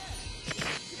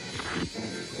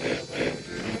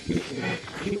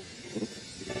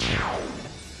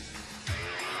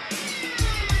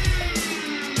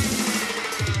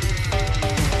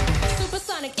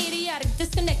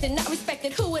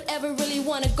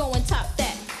go and top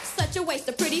that. Such a waste,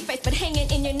 a pretty face, but hanging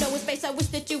in your nose space. I wish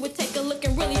that you would take a look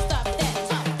and really stop that.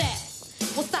 Top that.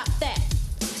 Well, stop that.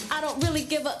 I don't really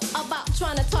give a about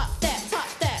trying to top that. Top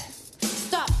that.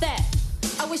 Stop that.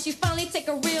 I wish you finally take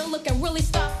a real look and really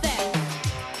stop that.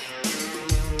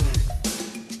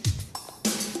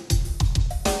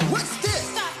 What's this?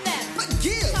 Stop that. But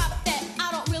give. Top that.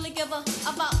 I don't really give a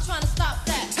about trying to stop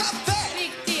that. Top that. Big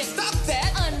deal. Stop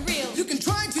that. Unreal. You can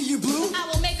try till you blue. I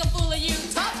will make a fool of you.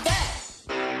 Top that.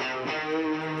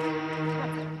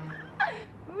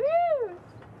 Woo!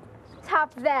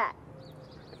 Top that.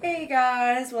 Hey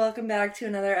guys, welcome back to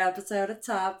another episode of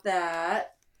Top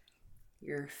That,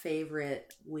 your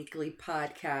favorite weekly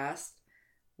podcast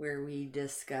where we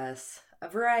discuss a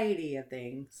variety of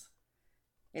things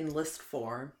in list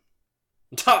form.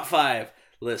 Top 5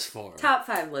 list form. Top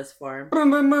 5 list form.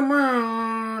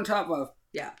 Top 5.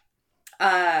 Yeah.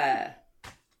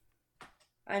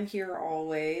 I'm here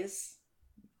always.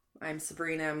 I'm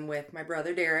Sabrina. I'm with my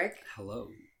brother Derek Hello.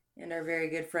 and our very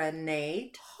good friend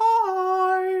Nate.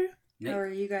 Hi. How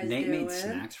are you guys Nate doing? made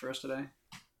snacks for us today.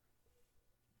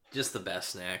 Just the best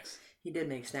snacks. He did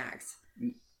make snacks.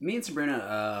 Me and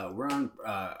Sabrina, we're on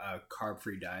a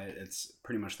carb-free diet. It's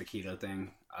pretty much the keto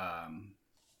thing.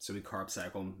 So we carb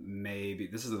cycle. Maybe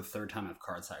this is the third time I've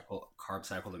carb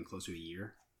cycled in close to a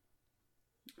year.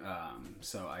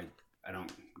 So I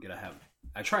don't get to have.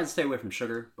 I try and stay away from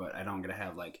sugar, but I don't get to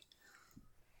have like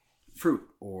fruit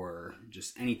or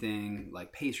just anything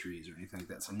like pastries or anything like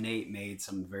that. So Nate made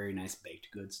some very nice baked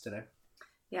goods today.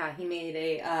 Yeah, he made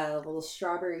a little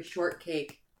strawberry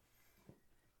shortcake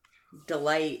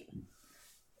delight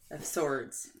of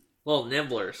sorts. Little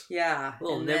nibblers. Yeah.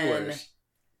 Little and nibblers.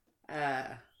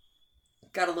 Then,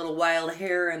 got a little wild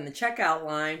hair in the checkout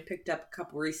line, picked up a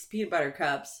couple Reese's peanut butter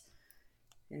cups,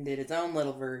 and did its own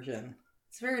little version.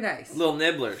 It's very nice. Little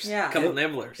nibblers. Yeah. Couple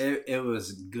nibblers. It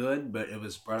was good, but it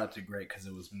was brought up to great because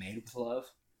it was made with love.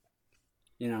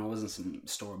 You know, it wasn't some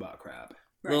store-bought crap.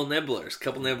 Right. Little nibblers.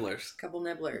 Couple nibblers. Couple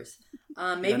nibblers.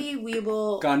 Maybe we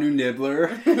will. Got a new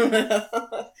nibbler.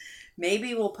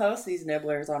 Maybe we'll post these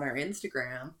nibblers on our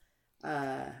Instagram,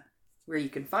 where you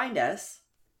can find us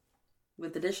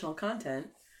with additional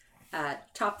content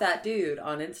at Top That Dude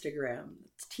on Instagram.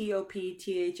 It's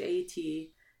TOPTHATDUDE.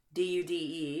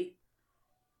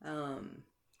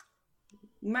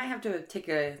 You might have to take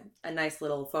a nice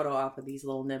little photo op of these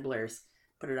little nibblers,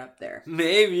 put it up there.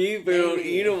 Maybe, but don't Maybe.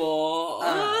 eat them all.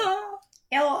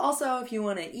 And also, if you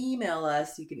want to email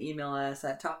us, you can email us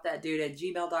at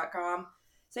topthatdude@gmail.com.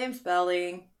 Same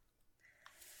spelling.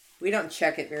 We don't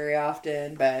check it very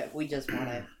often, but we just want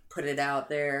to put it out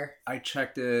there. I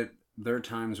checked it. There are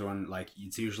times when, like,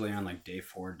 it's usually on, like, day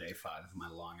 4, day 5 of my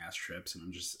long-ass trips, and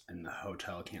I'm just in the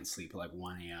hotel, can't sleep at, like,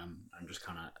 1 a.m. I'm just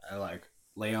kind of, I, like,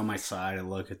 lay on my side and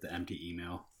look at the empty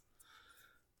email.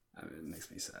 I mean, it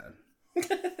makes me sad.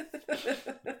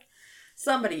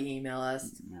 Somebody email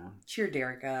us. Yeah. Cheer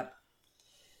Derek up.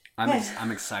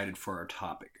 I'm excited for our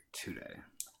topic today.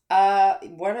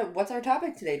 What's our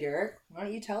topic today, Derek? Why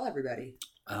don't you tell everybody?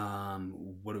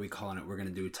 What are we calling it? We're going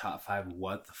to do top 5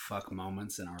 what the fuck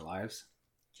moments in our lives.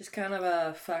 Just kind of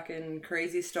a fucking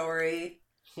crazy story.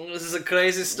 This is a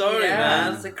crazy story, yeah,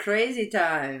 man. It's the crazy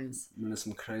times. I'm into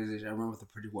some crazy. I run with a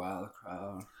pretty wild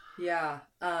crowd. Yeah.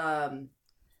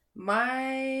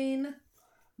 Mine.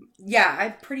 Yeah, I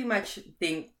pretty much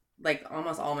think like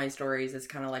almost all my stories is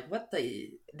kind of like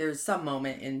there's some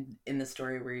moment in the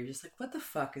story where you're just like, what the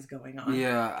fuck is going on?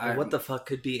 Yeah. What the fuck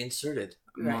could be inserted?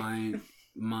 Right.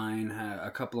 A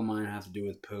couple of mine have to do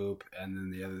with poop,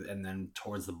 and then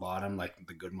towards the bottom, like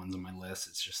the good ones on my list,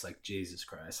 it's just like Jesus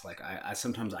Christ. Like I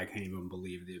sometimes I can't even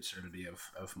believe the absurdity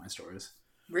of my stories.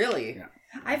 Really? Yeah.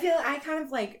 I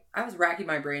was racking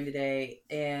my brain today,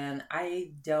 and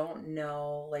I don't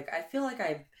know, like, I feel like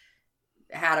I've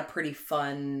had a pretty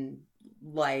fun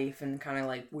life and kind of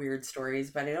like weird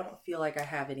stories, but I don't feel like I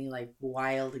have any like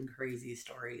wild and crazy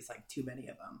stories, like too many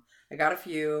of them. I got a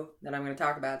few that I'm going to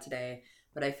talk about today,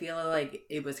 but I feel like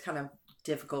it was kind of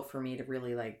difficult for me to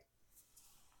really like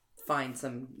find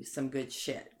some good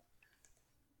shit.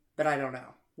 But I don't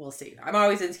know. We'll see. I'm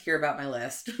always insecure about my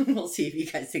list. We'll see if you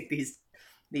guys think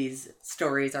these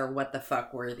stories are what the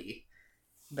fuck worthy.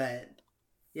 But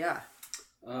yeah.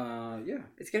 Yeah.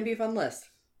 It's going to be a fun list.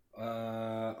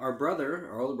 Our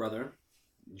older brother,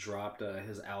 dropped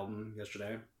his album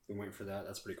yesterday. Been waiting for that.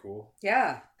 That's pretty cool.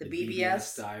 Yeah. The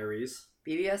BBS Diaries.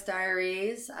 BBS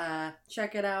Diaries.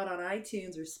 Check it out on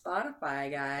iTunes or Spotify,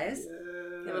 guys.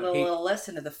 Yeah. Give it a little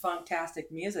listen to the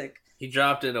funktastic music. He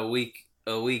dropped it a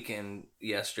weekend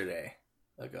yesterday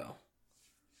ago.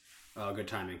 Oh, good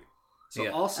timing. So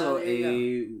Yeah. also Oh, there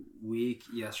you a week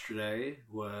yesterday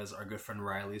was our good friend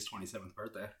Riley's 27th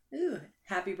birthday. Ooh,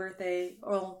 happy birthday.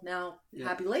 Well, now, Yeah.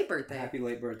 happy late birthday. Happy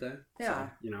late birthday.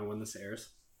 Yeah. So, when this airs.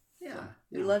 Yeah. So,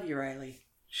 We yeah. love you, Riley.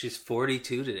 She's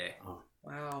 42 today. Oh,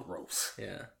 Wow. gross.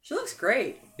 Yeah. She looks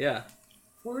great. Yeah.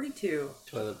 42.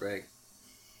 Toilet break.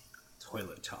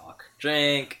 Toilet talk.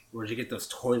 Drink. Where'd you get those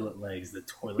toilet legs? The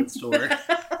toilet store?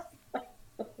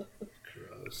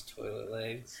 Gross toilet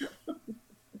legs.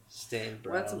 Stained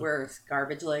brown. What's worse,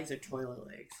 garbage legs or toilet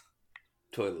legs?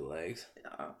 Toilet legs.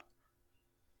 Yeah.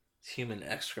 It's human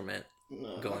excrement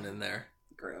Ugh. going in there.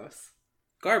 Gross.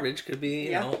 Garbage could be,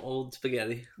 Yeah. old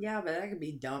spaghetti. Yeah, but that could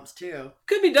be dumps too.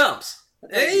 Could be dumps.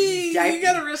 But Hey, diaper- you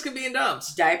got a risk of being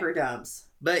dumps. Diaper dumps.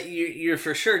 But you're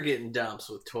for sure getting dumps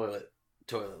with toilet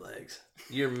legs.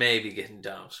 You're maybe getting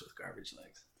dumps with garbage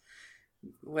legs.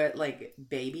 What, like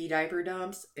baby diaper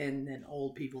dumps and then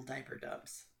old people diaper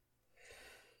dumps?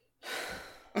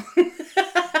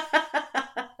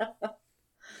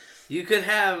 You could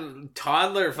have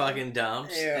toddler fucking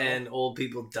dumps Ew. and old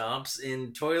people dumps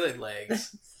in toilet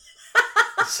legs.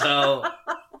 So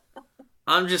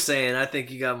I'm just saying, I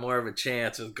think you got more of a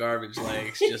chance with garbage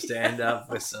legs just to end up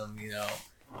with some,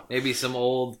 maybe some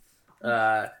old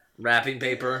wrapping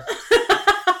paper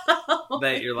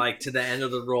that you're like to the end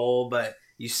of the roll, but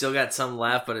you still got some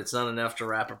left, but it's not enough to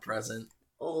wrap a present.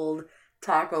 Old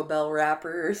Taco Bell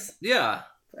wrappers. Yeah.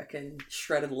 Fucking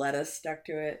shredded lettuce stuck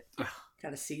to it.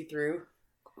 Kind of see through.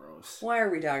 Gross. Why are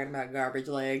we talking about garbage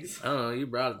legs? I don't know. You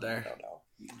brought it I there. don't know.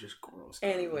 You just gross.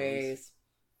 garbage legs. Anyways,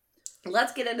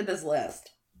 let's get into this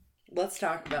list. Let's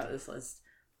talk about this list.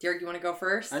 Derek, you want to go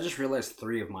first? I just realized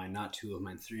 3 of mine, not 2 of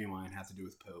mine. 3 of mine have to do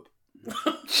with poop.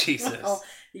 Jesus. Well,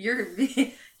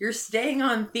 you're staying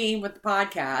on theme with the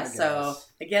podcast. So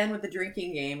guess. again, with the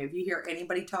drinking game, if you hear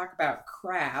anybody talk about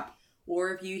crap,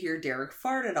 or if you hear Derek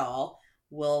fart at all,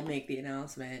 we'll make the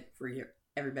announcement for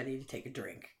everybody to take a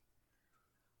drink.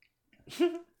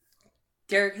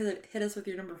 Derek, hit us with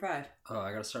your number 5. Oh,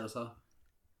 I gotta start us off?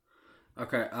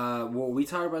 Okay, well, we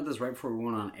talked about this right before we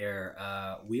went on air.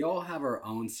 We all have our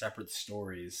own separate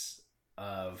stories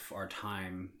of our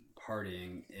time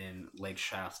partying in Lake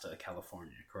Shasta,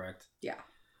 California, correct? Yeah,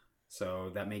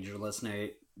 So that made your list,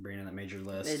 Nate. Brandon, that made your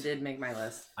list. it did make my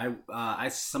list. I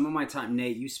some of my time,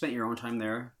 Nate, you spent your own time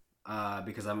there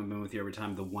because I haven't been with you every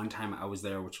time. The one time I was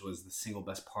there, which was the single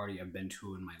best party I've been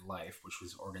to in my life, which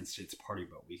was Oregon State's Party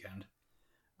Boat Weekend.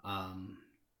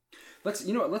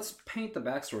 Let's paint the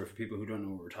backstory for people who don't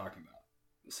know what we're talking about.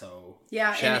 So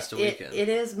Yeah, Shasta and weekend. it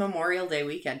is Memorial Day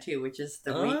weekend too, which is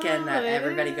the weekend that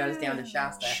everybody goes down to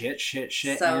Shasta. shit,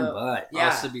 So- and butt. Yeah.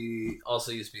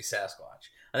 Also used to be Sasquatch.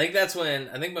 I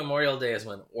think Memorial Day is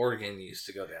when Oregon used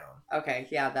to go down Okay,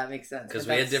 yeah, that makes sense. because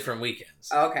we had different weekends.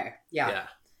 Okay, yeah. Yeah.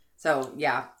 So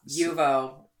yeah,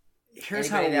 UVO. Here's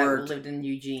how Anybody it that worked. lived in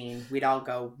Eugene, we'd all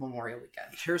go Memorial Weekend.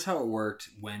 Here's how it worked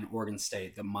when Oregon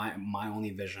State, my only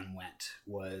vision went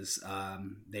was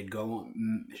they'd go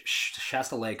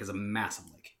Shasta Lake is a massive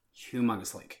lake,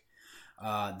 humongous lake.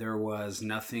 There was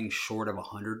nothing short of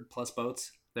 100 plus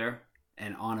boats there,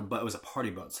 and but it was a party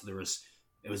boat, so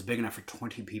it was big enough for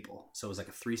 20 people. So it was like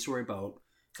a 3-story boat.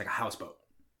 It's like a houseboat,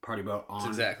 party boat That's on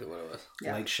exactly what it was.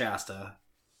 Yeah. Lake Shasta.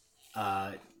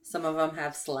 Some of them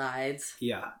have slides.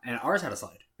 Yeah, and ours had a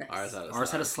slide. Ours had a Ours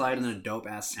had a slide. slide and a dope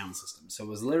ass sound system. So it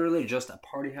was literally just a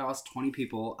party house, 20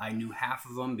 people. I knew half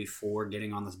of them before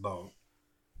getting on this boat.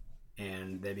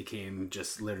 And they became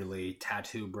just literally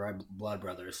tattoo blood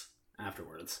brothers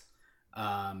afterwards.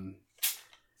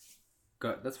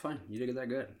 Good. That's fine. You did that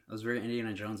good. That was very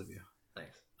Indiana Jones of you.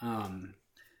 Thanks.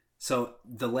 So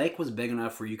the lake was big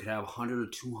enough where you could have 100 or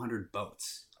 200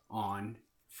 boats on.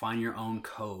 Find your own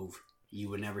cove. You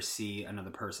would never see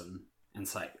another person in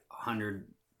sight. 100,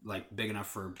 like, big enough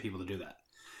for people to do that.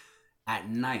 At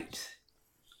night,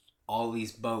 all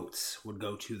these boats would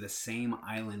go to the same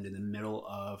island in the middle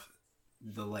of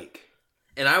the lake.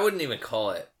 And I wouldn't even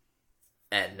call it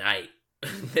at night.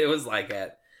 It was like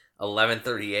at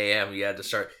 11:30 a.m. You had to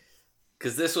start,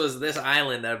 because this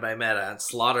island that I met on,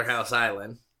 Slaughterhouse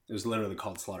Island. It was literally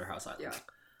called Slaughterhouse Island. Yeah.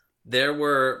 There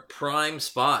were prime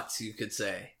spots, you could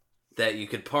say, that you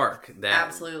could park. That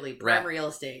Absolutely. Prime real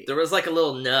estate. There was like a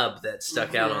little nub that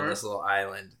stuck out on Mhm. this little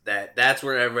island. That's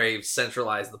where everybody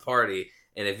centralized the party.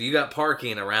 And if you got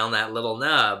parking around that little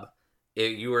nub,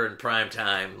 you were in prime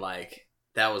time. Like,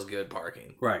 that was good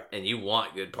parking. Right. And you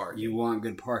want good parking. You want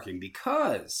good parking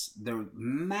because the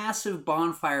massive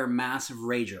bonfire, massive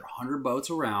rager, 100 boats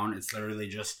around. It's literally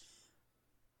just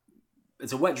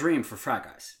it's a wet dream for frat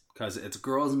guys because it's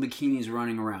girls in bikinis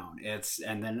running around.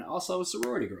 And then also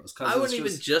sorority girls. I wouldn't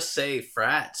even just say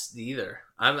frats either.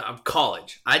 I'm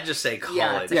college. I'd just say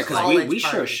college. Yeah, because we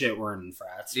sure shit weren't in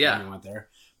frats. Yeah, when we went there,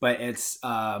 but it's a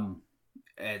lot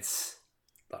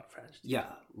of frats. Yeah,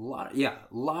 a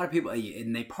lot of people,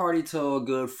 and they party till a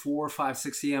good 4, 5,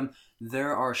 6 a.m.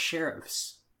 There are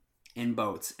sheriffs in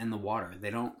boats in the water.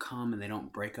 They don't come and they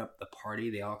don't break up the party.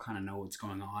 They all kind of know what's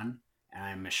going on.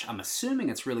 And I'm assuming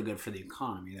it's really good for the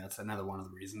economy. That's another one of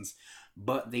the reasons.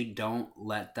 But they don't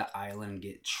let the island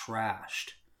get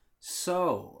trashed.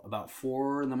 So, about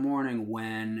 4 a.m,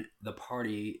 when the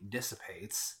party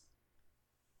dissipates,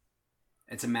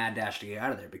 it's a mad dash to get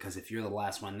out of there. Because if you're the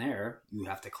last one there, you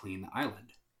have to clean the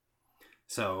island.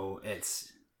 So,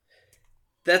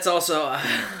 That's also...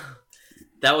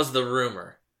 that was the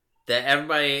rumor. That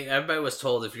everybody was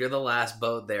told if you're the last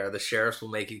boat there, the sheriffs will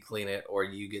make you clean it or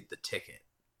you get the ticket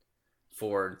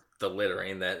for the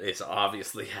littering that is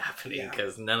obviously happening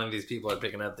because none of these people are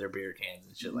picking up their beer cans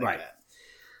and shit like that.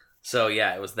 So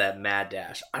yeah, it was that mad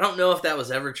dash. I don't know if that was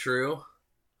ever true.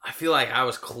 I feel like I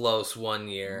was close one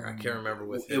year. I can't remember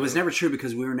with who. It was never true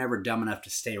because we were never dumb enough to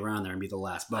stay around there and be the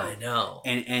last boat. I know.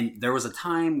 And there was a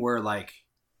time where like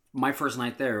my first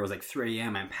night there, it was like 3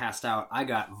 a.m. I passed out. I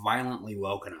got violently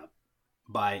woken up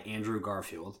by Andrew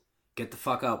Garfield. Get the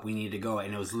fuck up, we need to go.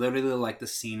 And it was literally like the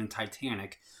scene in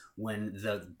Titanic when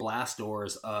the blast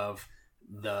doors of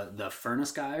the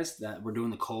furnace guys that were doing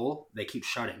the coal, they keep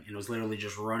shutting. And it was literally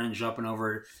just running, jumping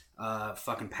over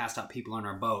fucking passed out people on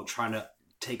our boat, trying to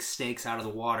take stakes out of the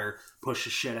water, push the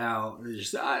shit out. And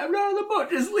just, I'm not on the boat,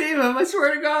 just leave him. I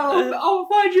swear to God, I'll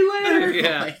find you later.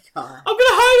 Yeah. Oh my God. I'm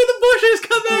gonna hide in the bushes,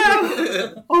 come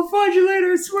back. I'll find you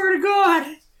later, I swear to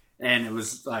God. And it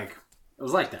was like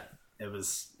that.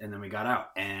 And then we got out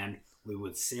and we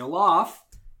would sail off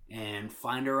and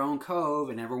find our own cove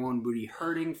and everyone would be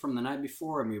hurting from the night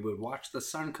before and we would watch the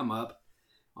sun come up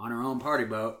on our own party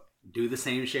boat, do the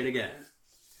same shit again.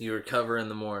 You recover in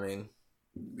the morning,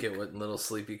 get what little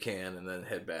sleep you can, and then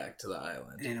head back to the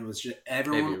island. And it was just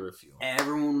Maybe refuel.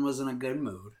 everyone was in a good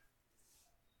mood.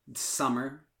 It's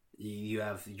summer.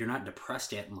 You're not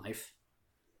depressed yet in life.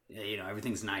 You know,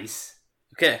 everything's nice.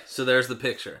 Okay, so there's the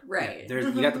picture. Right.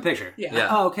 You got the picture. Yeah.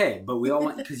 Oh, okay, but we all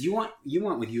went because you went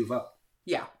with U of O.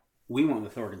 Yeah. We went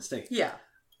with Oregon State. Yeah.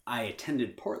 I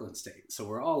attended Portland State, so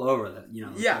we're all over that. You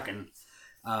know. Yeah. Fucking,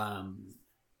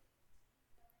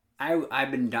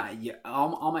 I've been dying. Yeah,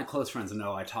 all my close friends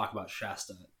know I talk about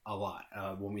Shasta a lot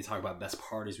when we talk about best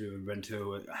parties we've been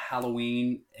to.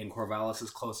 Halloween in Corvallis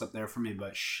is close up there for me,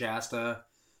 but Shasta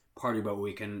Party Boat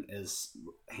Weekend is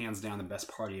hands down the best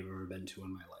party I've ever been to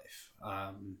in my life.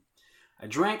 I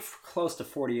drank for close to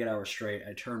 48 hours straight.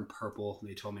 I turned purple.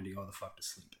 They told me to go the fuck to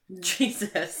sleep.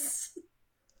 Jesus.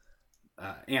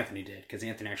 Anthony did, because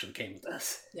Anthony actually came with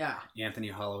us. Yeah. Anthony,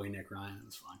 Holloway, Nick Ryan. It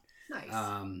was fun. Nice.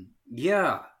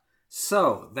 Yeah.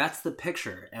 So that's the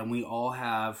picture, and we all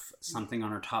have something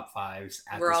on our top fives.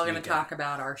 We're all going to talk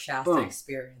about our Shasta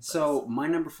experience. So my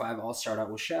number 5, I'll start out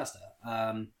with Shasta.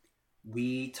 There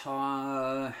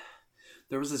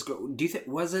was this girl. Do you think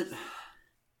was it?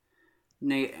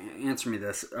 Nate, answer me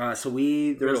this. Riddle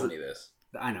me this.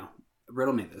 I know.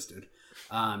 Riddle me this, dude.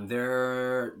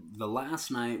 The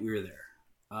last night we were there,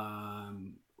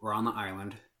 we're on the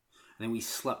island. And then we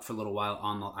slept for a little while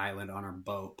on the island on our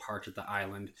boat, parked at the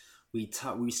island. We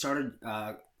started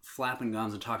flapping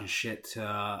guns and talking shit to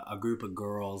a group of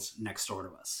girls next door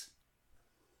to us.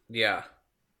 Yeah.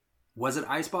 Was it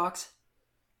Icebox?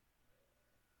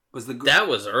 That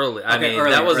was early. Earlier,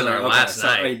 that wasn't our last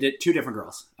night. We did 2 different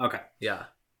girls. Okay. Yeah.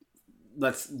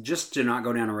 Let's just to not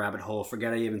go down a rabbit hole.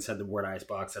 Forget I even said the word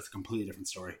Icebox. That's a completely different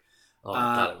story. Oh,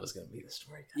 I thought it was going to be the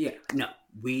story. Yeah. No.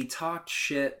 We talked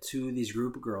shit to these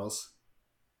group of girls.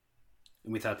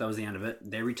 And we thought that was the end of it.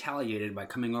 They retaliated by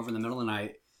coming over in the middle of the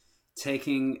night,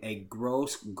 taking a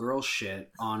gross girl shit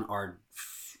on our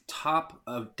top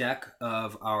of deck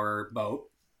of our boat,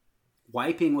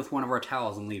 wiping with one of our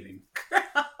towels and leaving.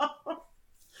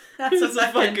 That's a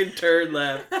fucking turd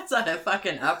laugh. That's on a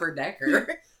fucking upper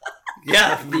decker.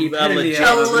 Yeah, the epitome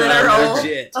a literal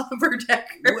legit upper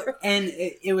decker. And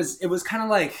it was kind of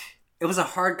like, it was a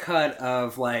hard cut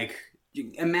of like,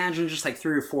 imagine just like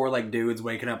 3 or 4 like dudes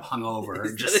waking up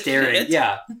hungover, just staring. Shit?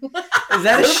 Yeah, is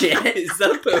that a shit? Is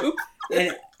that a poop?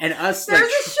 And us. There's like,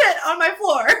 a shit on my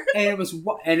floor. And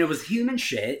it was human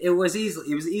shit. It was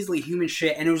easily human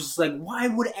shit. And it was just like, why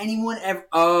would anyone ever?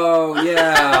 Oh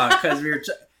yeah, because we were.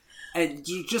 And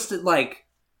just like,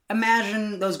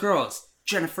 imagine those girls.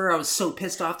 Jennifer, I was so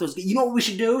pissed off. You know what we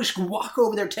should do? We should walk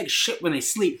over there, take a shit when they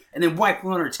sleep, and then wipe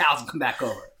one of their towels and come back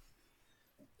over.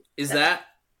 Is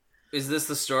this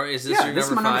the story? Is this your this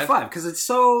is my number number 5? 5 because it's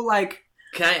so like.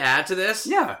 Can I add to this?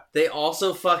 Yeah. They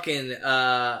also fucking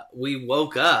we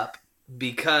woke up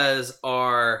because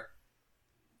our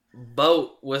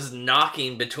boat was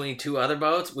knocking between 2 other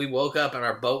boats. We woke up and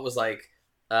our boat was like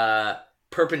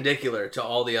perpendicular to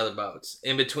all the other boats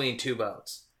in between 2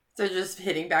 boats. So just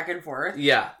hitting back and forth.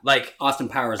 Yeah, like Austin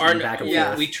Powers went back and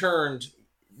forth. we turned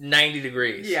 90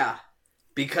 degrees. Yeah.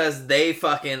 Because they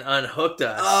fucking unhooked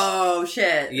us. Oh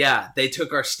shit. Yeah, they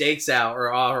took our stakes out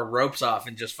or our ropes off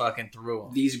and just fucking threw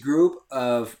them. These group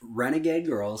of renegade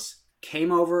girls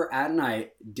came over at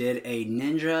night, did a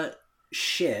ninja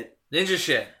shit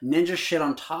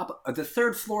on top of the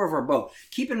 3rd floor of our boat.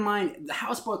 Keep in mind, the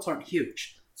houseboats aren't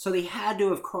huge. So they had to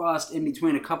have crossed in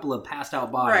between a couple of passed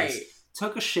out bodies. Right.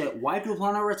 Took a shit, wiped with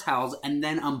one of our towels, and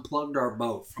then unplugged our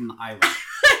boat from the island. I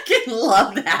fucking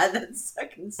love that. That's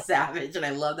fucking savage. And I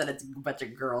love that it's a bunch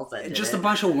of girls that did Just it. a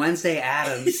bunch of Wednesday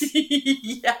Addams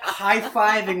Yeah.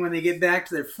 high-fiving when they get back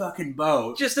to their fucking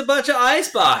boat. Just a bunch of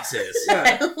ice boxes.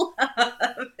 Yeah. I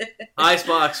love it.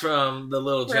 Icebox from The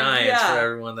Little From- Giants yeah. for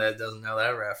everyone that doesn't know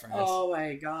that reference. Oh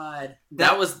my god.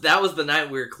 That was the night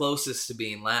we were closest to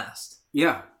being last.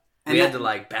 Yeah. We had to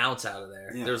like bounce out of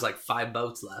there. Yeah. There was like 5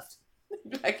 boats left.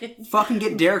 Fucking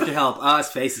get Derek to help. His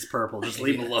face is purple. Just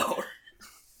leave him alone.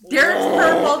 Derek's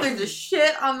purple. There's a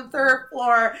shit on the 3rd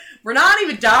floor. We're not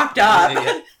even docked up.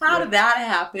 Yeah. How did that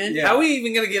happen? Yeah. How are we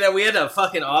even gonna get out? We had to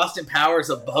fucking Austin Powers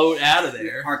a boat out of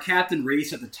there. Our Captain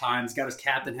Reese at the time, he's got his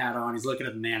captain hat on. He's looking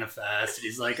at the manifest. And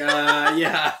he's like,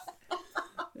 yeah.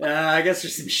 I guess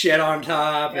there's some shit on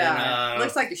top. Yeah. And,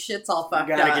 Looks like the shit's all we fucked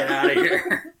gotta up. get out of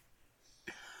here.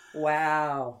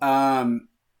 Wow.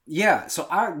 Yeah, so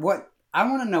I want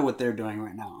to know what they're doing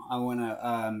right now. I want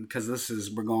to,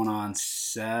 because we're going on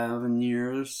 7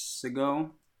 years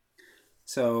ago.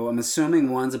 So I'm assuming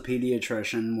one's a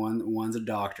pediatrician, one's a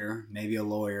doctor, maybe a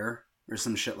lawyer or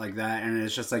some shit like that. And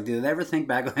it's just like, did they ever think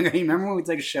back? Like, you remember when we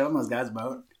took a shit on those guys'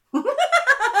 boat?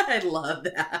 I love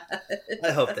that.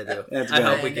 I hope they do. That's I good.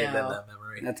 hope we I gave them know. that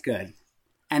memory. That's good.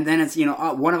 And then it's,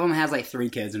 one of them has like 3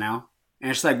 kids now.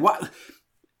 And it's like, what?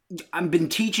 I've been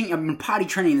potty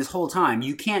training this whole time.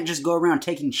 You can't just go around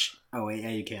taking Oh, wait, yeah,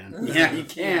 you can. Yeah, you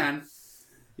can.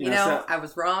 You know, I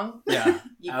was wrong. Yeah,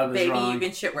 You, I was baby, wrong. you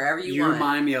can shit wherever you You want.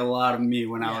 remind me a lot of me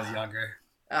when I was younger.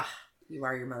 Ugh, you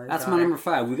are your mother's That's daughter. my number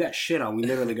 5. We got shit on. We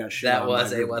literally got shit That on.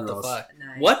 was by a group what of the girls. fuck?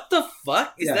 Nice. What the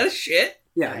fuck? Is Yeah. that a shit?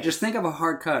 Yeah, Nice. just think of a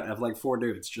hard cut of like 4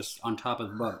 dudes just on top of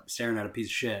the boat staring at a piece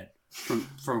of shit from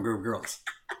a group of girls.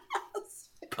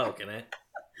 Poking it.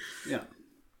 Yeah.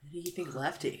 Who do you think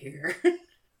left it here?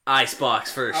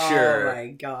 Icebox for sure. Oh my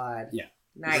god. Yeah.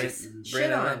 Nice. Shit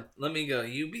Brandon, on. let me go.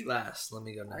 You be last. Let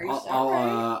me go Are you next.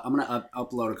 I'm gonna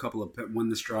upload a couple of when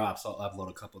this drops. I'll upload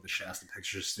a couple of the Shasta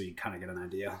pictures so you kind of get an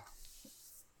idea.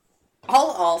 I'll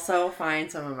also find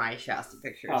some of my Shasta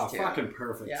pictures Oh, too. fucking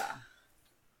perfect. Yeah.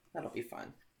 That'll be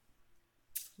fun.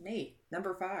 Nate,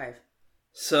 number 5.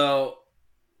 So,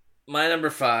 my number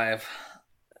 5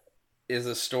 is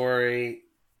a story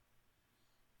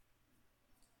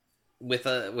with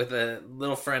a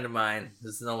little friend of mine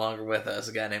that's no longer with us,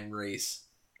 a guy named Reese.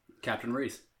 Captain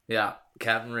Reese. Yeah,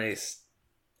 Captain Reese.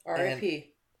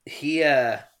 R.I.P. He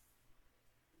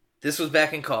this was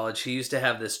back in college. He used to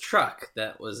have this truck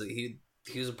that was he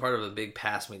was a part of a big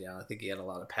pass me down. I think he had a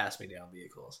lot of pass me down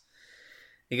vehicles.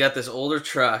 He got this older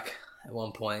truck at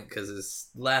one point because his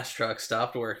last truck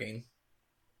stopped working.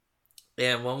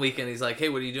 And one weekend he's like, "Hey,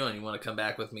 what are you doing? You want to come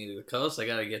back with me to the coast? I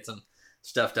got to get some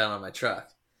stuff done on my truck."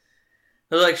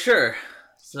 I was like, "Sure,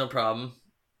 it's no problem."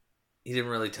 He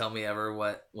didn't really tell me ever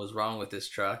what was wrong with this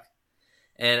truck.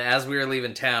 And as we were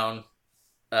leaving town,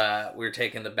 we were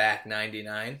taking the back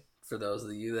 99, for those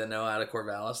of you that know out of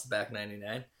Corvallis, the back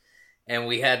 99. And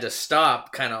we had to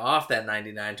stop kind of off that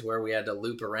 99 to where we had to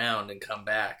loop around and come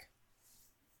back.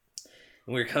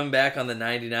 And we were coming back on the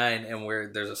 99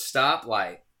 and there's a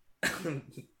stoplight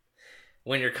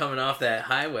when you're coming off that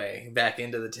highway back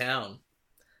into the town.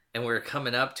 And we were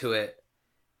coming up to it.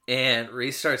 And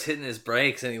Reese starts hitting his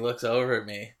brakes and he looks over at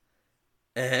me.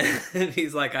 And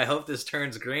he's like, "I hope this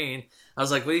turns green." I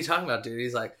was like, "What are you talking about, dude?"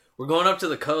 He's like, "We're going up to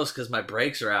the coast because my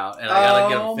brakes are out and I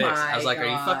gotta get them fixed." I was like, "Are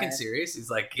you fucking serious?" He's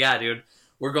like, "Yeah, dude.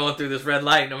 We're going through this red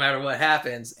light no matter what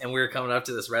happens." And we were coming up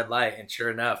to this red light and sure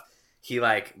enough,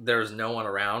 there's no one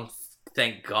around.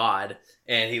 Thank God.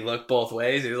 And he looked both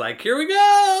ways. He was like, "Here we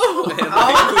go." And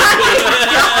Oh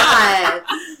my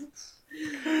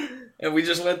god! and we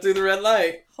just went through the red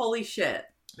light. Holy shit.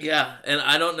 Yeah, and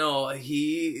I don't know.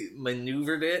 He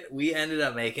maneuvered it. We ended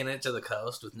up making it to the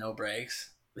coast with no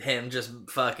brakes. Him just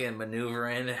fucking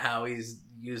maneuvering how he's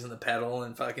using the pedal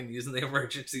and fucking using the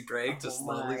emergency brake to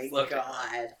slowly flip it. God.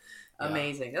 Yeah.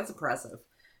 Amazing. That's impressive.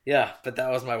 Yeah, but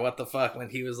that was my what the fuck when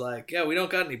he was like, yeah, we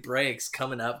don't got any brakes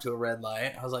coming up to a red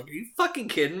light. I was like, are you fucking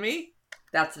kidding me?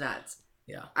 That's nuts.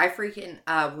 Yeah. I freaking,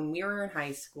 when we were in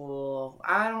high school,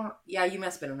 you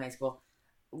must have been in high school.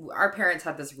 Our parents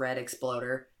had this red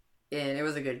Exploder, and it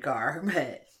was a good car,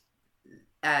 but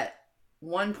at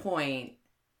one point,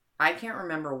 I can't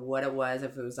remember what it was,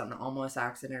 if it was an almost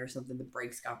accident or something, the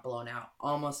brakes got blown out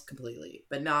almost completely,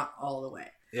 but not all the way.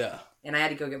 Yeah. And I had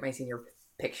to go get my senior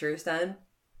pictures done,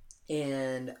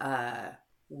 and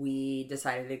we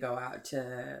decided to go out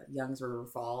to Youngs River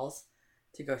Falls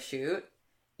to go shoot,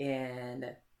 and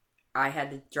I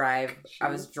had to drive. I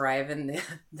was driving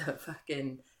the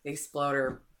fucking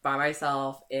Exploder by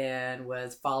myself and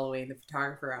was following the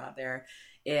photographer out there,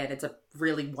 and it's a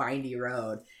really windy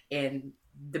road, and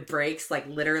the brakes, like,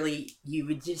 literally you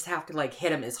would just have to like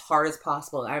hit them as hard as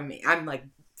possible. I'm like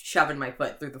shoving my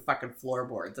foot through the fucking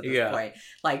floorboards at this point,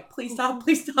 like, please stop,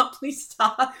 please stop, please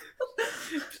stop.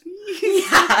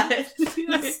 Yeah,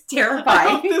 it's terrifying. I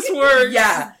hope this works.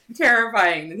 Yeah,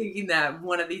 terrifying, thinking that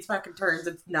one of these fucking turns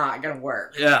it's not gonna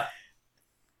work. Yeah.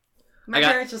 My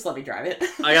parents just let me drive it.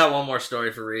 I got one more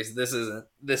story for Reese. This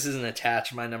isn't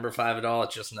attached to my number 5 at all.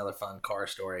 It's just another fun car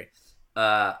story.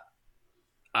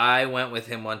 I went with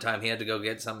him one time. He had to go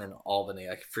get something in Albany.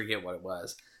 I forget what it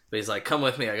was. But he's like, come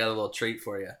with me. I got a little treat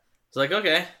for you. It's like,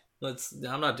 okay,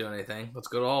 I'm not doing anything. Let's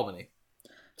go to Albany.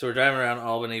 So we're driving around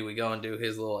Albany. We go and do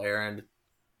his little errand.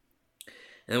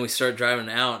 And then we start driving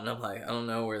out. And I'm like, I don't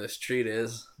know where this treat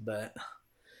is, but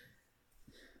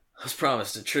I was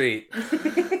promised a treat.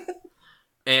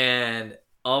 And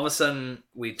all of a sudden,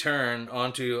 we turn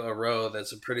onto a road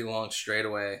that's a pretty long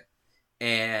straightaway.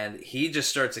 And he just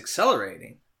starts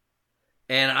accelerating.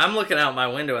 And I'm looking out my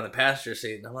window in the passenger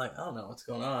seat, and I'm like, I don't know what's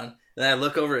going on. And I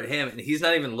look over at him, and he's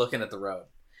not even looking at the road.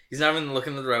 He's not even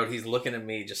looking at the road. He's looking at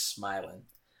me, just smiling.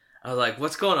 I was like,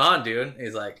 what's going on, dude? And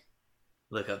he's like,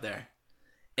 look up there.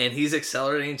 And he's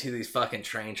accelerating to these fucking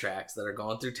train tracks that are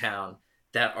going through town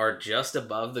that are just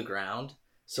above the ground.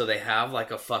 So they have like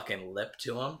a fucking lip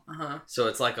to them. Uh-huh. So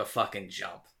it's like a fucking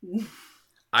jump.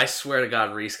 I swear to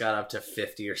God, Reese got up to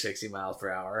 50 or 60 miles per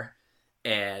hour.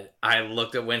 And I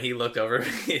looked at when he looked over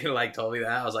at me and like told me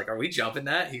that. I was like, are we jumping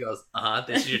that? He goes,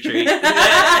 this is your treat. And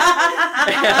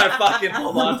I fucking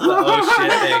hold on to the oh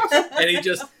shit thing. And he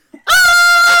just,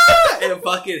 and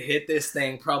fucking hit this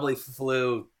thing, probably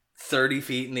flew 30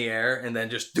 feet in the air and then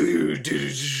just drove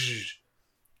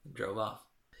off.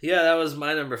 Yeah, that was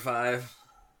my number 5.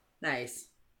 Nice.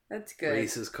 That's good.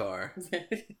 Reese's car.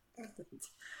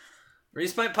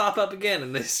 Reese might pop up again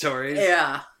in these stories.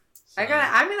 Yeah. So. I'm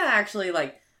gonna actually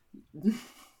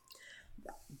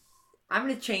I'm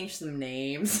gonna change some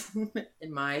names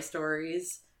in my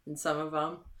stories, in some of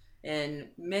them, and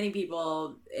many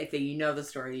people, if you know the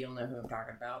story, you'll know who I'm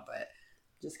talking about. But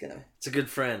I'm just gonna. It's a good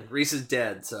friend. Reese is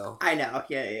dead, so I know.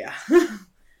 Yeah.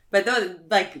 But those,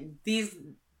 these,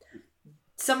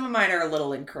 some of mine are a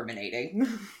little incriminating.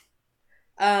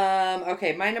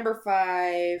 Okay, my number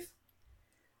 5.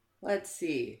 Let's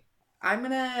see.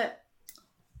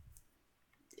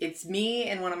 It's me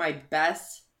and one of my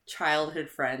best childhood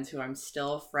friends who I'm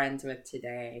still friends with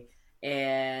today.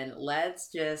 And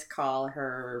let's just call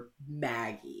her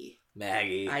Maggie.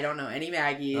 Maggie. I don't know any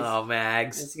Maggies. Oh,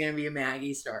 Mags. It's going to be a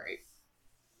Maggie story.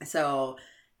 So,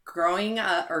 growing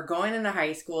up or going into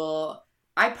high school,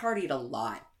 I partied a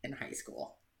lot in high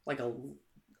school. Like a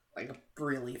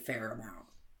really fair amount.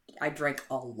 I drank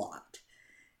a lot.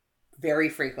 Very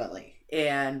frequently.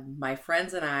 And my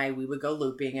friends and I, we would go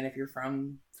looping. And if you're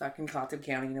from fucking Cotton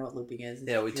County, you know what looping is.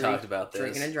 Yeah, we talked about this.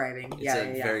 Drinking and driving. It's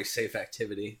a very safe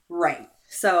activity. Right.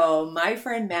 So my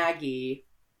friend Maggie...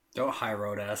 Don't high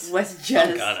road us. Was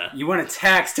just... You want to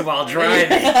text while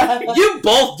driving. You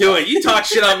both do it. You talk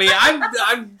shit on me.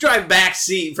 I drive back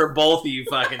seat for both of you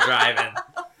fucking driving.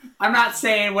 I'm not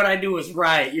saying what I do is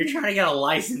right. You're trying to get a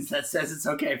license that says it's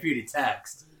okay for you to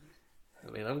text. I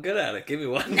mean, I'm good at it. Give me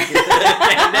one. Next.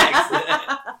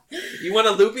 You want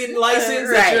a looping license?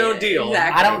 Right, That's your own deal.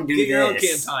 Exactly. I don't do Get your own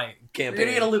this. campaign. We're going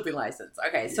to get a looping license.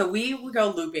 Okay, so we would go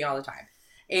looping all the time.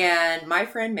 And my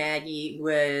friend Maggie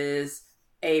was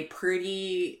a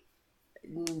pretty,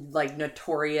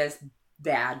 notorious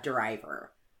bad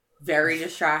driver. Very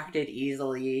distracted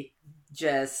easily.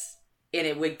 And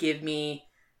it would give me...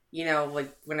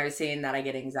 when I was saying that I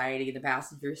get anxiety in the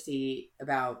passenger seat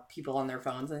about people on their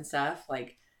phones and stuff,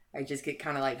 I just get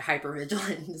kind of hyper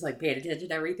vigilant and just paying attention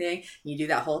to everything. You do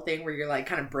that whole thing where you're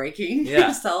kind of braking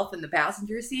yourself in the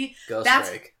passenger seat. Ghost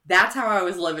brake. That's how I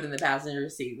was living in the passenger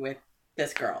seat with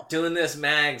this girl. Doing this,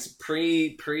 Mags,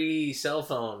 pre cell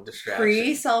phone distraction.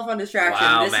 Pre-cell phone distraction.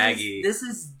 Wow, this Maggie. This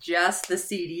is just the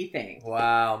CD thing.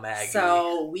 Wow, Maggie.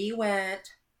 So we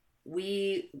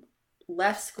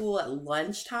left school at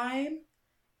lunchtime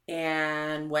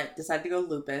and decided to go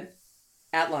looping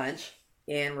at lunch.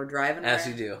 And we're driving As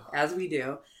around, you do. As we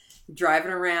do.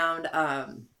 Driving around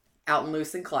out in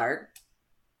Lewis and Clark.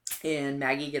 And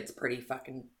Maggie gets pretty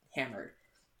fucking hammered.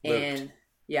 Looped.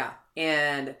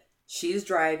 And she's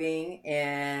driving,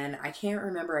 and I can't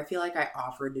remember. I feel like I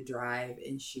offered to drive,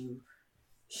 and she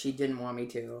didn't want me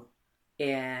to.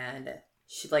 And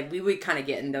she we would kind of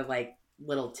get into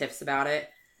little tips about it,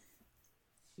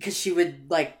 because she would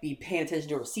be paying attention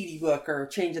to her CD book or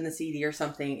changing the CD or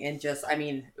something, and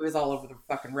it was all over the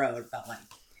fucking road. Felt like,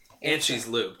 And she's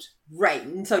looped. right.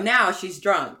 And so now she's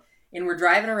drunk, and we're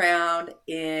driving around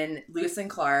in Lewis and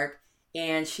Clark,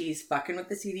 and she's fucking with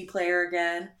the CD player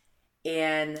again,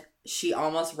 and she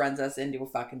almost runs us into a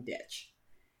fucking ditch.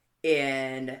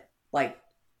 And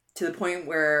to the point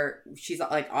where she's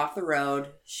off the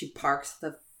road, she parks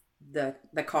the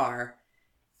car,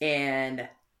 and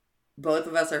both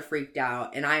of us are freaked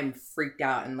out, and I'm freaked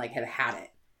out and have had it.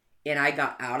 And I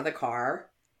got out of the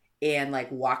car and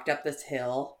walked up this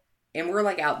hill, and we're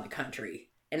out in the country,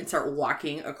 and start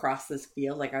walking across this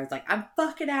field. I was I'm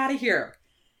fucking out of here.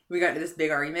 We got into this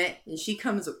big argument, and she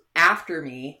comes after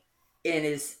me and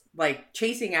is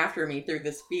chasing after me through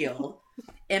this field,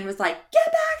 and was get back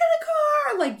in the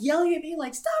car, yelling at me,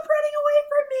 stop running away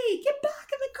from me, get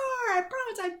back in the car, I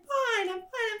promise I'm fine.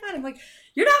 I'm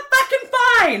you're not fucking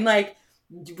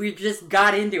fine. We just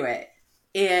got into it,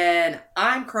 and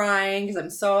I'm crying because I'm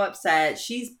so upset.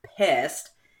 She's pissed,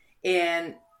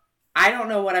 and I don't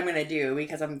know what I'm gonna do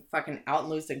because I'm fucking out in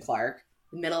Lewis and Clark,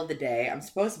 middle of the day. I'm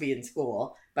supposed to be in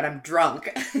school, but I'm drunk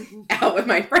out with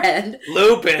my friend.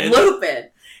 Looping.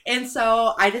 And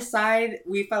so I decide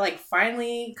we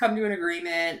finally come to an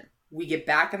agreement. We get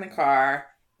back in the car,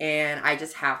 and I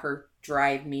just have her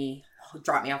drop me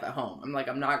off at home. I'm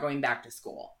I'm not going back to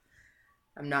school.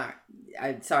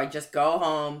 So I just go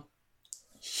home.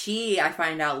 I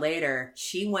find out later,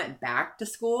 she went back to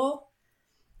school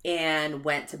and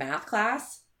went to math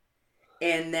class,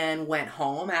 and then went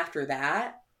home after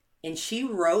that. And she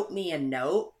wrote me a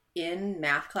note in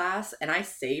math class, and I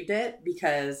saved it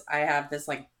because I have this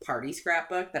party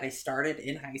scrapbook that I started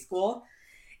in high school,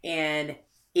 and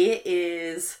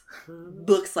it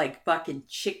looks like fucking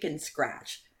chicken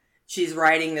scratch. She's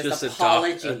writing this Just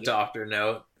apology. a doctor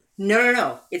note.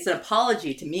 No. It's an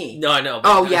apology to me. No, I know.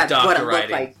 Oh yeah, doctor what it looked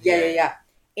writing. like. Yeah.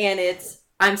 And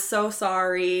I'm so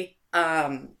sorry.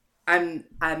 I'm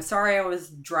sorry I was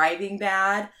driving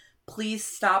bad. Please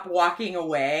stop walking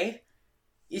away.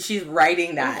 She's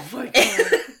writing that. Oh my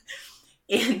God.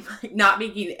 And not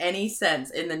making any sense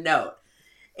in the note.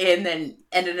 And then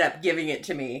ended up giving it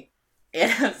to me. And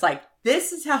I was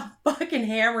this is how fucking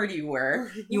hammered you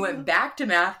were. You went back to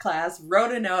math class,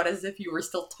 wrote a note as if you were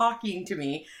still talking to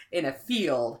me in a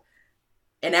field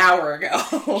an hour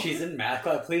ago. She's in math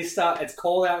class. Please stop. It's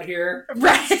cold out here.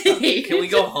 Right. Can we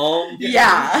go home?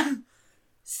 Yeah.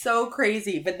 So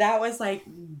crazy. But that was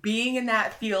being in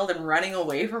that field and running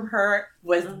away from her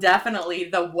was definitely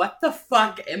what the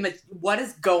fuck what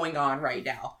is going on right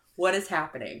now? What is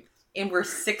happening? And we're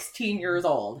 16 years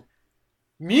old.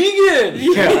 Megan!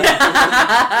 Yeah.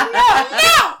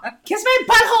 No! Kiss my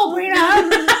butthole,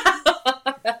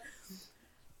 Brina.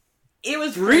 It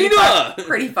was Rena!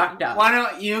 pretty fucked up. Why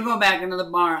don't you go back into the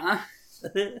bar, huh?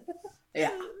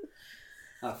 Yeah.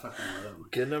 Oh, fucking love them.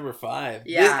 Good number 5.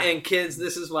 Yeah. And kids,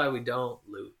 this is why we don't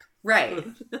loop. Right.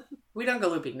 We don't go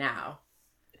looping now.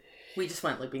 We just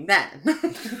went looping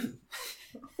then.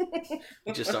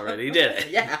 We just already did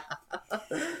it. Yeah.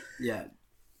 Yeah.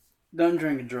 Don't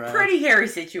drink and drive. Pretty hairy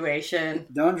situation.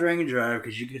 Don't drink and drive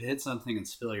because you could hit something and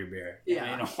spill your beer. Yeah.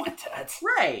 You don't want that.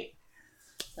 Right.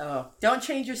 So don't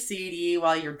change your CD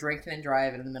while you're drinking and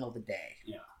driving in the middle of the day.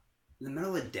 Yeah. In the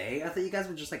middle of the day? I thought you guys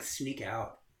would just sneak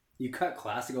out. You cut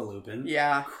class to go looping?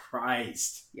 Yeah.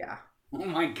 Christ. Yeah. Oh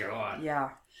my God.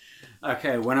 Yeah.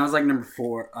 Okay, when I was number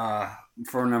 4,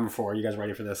 for number 4, you guys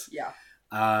ready for this? Yeah.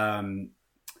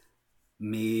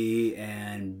 Me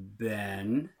and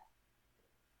Ben.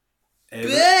 Ben!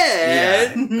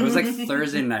 Yeah, it was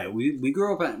Thursday night. We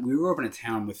grew up in a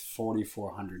town with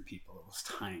 4,400 people. It was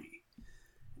tiny.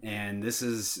 And this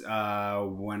is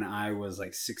when I was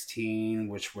 16,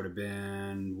 which would have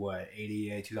been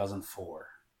 88, 2004.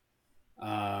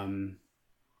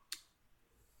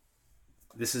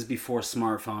 This is before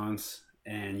smartphones.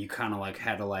 and you kind of like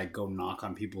had to like go knock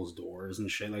on people's doors and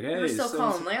shit. Like, hey, We're still so-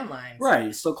 calling landlines. Right,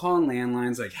 you're still calling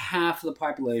landlines. Like half of the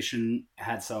population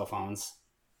had cell phones.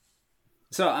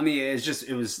 So I mean,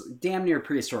 it was damn near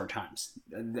prehistoric times.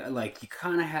 Like you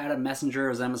kind of had a messenger,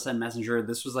 it was MSN Messenger.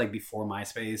 This was like before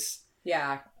MySpace.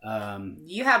 Yeah.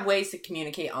 You have ways to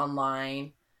communicate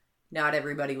online. Not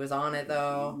everybody was on it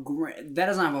though. That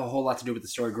doesn't have a whole lot to do with the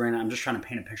story. Granted, I'm just trying to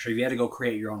paint a picture. You had to go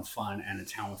create your own fun in a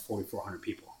town with 4,400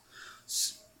 people.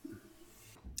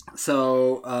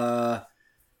 So,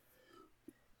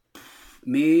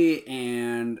 me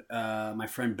and my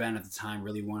friend Ben at the time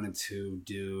really wanted to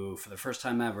do, for the first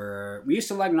time ever, we used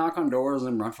to like knock on doors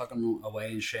and run fucking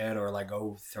away and shit, or like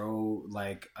go throw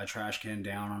like a trash can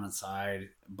down on its side,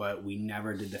 but we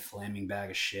never did the flaming bag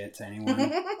of shit to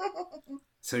anyone.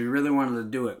 So we really wanted to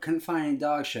do it. Couldn't find any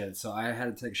dog shit, so I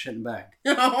had to take a shit in a bag.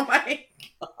 Oh my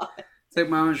god. Take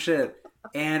my own shit.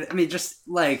 And I mean, just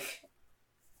like,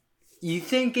 you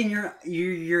think in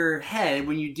your head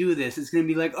when you do this, it's gonna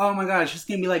be like, oh my gosh, it's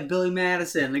gonna be like Billy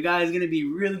Madison. The guy's gonna be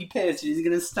really pissed. He's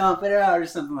gonna stomp it out or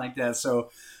something like that. So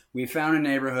we found a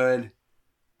neighborhood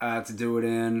to do it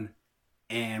in,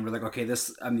 and we're like, okay,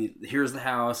 here's the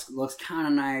house. Looks kind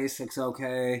of nice. Looks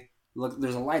okay. Look,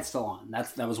 there's a light still on.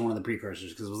 That was one of the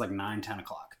precursors because it was like 9-10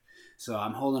 o'clock. So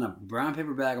I'm holding a brown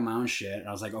paper bag of my own shit, and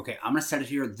I was like, okay, I'm gonna set it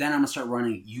here. Then I'm gonna start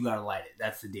running. You gotta light it.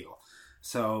 That's the deal.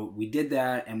 So we did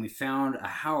that, and we found a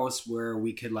house where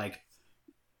we could like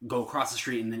go across the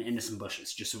street and then into some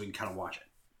bushes, just so we could kind of watch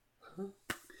it.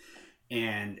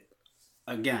 And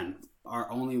again,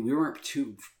 we weren't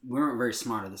very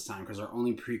smart at this time because our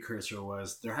only precursor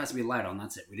was there has to be a light on.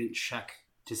 That's it. We didn't check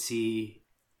to see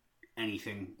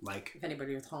anything like If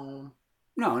anybody was home.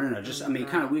 No. Just I mean,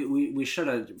 kind of we should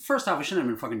have. First off, we shouldn't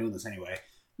have been fucking doing this anyway.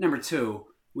 Number two,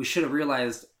 we should have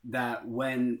realized that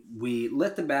when we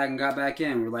lit the bag and got back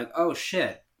in, we're like, oh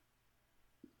shit.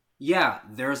 Yeah,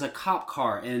 there's a cop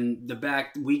car in the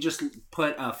back. We just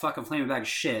put a fucking flaming bag of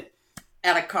shit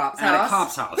At a cop's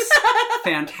house.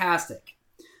 Fantastic.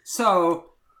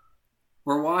 So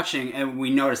we're watching and we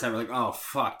notice that we're like, oh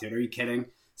fuck, dude, are you kidding?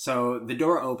 So the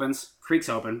door opens, creaks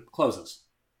open, closes.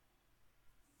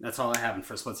 That's all that happened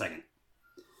for a split second.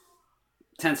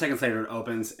 10 seconds later, it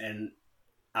opens and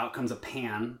out comes a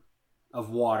pan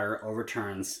of water,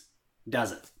 overturns,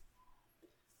 does it.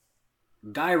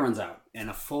 Guy runs out in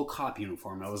a full cop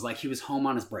uniform. It was like he was home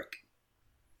on his break.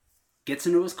 Gets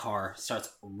into his car,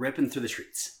 starts ripping through the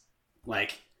streets.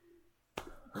 Like,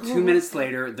 2 minutes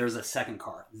later, there's a second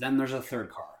car. Then there's a third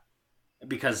car.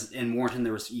 Because in Warrenton,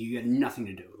 you had nothing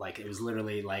to do. Like, it was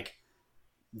literally like,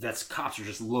 cops are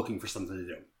just looking for something to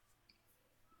do.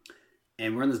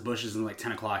 And we're in these bushes in like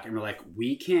 10 o'clock, and we're like,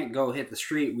 we can't go hit the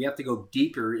street. We have to go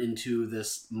deeper into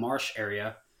this marsh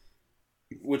area,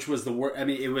 which was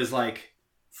it was like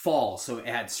fall, so it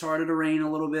had started to rain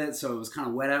a little bit, so it was kind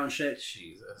of wet out and shit.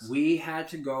 Jesus. We had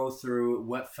to go through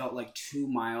what felt like 2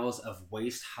 miles of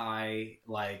waist-high,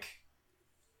 like,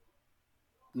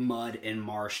 mud and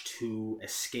marsh to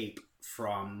escape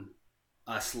from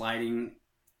us lighting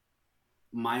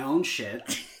my own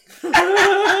shit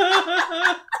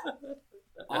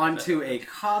onto a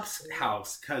cop's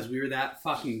house because we were that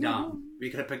fucking dumb. We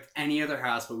could have picked any other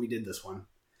house, but we did this one.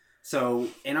 So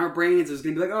in our brains, it was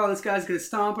gonna be like, oh, this guy's gonna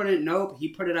stomp on it. Nope, he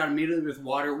put it out immediately with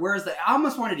water. I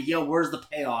almost wanted to yell, "Where's the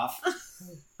payoff?"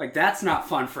 Like that's not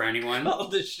fun for anyone. Oh,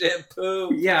 the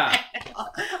shampoo. Yeah.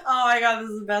 Oh my god, this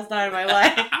is the best night of my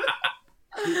life.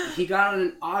 He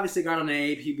obviously got on an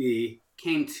APB.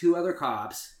 Came 2 other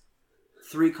cops.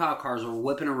 3 cop cars were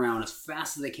whipping around as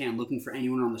fast as they can, looking for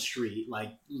anyone on the street, like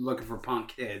looking for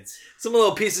punk kids. Some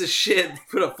little piece of shit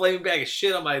put a flaming bag of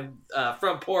shit on my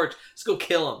front porch. Let's go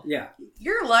kill him. Yeah.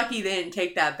 You're lucky they didn't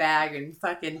take that bag and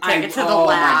fucking take it to the oh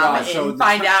my lab God, and so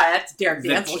find out that's Derek The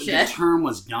Dancel shit. term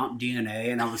was dump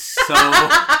DNA, and I was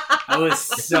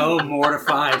so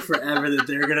mortified forever that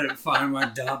they're gonna find my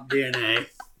dump DNA.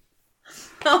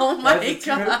 Oh my That's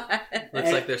god.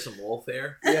 Looks like there's some wolf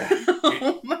there. Yeah.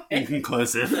 Oh my.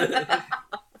 Inconclusive.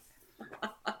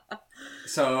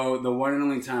 So the one and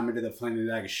only time I did the flaming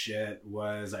bag of shit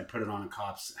was I put it on a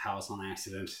cop's house on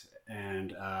accident,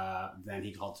 and then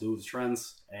he called 2 of his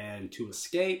friends, and to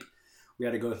escape, we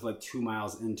had to go like 2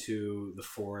 miles into the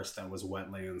forest that was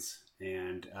wetlands,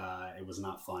 and it was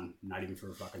not fun, not even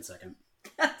for a fucking second.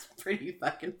 That's a pretty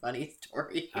fucking funny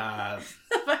story. Uh,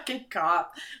 The fucking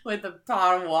cop with a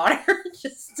pot of water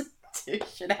just to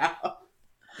dish it out.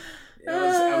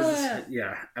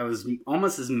 I was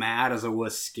almost as mad as I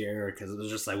was scared because it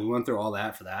was just like we went through all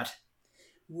that for that.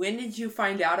 When did you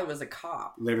find out it was a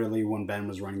cop? Literally when Ben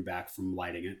was running back from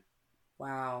lighting it.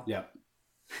 Wow. Yep.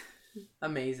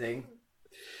 Amazing.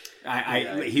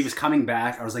 He was coming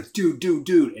back. I was like, dude.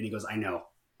 And he goes, I know.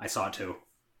 I saw it too.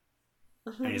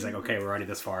 And he's like, okay, we're already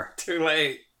this far. Too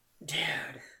late. Dude.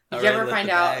 I Did you ever already find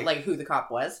left the out, bag. like, who the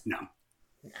cop was? No,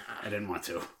 Nah. I didn't want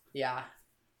to. Yeah.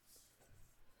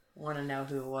 Want to know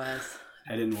who it was.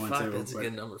 I didn't want Fuck, to. that's a but-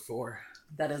 good number 4.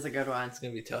 That is a good one. It's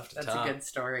gonna be tough to That's top. a good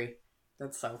story.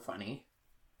 That's so funny.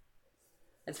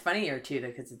 It's funnier, too,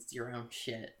 because it's your own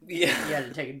shit. You Yeah. had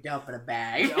to take a dump in a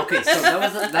bag. Okay, so that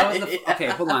was the okay.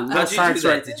 Hold on. How'd you Side do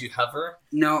story. that? Did you hover?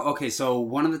 No, okay. So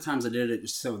one of the times I did it,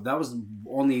 so that was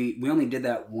we only did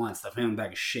that once. The family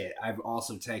bag of shit. I've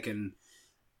also taken,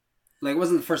 like, it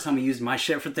wasn't the first time we used my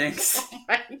shit for things.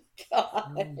 Oh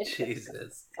my god.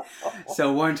 Jesus.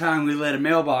 So one time we lit a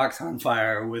mailbox on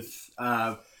fire with.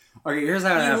 Okay, here's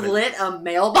how it You happened. lit a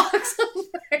mailbox on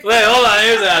fire? Wait, hold on.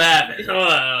 Here's what happened. Hold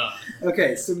on.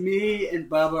 Okay, so me and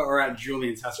Bubba are at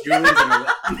Julian's house.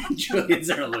 Julian's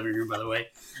in our living room, by the way.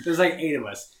 There's like 8 of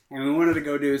us, and we wanted to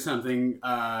go do something.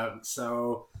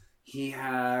 So he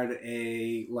had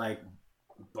a like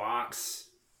box.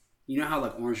 You know how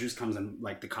like orange juice comes in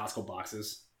like the Costco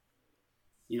boxes.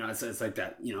 You know, it's like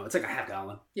that. You know, it's like a half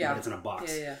gallon. Yeah. but it's in a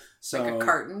box. Yeah. So Like a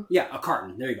carton? Yeah, a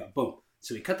carton. There you go. Boom.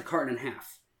 So we cut the carton in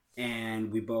half,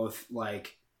 and we both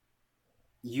like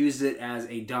used it as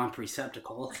a dump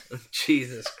receptacle.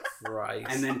 Jesus Christ.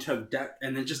 And then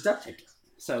just duct taped it.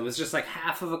 So it was just like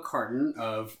half of a carton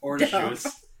of orange Dump.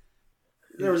 juice.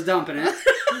 There was dump in it.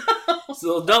 It's a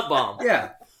little dump bomb. Yeah.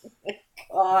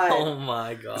 God. Oh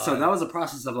my god. So that was the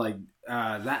process of like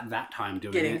that time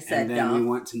doing Getting it. said And then we dump.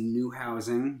 went to new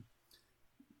housing.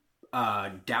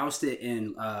 Doused it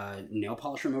in nail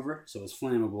polish remover, so it was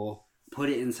flammable. Put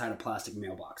it inside a plastic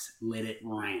mailbox. Lit it,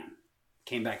 ran.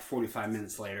 Came back 45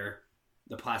 minutes later.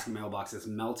 The plastic mailbox is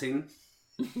melting.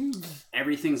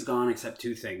 Everything's gone except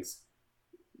 2 things.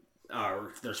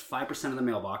 There's 5% of the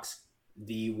mailbox,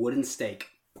 the wooden stake,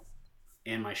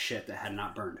 and my shit that had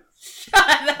not burned.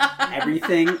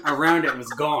 Everything around it was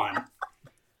gone.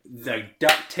 The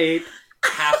duct tape,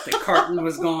 half the carton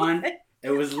was gone.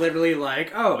 It was literally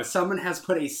like, oh, someone has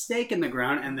put a stake in the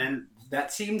ground, and then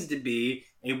that seems to be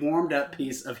a warmed up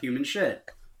piece of human shit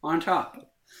on top.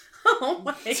 Oh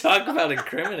my Talk about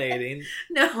incriminating.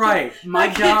 No. Right. My I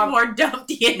get dump, more dump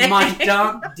DNA. my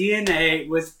dump DNA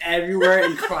was everywhere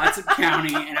in Clatsop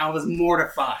County, and I was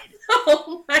mortified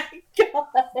Oh my god.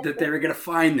 that they were going to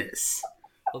find this.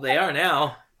 Well, they are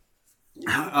now.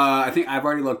 I think I've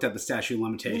already looked up the statute of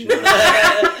limitations.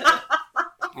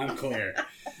 I'm clear.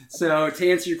 So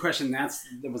to answer your question, that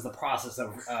was the process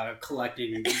of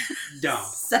collecting dump.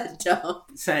 Said dump.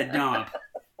 Said dump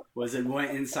was it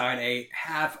went inside a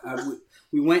half.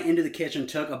 We went into the kitchen,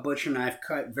 took a butcher knife,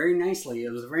 cut very nicely.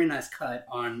 It was a very nice cut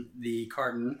on the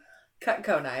carton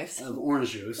Cutco knives. of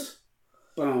orange juice.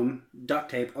 Boom,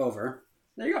 duct tape over.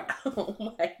 There you go. Oh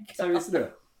my That's how we used to do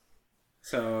it.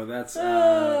 So that's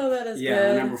Oh, that is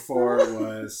yeah. good. Number 4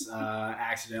 was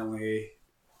accidentally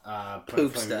put Poop a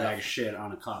fucking stuff. bag of shit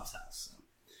on a cop's house.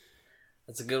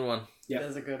 That's a good one. Yep. That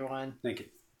is a good one. Thank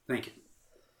you.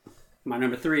 My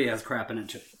number 3 has crap in it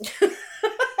too.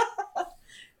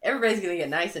 Everybody's gonna get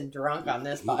nice and drunk on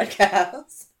this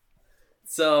podcast.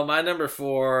 So my number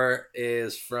 4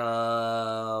 is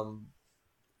from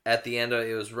at the end of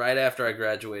it was right after I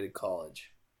graduated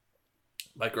college.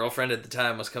 My girlfriend at the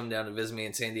time was coming down to visit me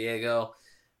in San Diego,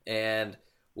 and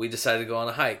we decided to go on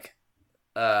a hike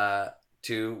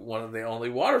to one of the only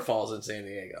waterfalls in San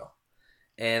Diego.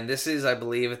 And this is, I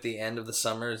believe, at the end of the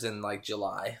summers in like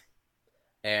July,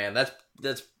 and that's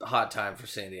a hot time for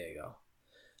San Diego.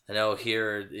 I know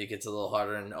here it gets a little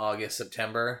hotter in August,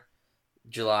 September.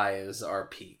 July is our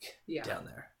peak down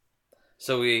there.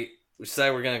 So we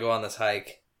decided we're gonna go on this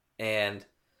hike, and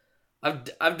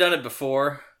I've done it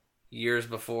before, years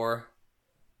before,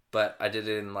 but I did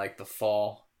it in like the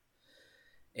fall.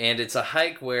 And it's a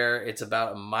hike where it's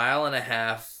about 1.5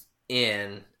 miles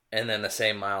in, and then the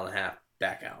same 1.5 miles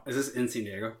back out. Is this in San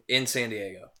Diego? In San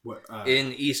Diego. What?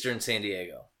 In eastern San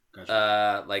Diego.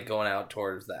 Gotcha. Like going out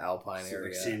towards the Alpine So, area.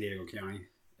 like San Diego County.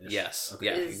 Yes. Okay.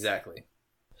 Yeah, Is- exactly.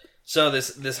 So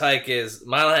this hike is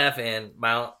 1.5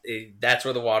 miles in, that's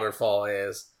where the waterfall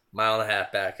is, 1.5 miles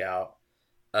back out.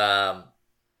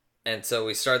 And so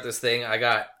we start this thing.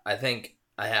 I think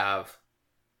I have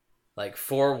like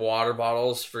 4 water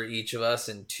bottles for each of us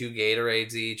and 2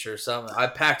 Gatorades each or something. I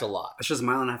packed a lot. It's just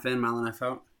 1.5 miles in, 1.5 miles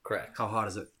out. Correct. How hot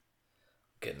is it?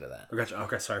 Get into that. Oh, gotcha.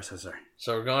 Okay, sorry.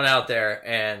 So we're going out there,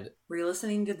 and Were you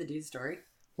listening to the dude's story?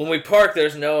 when we park,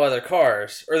 there's no other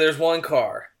cars, or there's one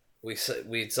car. We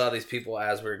saw these people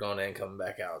as we were going in, coming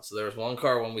back out. So there was one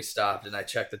car when we stopped, and I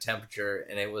checked the temperature,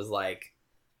 and it was like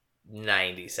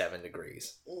 97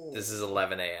 degrees. This is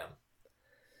 11 a.m.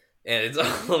 And it's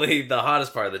only the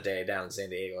hottest part of the day down in San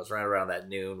Diego. It's right around that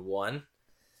noon 1.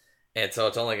 And so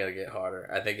it's only going to get hotter.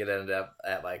 I think it ended up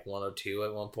at like 102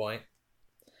 at one point.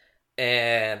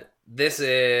 And this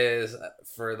is,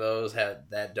 for those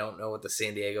that don't know what the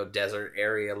San Diego desert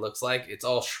area looks like, it's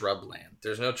all shrubland.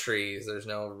 There's no trees. There's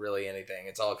no really anything.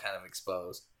 It's all kind of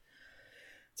exposed.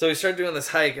 So we start doing this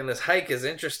hike, and this hike is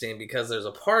interesting because there's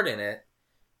a part in it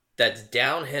that's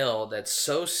downhill that's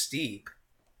so steep.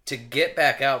 To get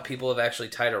back out, people have actually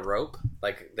tied a rope,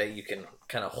 like that you can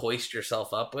kind of hoist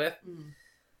yourself up with.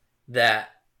 That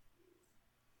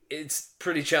it's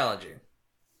pretty challenging.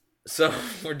 So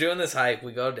we're doing this hike.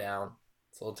 We go down.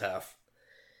 It's a little tough.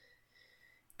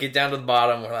 Get down to the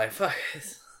bottom. We're like, fuck,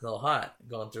 it's a little hot.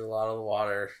 Going through a lot of the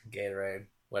water, Gatorade,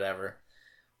 whatever.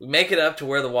 We make it up to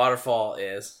where the waterfall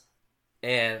is.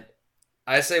 And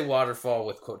I say waterfall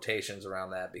with quotations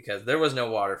around that because there was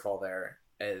no waterfall there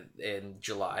in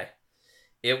July.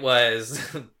 It was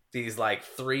these like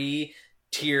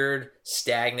 3-tiered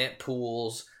stagnant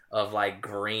pools of like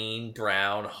green,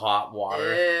 brown, hot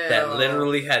water that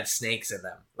literally had snakes in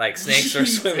them. Like snakes were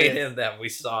swimming in them. We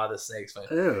saw the snakes swim.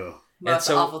 Ew. Most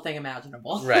awful thing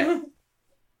imaginable. Right.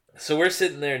 So we're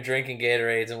sitting there drinking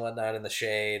Gatorades and whatnot in the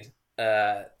shade.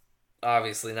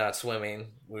 Obviously not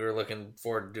swimming. We were looking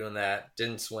forward to doing that.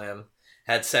 Didn't swim.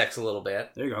 Had sex a little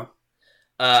bit. There you go.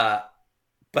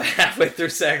 But halfway through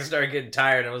sex, started getting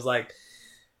tired and was like,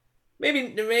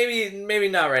 maybe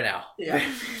not right now. Yeah.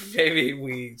 Maybe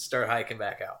we start hiking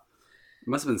back out. It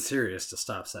must have been serious to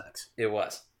stop sex. It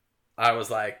was. I was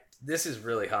like, this is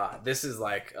really hot. This is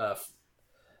like,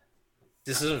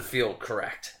 this doesn't feel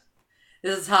correct.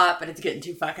 This is hot, but it's getting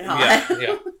too fucking hot.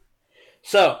 Yeah.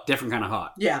 So. Different kind of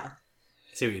hot. Yeah.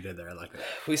 See what you did there. I like that.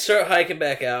 We start hiking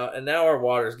back out, and now our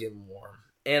water's getting warm.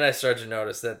 And I start to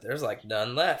notice that there's like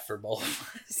none left for both of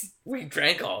us. We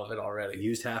drank all of it already.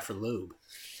 Used half for lube.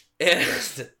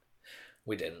 And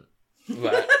we didn't.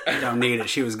 But Don't need it.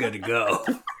 She was good to go.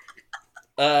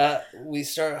 we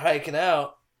start hiking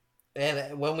out,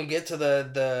 and when we get to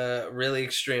the really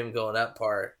extreme going up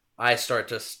part, I start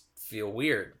to feel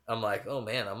weird. I'm like, oh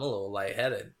man, I'm a little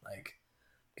lightheaded. Like,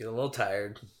 get a little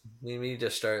tired. We need to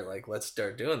start, like, let's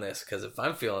start doing this, because if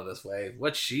I'm feeling this way,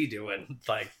 what's she doing?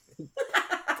 Like,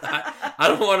 I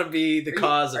don't want to be the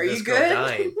cause of this girl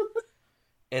dying.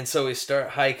 And so we start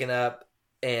hiking up,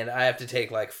 and I have to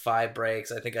take like 5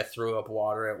 breaks. I think I threw up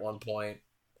water at one point.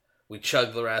 We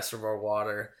chugged the rest of our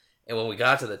water. And when we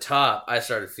got to the top, I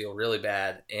started to feel really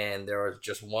bad. And there was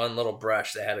just one little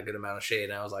brush that had a good amount of shade.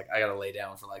 And I was like, I got to lay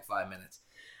down for like 5 minutes.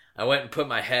 I went and put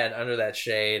my head under that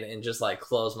shade and just like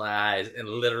closed my eyes. And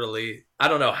literally, I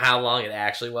don't know how long it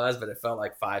actually was, but it felt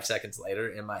like 5 seconds later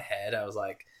in my head. I was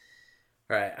like,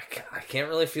 all right, I can't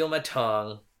really feel my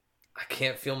tongue. I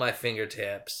can't feel my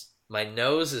fingertips. My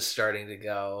nose is starting to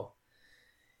go.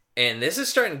 And this is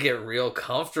starting to get real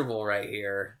comfortable right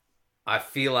here. I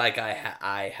feel like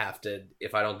I have to,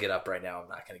 if I don't get up right now, I'm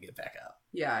not going to get back up.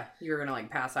 Yeah, you're going to like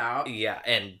pass out. Yeah,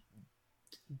 and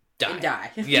die. And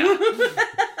die. Yeah.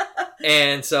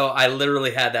 And so I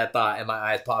literally had that thought, and my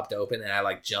eyes popped open, and I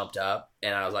like jumped up,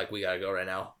 and I was like, we got to go right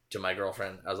now. To my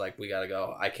girlfriend, I was like, we got to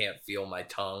go. I can't feel my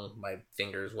tongue, my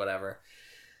fingers, whatever.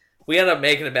 We end up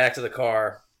making it back to the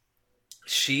car.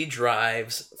 She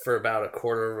drives for about a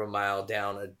quarter of a mile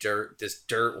down this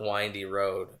dirt windy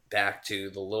road back to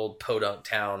the little podunk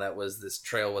town that this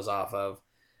trail was off of.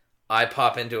 I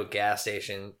pop into a gas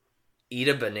station, eat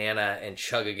a banana, and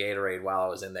chug a Gatorade while I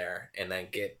was in there, and then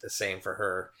get the same for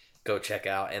her, go check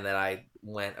out. And then I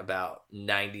went about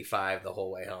 95 the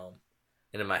whole way home.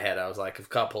 And in my head, I was like, if a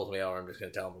cop pulls me over, I'm just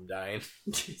going to tell him I'm dying.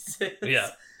 Jesus. Yeah.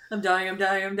 I'm dying.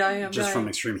 Just from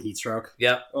extreme heat stroke?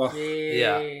 Yep. Oh.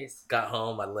 Yeah. Got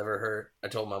home, my liver hurt. I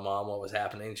told my mom what was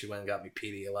happening. She went and got me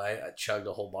Pedialyte. I chugged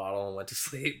a whole bottle and went to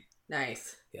sleep.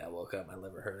 Nice. Yeah, I woke up, my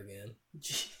liver hurt again.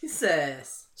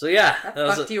 Jesus. So yeah.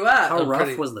 That fucked you up. How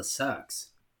rough was the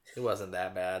sex? It wasn't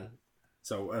that bad.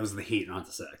 So it was the heat, not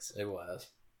the sex. It was.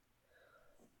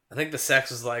 I think the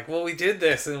sex was like, well, we did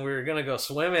this and we were going to go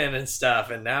swimming and stuff.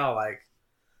 And now, like,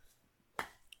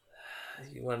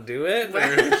 you want to do it? What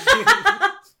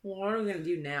are we going to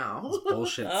do now? It's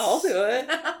bullshit. I'll do it.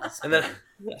 And then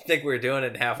I think we were doing it,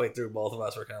 and halfway through, both of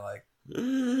us were kind of like,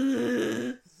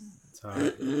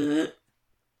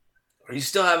 are you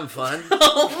still having fun?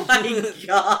 Oh my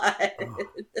God. Oh.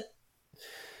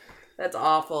 That's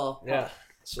awful. Yeah.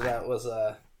 So that was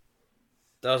a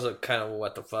kind of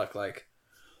what the fuck, like,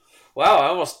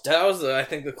 wow, that was I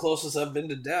think the closest I've been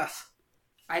to death.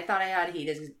 I thought I had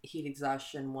heat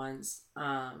exhaustion once.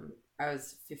 I I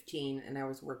was 15 and I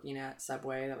was working at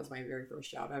Subway. That was my very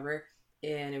first job ever.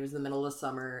 And it was the middle of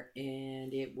summer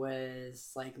and it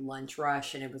was like lunch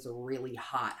rush and it was a really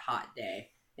hot, hot day.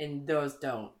 And those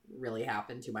don't really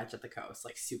happen too much at the coast,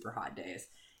 like super hot days.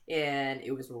 And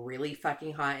it was really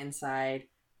fucking hot inside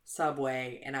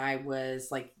Subway. And I was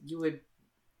like, you would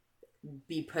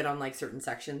be put on like certain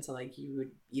sections. So like you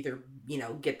would either,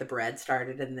 get the bread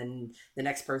started and then the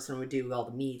next person would do all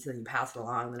the meats and then you pass it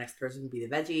along. The next person would be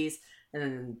the veggies and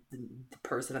then the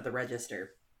person at the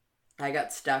register. I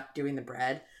got stuck doing the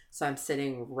bread. So I'm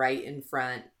standing right in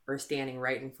front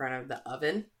of the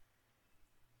oven.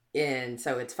 And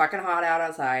so it's fucking hot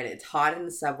outside. It's hot in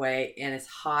the Subway and it's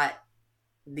hot.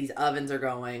 These ovens are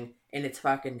going and it's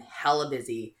fucking hella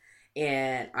busy.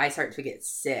 And I start to get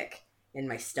sick and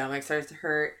my stomach starts to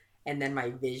hurt. And then my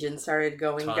vision started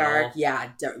going dark. Yeah,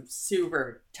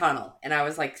 super tunnel. And I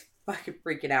was like fucking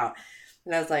freaking out.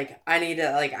 And I was like,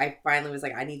 I finally was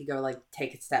like, I need to go like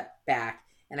take a step back.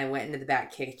 And I went into the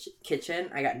back kitchen.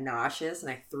 I got nauseous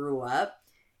and I threw up.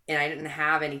 And I didn't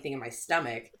have anything in my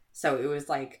stomach. So it was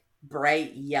like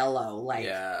bright yellow. Like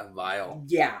yeah, vile.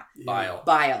 Yeah.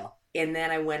 Bile. And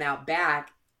then I went out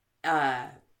back,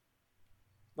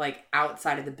 like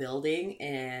outside of the building.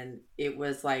 And it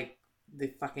was like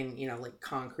the fucking, like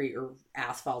concrete or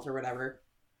asphalt or whatever.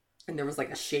 And there was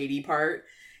like a shady part.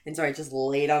 And so I just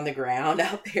laid on the ground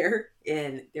out there.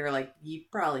 And they were like, you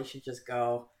probably should just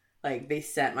go. Like, they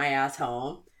sent my ass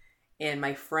home, and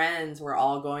my friends were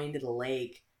all going to the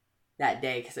lake that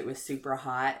day because it was super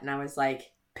hot, and I was like,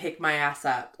 pick my ass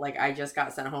up. Like, I just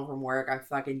got sent home from work. I'm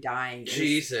fucking dying.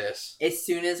 Jesus. As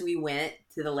soon as we went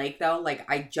to the lake, though, like,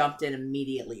 I jumped in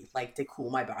immediately, like, to cool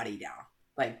my body down.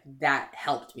 Like, that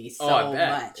helped me so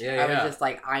much. I was just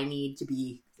like, I need to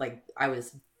be, like, I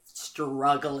was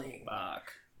struggling.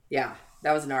 Fuck. Yeah,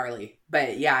 that was gnarly.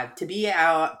 But, yeah, to be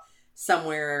out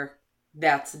somewhere...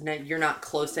 you're not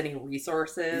close to any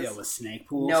resources. Yeah, with snake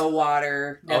pools. No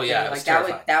water. Nothing. Oh yeah, like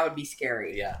that would be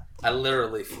scary. Yeah, I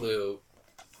literally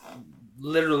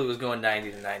was going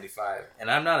 90 to 95,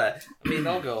 and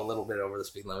I'll go a little bit over the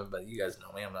speed limit, but you guys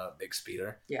know me, I'm not a big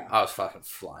speeder. Yeah, I was fucking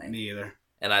flying. Me either.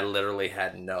 And I literally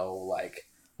had no I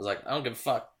was like, I don't give a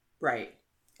fuck. Right.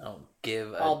 I don't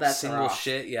give a single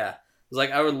shit. Yeah, it was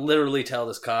like I would literally tell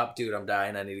this cop, dude, I'm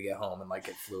dying. I need to get home and like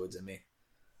get fluids in me.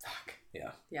 Fuck.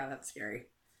 Yeah. Yeah, that's scary.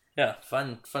 Yeah,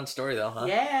 fun story though, huh?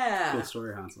 Yeah. Cool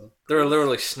story, Hansel. There were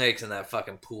literally snakes in that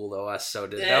fucking pool though. That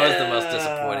was the most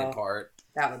disappointing part.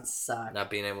 That would suck. Not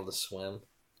being able to swim.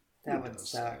 That would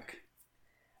suck.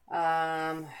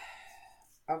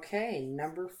 Okay,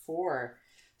 number 4.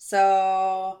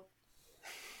 So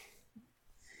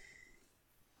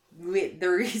the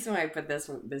reason why I put this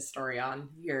story on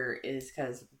here is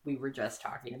because we were just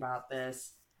talking about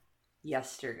this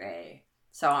yesterday.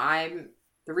 So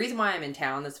the reason why I'm in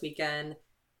town this weekend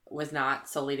was not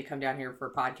solely to come down here for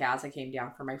a podcast. I came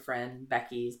down for my friend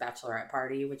Becky's bachelorette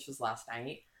party, which was last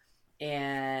night.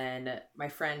 And my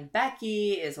friend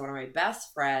Becky is one of my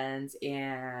best friends,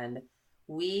 and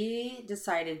we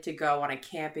decided to go on a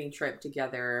camping trip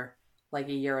together like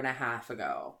a year and a half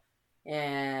ago.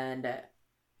 And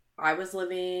I was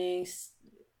living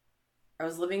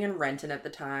in Renton at the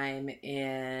time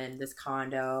in this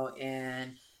condo,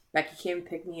 and Becky came to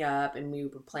pick me up, and we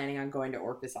were planning on going to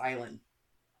Orcas Island.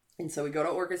 And so we go to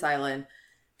Orcas Island,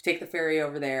 we take the ferry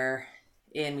over there,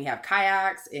 and we have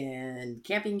kayaks and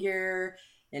camping gear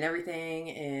and everything,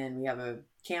 and we have a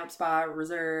camp spot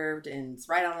reserved, and it's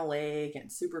right on a lake, and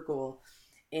it's super cool.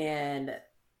 And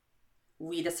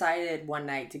we decided one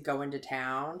night to go into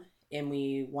town, and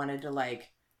we wanted to, like,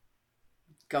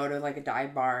 go to, like, a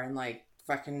dive bar and, like,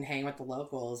 fucking hang with the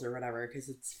locals or whatever, because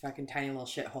it's a fucking tiny little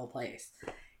shithole place.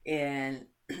 And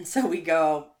so we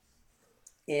go,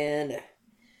 and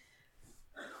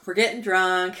we're getting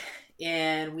drunk,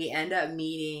 and we end up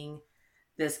meeting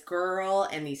this girl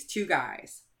and these 2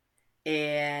 guys,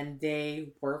 and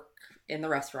they work in the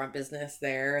restaurant business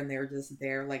there, and they're just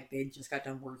there, like, they just got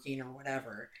done working or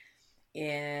whatever,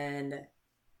 and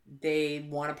they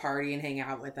want to party and hang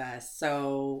out with us.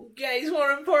 So, guys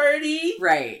want to party?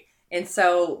 Right. And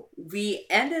so we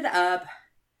ended up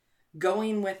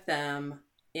going with them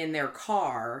in their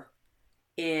car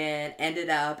and ended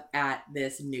up at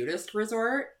this nudist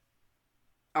resort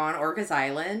on Orcas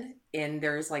Island. And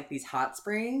there's like these hot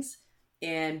springs.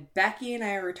 And Becky and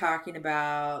I were talking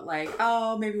about like,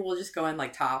 oh, maybe we'll just go in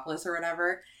like topless or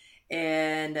whatever.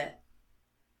 And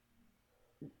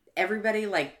everybody,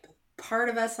 like, part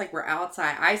of us, like, we're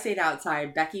outside. I stayed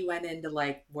outside. Becky went into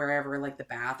like wherever like the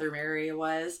bathroom area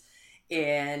was.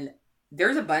 And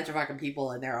there's a bunch of fucking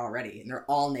people in there already, and they're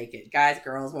all naked, guys,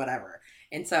 girls, whatever.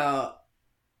 And so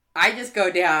I just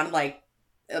go down like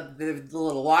the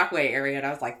little walkway area, and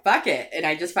I was like, fuck it. And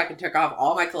I just fucking took off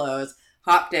all my clothes,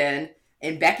 hopped in,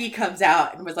 and Becky comes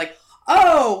out and was like,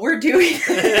 oh, we're doing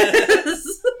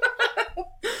this.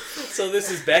 So this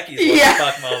is Becky's what the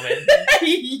fuck moment.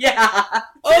 Yeah.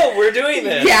 Oh, we're doing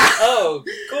this. Yeah. Oh,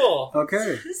 cool.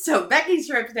 Okay. So Becky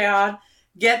strips down,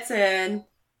 gets in.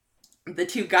 The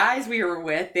two guys we were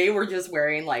with, they were just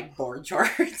wearing like board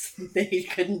shorts. They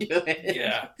couldn't do it.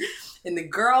 Yeah. And the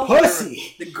girl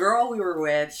we were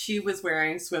with, she was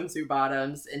wearing swimsuit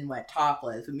bottoms and went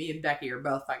topless. But me and Becky are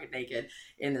both fucking naked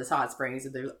in this hot springs.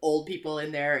 And there's old people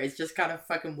in there. It's just kind of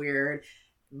fucking weird,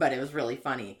 but it was really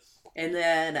funny. And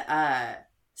then,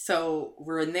 so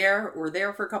we're there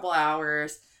for a couple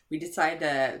hours. We decide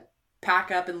to pack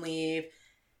up and leave.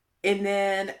 And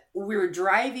then we were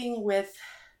driving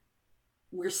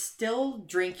we're still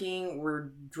drinking. We're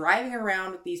driving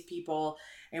around with these people,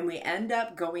 and we end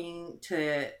up going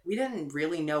to, we didn't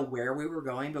really know where we were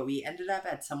going, but we ended up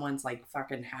at someone's like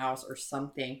fucking house or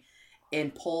something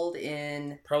and pulled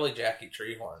in. Probably Jackie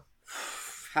Treehorn.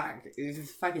 It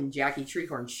was fucking Jackie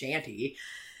Treehorn shanty.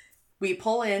 We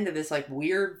pull into this like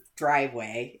weird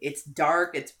driveway. It's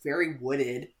dark. It's very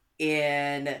wooded.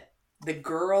 And the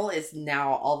girl is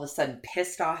now all of a sudden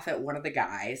pissed off at one of the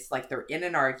guys. Like they're in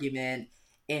an argument.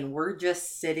 And we're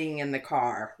just sitting in the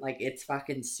car. Like, it's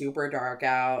fucking super dark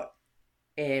out.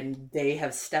 And they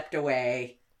have stepped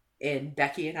away. And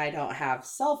Becky and I don't have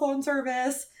cell phone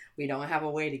service. We don't have a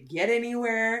way to get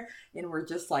anywhere. And we're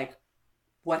just like,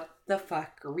 what the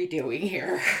fuck are we doing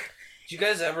here? Did you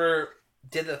guys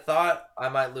did the thought, I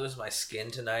might lose my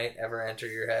skin tonight, ever enter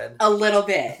your head? A little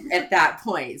bit at that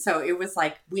point. So it was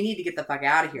like, we need to get the fuck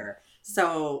out of here.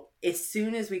 So as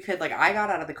soon as we could, like, I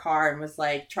got out of the car and was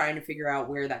like trying to figure out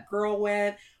where that girl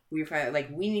went. We were like,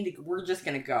 we're just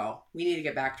gonna go. We need to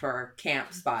get back to our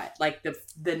camp spot. Like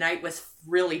the night was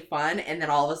really fun, and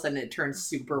then all of a sudden it turned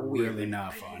super weird. Really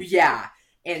not fun. Yeah,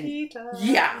 and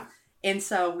yeah, and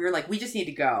so we were like, we just need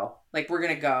to go. Like, we're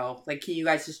gonna go. Like, can you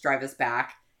guys just drive us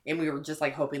back? And we were just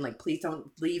like hoping, like, please don't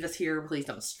leave us here. Please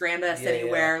don't strand us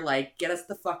anywhere. Yeah. Like, get us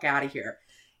the fuck out of here.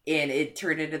 And it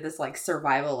turned into this, like,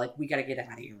 survival, like, we gotta get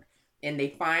out of here. And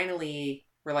they finally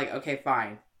were like, okay,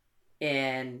 fine.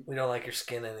 And we don't like your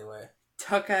skin anyway.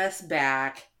 Took us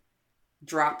back,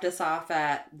 dropped us off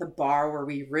at the bar where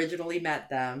we originally met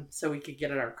them so we could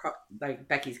get in our car, like,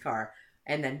 Becky's car,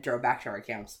 and then drove back to our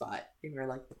camp spot. And we were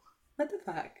like, what the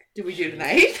fuck did we do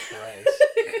tonight?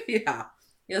 Yeah.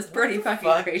 It was pretty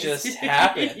fucking crazy. Just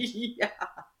happened. Yeah.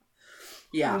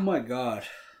 Yeah. Oh my god.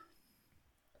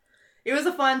 It was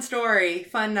a fun story,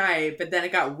 fun night, but then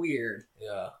it got weird.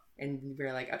 Yeah. And we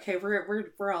were like, okay,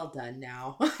 we're all done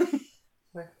now.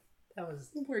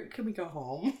 Can we go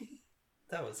home?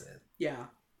 That was it. Yeah.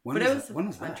 When was a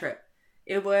fun that? trip.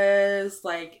 It was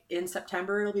like in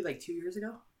September. It'll be like 2 years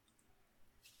ago.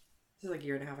 This is like a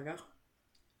year and a half ago.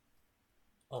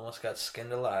 Almost got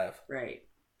skinned alive. Right.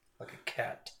 Like a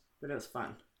cat. But it was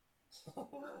fun.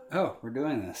 Oh, we're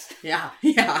doing this. Yeah.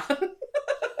 Yeah.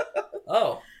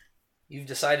 Oh. You've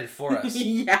decided for us.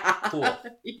 Yeah. Cool.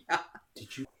 Yeah.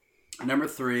 Did you? Number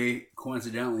 3,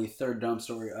 coincidentally, third dumb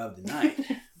story of the night.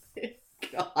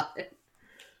 God.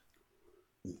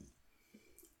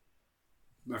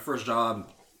 My first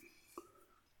job,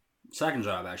 second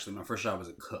job actually, my first job was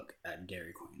a cook at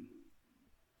Dairy Queen,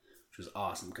 which was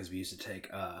awesome because we used to take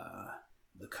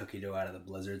the cookie dough out of the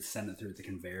blizzard, send it through the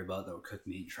conveyor belt that would cook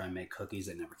meat, try and make cookies.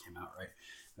 They never came out right.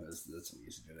 That's what we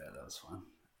used to do. That was fun.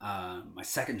 My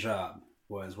second job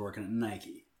was working at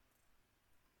Nike.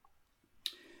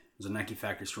 It was a Nike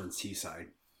factory store in Seaside.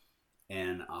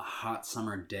 And a hot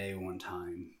summer day one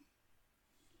time,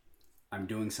 I'm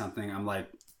doing something. I'm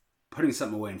like putting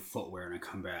something away in footwear, and I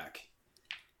come back.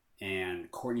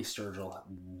 And Courtney Sturgill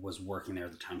was working there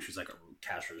at the time. She was like a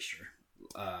cash register.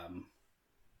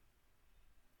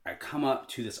 I come up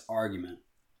to this argument,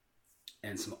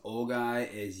 and some old guy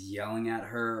is yelling at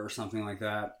her or something like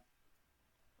that.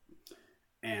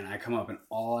 And I come up, and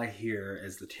all I hear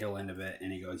is the tail end of it.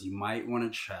 And he goes, "You might want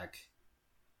to check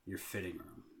your fitting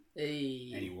room."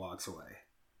 Hey. And he walks away.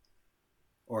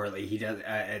 Or like he does.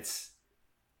 This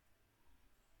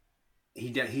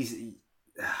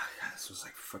was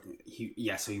like fucking.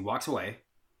 So he walks away.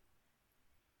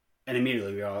 And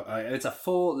immediately we all. It's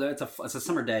a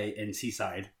summer day in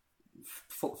Seaside.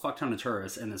 Fuck ton of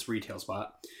tourists in this retail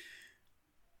spot.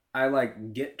 I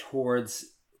like get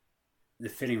towards the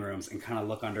fitting rooms and kind of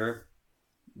look under.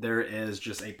 There is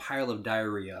just a pile of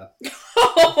diarrhea.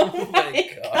 Oh my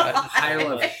God. A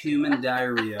pile of human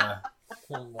diarrhea.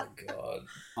 Oh my God.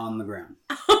 On the ground.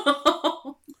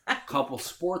 couple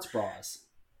sports bras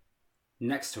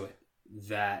next to it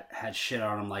that had shit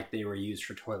on them like they were used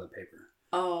for toilet paper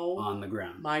Oh on the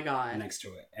ground my god. next to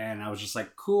it. And I was just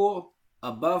like, cool,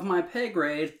 above my pay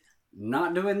grade,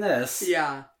 not doing this.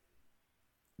 Yeah.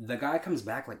 The guy comes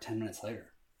back like 10 minutes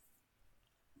later.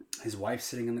 His wife's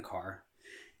sitting in the car,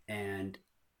 and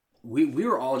we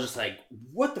were all just like,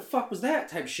 what the fuck was that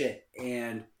type shit?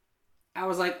 And I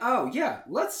was like, oh yeah,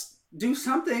 let's do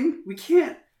something.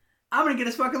 I'm gonna get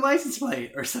his fucking license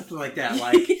plate or something like that.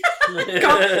 Like, You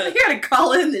gotta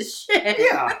call in this shit.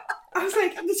 yeah. I was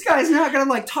like, this guy's not gonna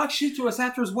like talk shit to us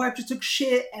after his wife just took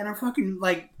shit in a fucking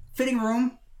like fitting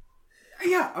room.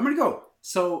 Yeah, I'm gonna go.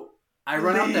 So I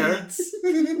run out there.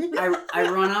 I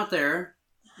run out there,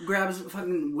 grabs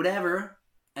fucking whatever,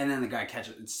 and then the guy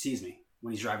sees me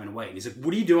when he's driving away. And he's like,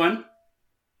 what are you doing?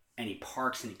 And he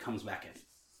parks and he comes back in.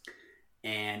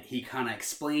 And he kind of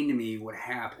explained to me what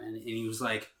happened. And he was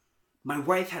like, my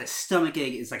wife had a stomach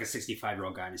ache. It's like a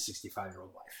 65-year-old guy and a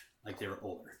 65-year-old wife. Like they were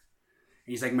older.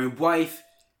 And he's like, my wife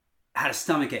had a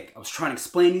stomach ache. I was trying to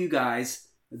explain to you guys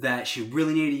that she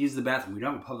really needed to use the bathroom. We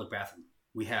don't have a public bathroom.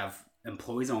 We have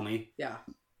employees only. Yeah.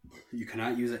 You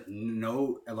cannot use it.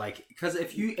 No, like, because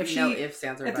if no ifs,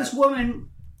 ands, or if buts. this woman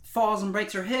falls and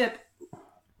breaks her hip,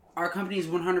 our company is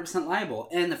 100% liable.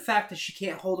 And the fact that she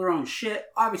can't hold her own shit,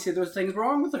 obviously there's things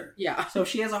wrong with her. Yeah. So if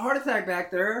she has a heart attack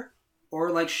back there, or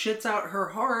like shits out her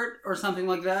heart or something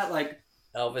like that, like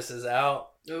Elvis is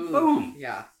out. Ooh, boom.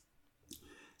 Yeah.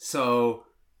 So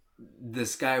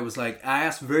this guy was like, I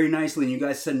asked very nicely and you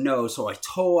guys said no. So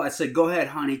I said, go ahead,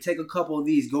 honey, take a couple of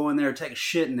these, go in there, take a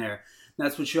shit in there.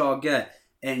 That's what y'all get.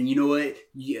 And you know what?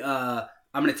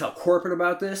 I'm going to tell corporate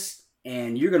about this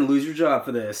and you're going to lose your job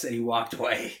for this. And he walked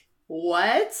away.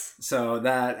 What? So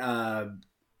that,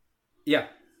 yeah,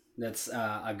 that's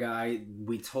a guy.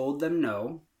 We told them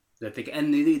no. That they,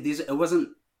 and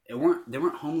they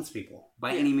weren't homeless people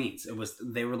by any means.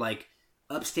 They were like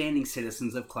upstanding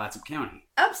citizens of Clatsop County.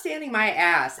 Upstanding my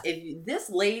ass. If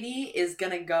this lady is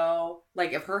gonna go,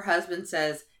 like, if her husband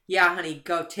says, "Yeah, honey,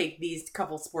 go take these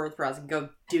couple sports bras and go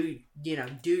do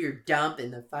your dump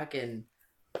in the fucking,"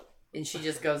 and she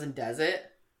just goes and does it.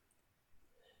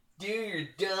 Do your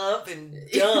dump and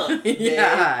dump.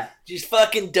 Yeah. Just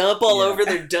fucking dump all over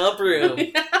their dump room.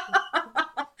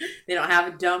 They don't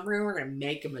have a dump room. We're gonna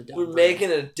make them a dump room. We're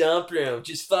making a dump room.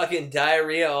 Just fucking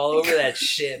diarrhea all over that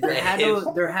shit. There had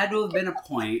to have been a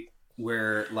point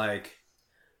where, like,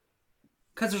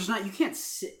 because you can't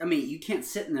sit. I mean, you can't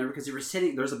sit in there because if you're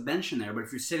sitting, there's a bench in there. But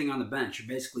if you're sitting on the bench, you're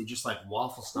basically just like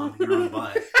waffle stomping your own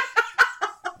butt.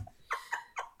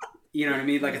 You know what I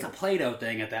mean? Like it's a Play-Doh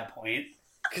thing at that point.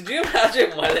 Could you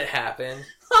imagine when it happened?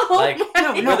 Oh, like,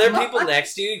 no, were there people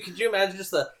next to you? Could you imagine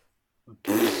just the...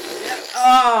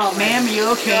 Oh, ma'am, you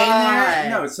okay in God. there?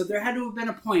 No, so there had to have been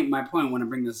a point. My point when I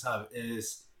bring this up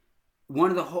is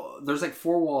there's like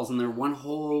 4 walls and one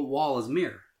whole wall is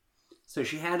mirror. So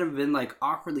she had to have been like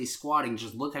awkwardly squatting,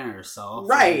 just looking at herself.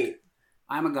 Right. Like,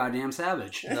 I'm a goddamn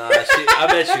savage. No, I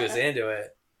bet she was into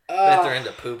it. I bet they're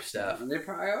into poop stuff. They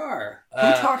probably are.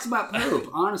 Who talks about poop,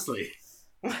 honestly?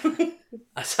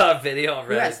 I saw a video on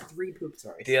Who has Reddit 3 poop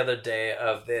stories? the other day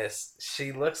of this.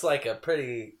 She looks like a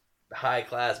pretty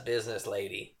high-class business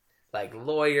lady. Like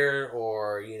lawyer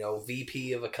or,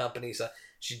 VP of a company. So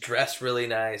she dressed really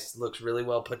nice, looks really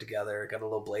well put together, got a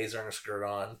little blazer and a skirt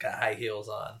on, got high heels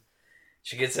on.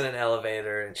 She gets in an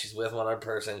elevator and she's with one other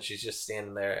person. She's just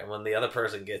standing there. And when the other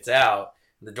person gets out,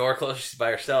 the door closes, she's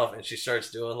by herself and she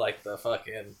starts doing like the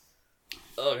fucking,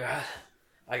 oh God,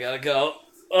 I gotta go.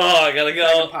 Oh, I gotta go.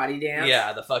 Like a potty dance?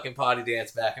 Yeah, the fucking potty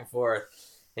dance back and forth.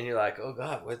 And you're like, oh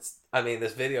God,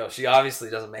 this video, she obviously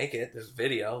doesn't make it. This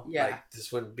video. Yeah. Like,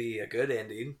 this wouldn't be a good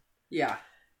ending. Yeah.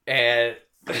 And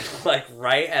like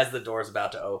right as the door's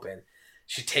about to open,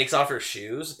 she takes off her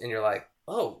shoes and you're like,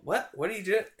 oh, what are you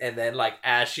doing? And then like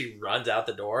as she runs out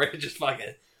the door, it just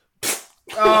fucking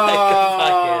like a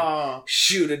fucking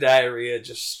shoot of diarrhea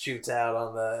just shoots out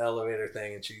on the elevator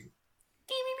thing and she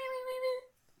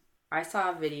I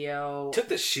saw a video. took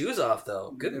the shoes off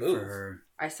though. Good For move. her.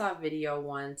 I saw a video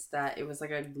once that it was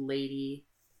like a lady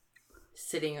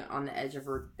sitting on the edge of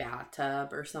her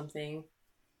bathtub or something.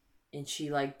 And she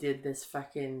like did this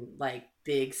fucking like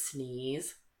big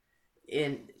sneeze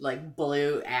and like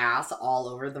blew ass all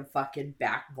over the fucking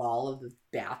back wall of the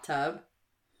bathtub.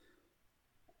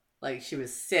 Like she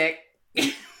was sick.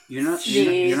 You're not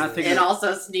Sneezed, thinking and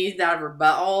also sneezed out of her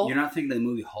butthole. You're not thinking of the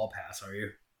movie Hall Pass, are you?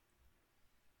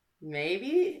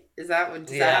 Maybe? Is that what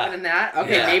does Yeah. that happen in that?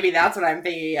 Okay, Yeah. maybe that's what I'm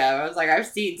thinking of. I was like, I've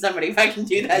seen somebody fucking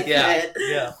do that Yeah. shit.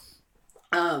 Yeah.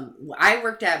 I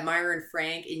worked at Myron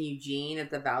Frank in Eugene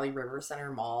at the Valley River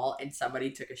Center Mall, and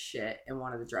somebody took a shit in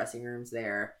one of the dressing rooms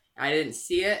there. I didn't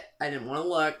see it. I didn't want to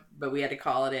look, but we had to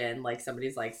call it in. Like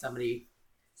somebody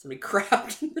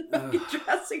crapped in the fucking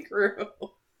dressing room.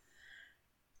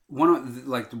 One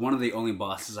of the only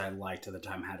bosses I liked at the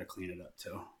time had to clean it up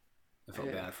too. I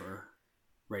felt bad for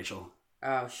Rachel.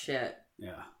 Oh shit.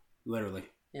 Yeah, literally.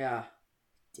 Yeah.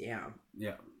 Damn.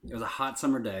 Yeah, it was a hot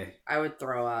summer day. I would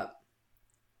throw up.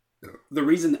 The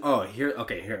reason,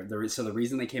 the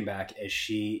reason they came back is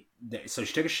she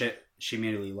took a shit. She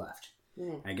immediately left.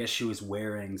 I guess she was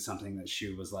wearing something that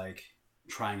she was like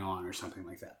trying on or something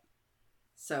like that.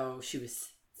 So she was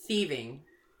thieving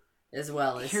as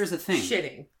well as here's the thing.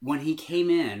 Shitting. When he came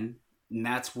in, and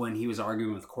that's when he was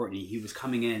arguing with Courtney, he was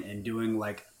coming in and doing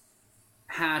like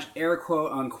air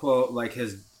quote unquote like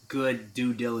his good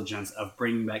due diligence of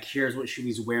bringing back, here's what she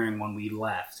was wearing when we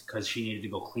left because she needed to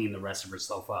go clean the rest of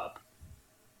herself up.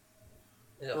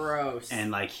 Gross. And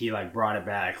like he like brought it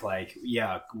back like,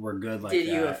 yeah, we're good like did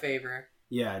that. you a favor.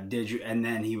 Yeah, did you? And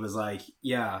then he was like,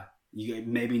 yeah,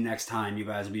 maybe next time you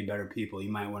guys will be better people.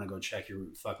 You might want to go check your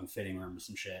fucking fitting room or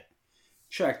some shit.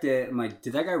 Checked it. I'm like,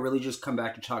 did that guy really just come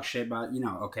back to talk shit about,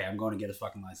 okay, I'm going to get his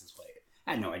fucking license plate.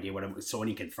 I had no idea what it was. So when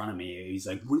he confronted me, he's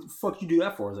like, what the fuck you do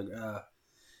that for? I was like,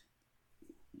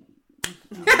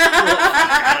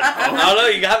 I don't know,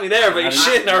 you got me there, but you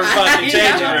shit in our fucking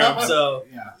changing room, so.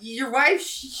 Yeah. Your wife,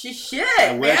 she shit,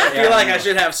 wish- man. I feel like I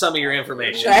should have some of your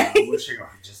information. I wish you were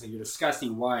just like, you're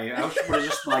disgusting. Why? I would have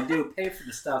just like, dude, pay for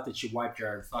the stuff that you wiped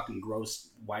your fucking gross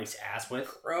wife's ass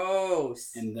with.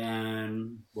 Gross. And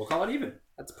then we'll call it even.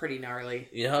 That's pretty gnarly.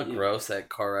 You know how gross that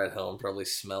car ride home probably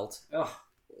smelt? Ugh.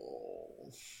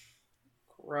 Oh,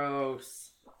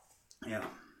 gross. Yeah.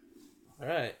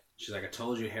 Alright. She's like, I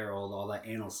told you, Harold, all that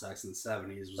anal sex in the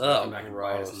 70s was Oh, looking back and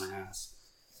bite us gross. in the ass.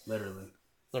 Literally.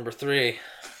 Number 3.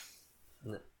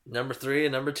 Number 3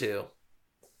 and number 2.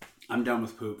 I'm done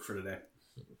with poop for today.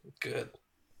 Good.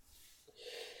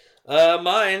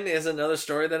 Mine is another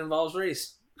story that involves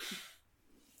Reese.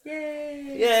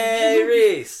 Yay. Yay,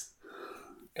 Reese!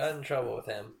 Got in trouble with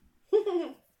him.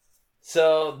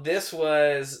 So this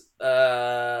was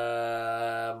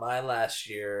my last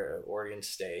year at Oregon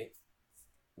State.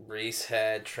 Reese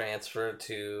had transferred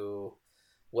to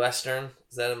Western.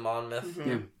 Is that in Monmouth? Mhm.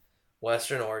 Yeah.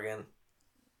 Western Oregon.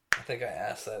 I think I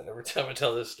ask that every time I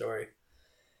tell this story.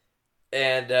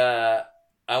 And I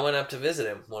went up to visit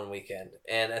him one weekend.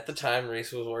 And at the time,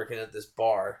 Reese was working at this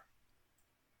bar.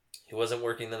 He wasn't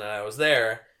working the night I was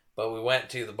there, but we went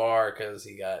to the bar because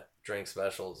he got drink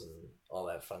specials and all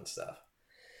that fun stuff.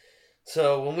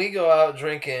 So when we go out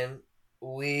drinking,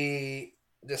 we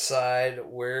decide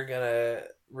we're going to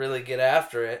really get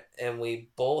after it. And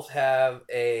we both have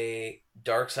a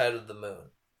Dark Side of the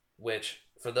Moon, which,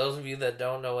 for those of you that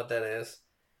don't know what that is,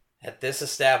 at this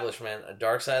establishment, a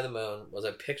Dark Side of the Moon was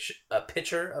a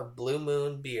pitcher of Blue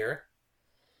Moon beer,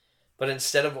 but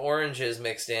instead of oranges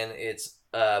mixed in, it's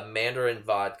Mandarin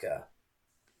vodka,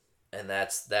 and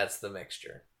that's the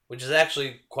mixture, which is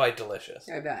actually quite delicious.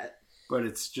 I bet. But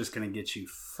it's just going to get you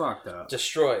fucked up.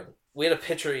 Destroyed. We had a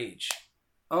pitcher each.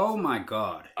 Oh my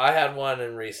god. I had one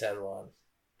and Reese had one,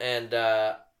 and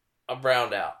I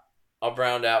browned out. I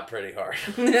browned out pretty hard.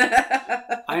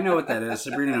 I know what that is.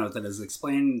 Sabrina knows what that is.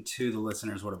 Explain to the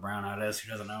listeners what a brownout is.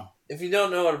 Who doesn't know? If you don't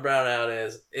know what a brownout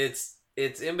is,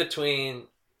 it's in between.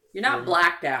 You're not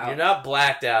blacked out. You're not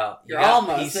blacked out. You're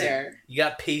almost pieces, there. You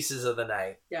got pieces of the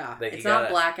night. Yeah. that you It's not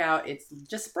gotta- blackout. It's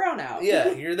just brown out.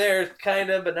 Yeah, you're there kind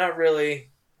of, but not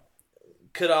really.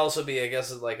 Could also be, I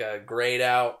guess, like a grayed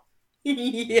out.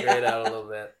 Yeah. Grayed out a little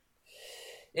bit.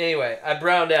 Anyway, I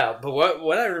browned out. But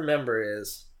what I remember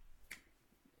is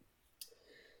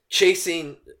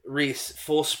chasing Reese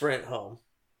full sprint home.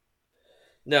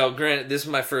 No, granted, this is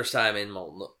my first time in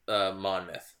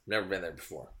Monmouth. Never been there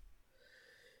before.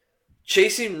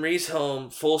 Chasing Reese home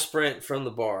full sprint from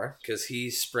the bar, because he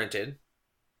sprinted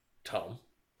home.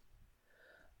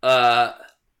 I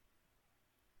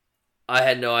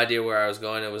had no idea where I was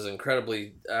going. I was a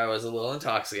little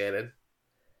intoxicated.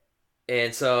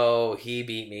 And so he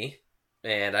beat me,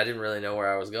 and I didn't really know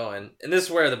where I was going. And this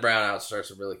is where the brownout starts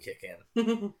to really kick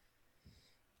in.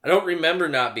 I don't remember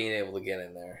not being able to get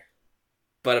in there,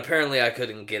 but apparently I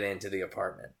couldn't get into the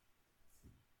apartment.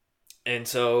 And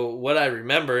so what I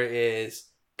remember is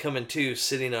coming to,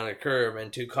 sitting on a curb,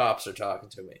 and 2 cops are talking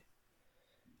to me.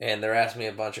 And they're asking me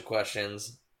a bunch of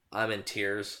questions. I'm in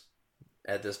tears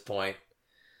at this point.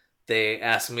 They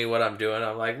ask me what I'm doing.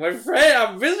 I'm like, my friend,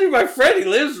 I'm visiting my friend. He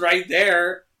lives right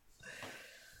there.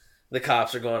 The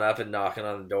cops are going up and knocking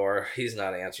on the door. He's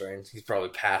not answering. He's probably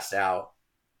passed out.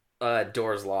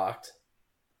 Door's locked.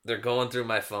 They're going through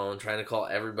my phone, trying to call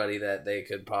everybody that they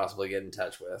could possibly get in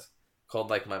touch with. Called,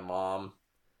 like, my mom.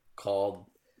 Called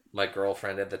my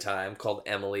girlfriend at the time. Called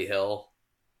Emily Hill.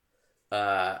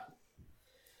 Called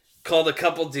a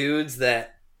couple dudes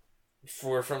that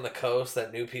were from the coast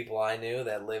that knew people I knew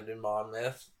that lived in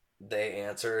Monmouth. They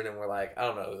answered and were like, I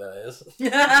don't know who that is.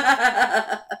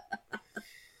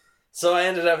 So I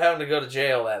ended up having to go to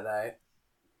jail that night.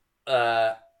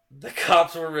 The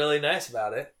cops were really nice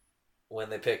about it when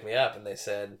they picked me up, and they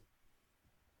said,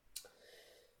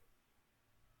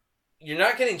 you're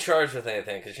not getting charged with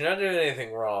anything because you're not doing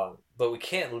anything wrong, but we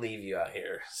can't leave you out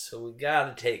here, so we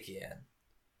gotta take you in.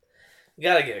 You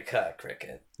gotta get a cut,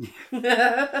 Cricket.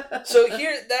 So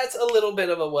here, that's a little bit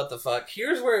of a what the fuck.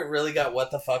 Here's where it really got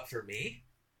what the fuck for me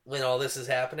when all this is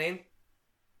happening.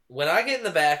 When I get in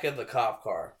the back of the cop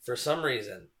car, for some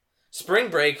reason, spring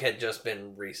break had just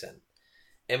been recent.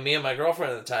 And me and my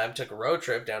girlfriend at the time took a road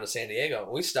trip down to San Diego.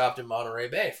 We stopped in Monterey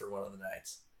Bay for one of the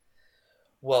nights.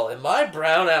 Well, in my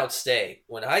brown out state,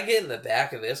 when I get in the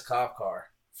back of this cop car,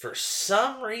 for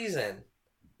some reason,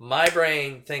 my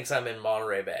brain thinks I'm in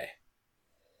Monterey Bay.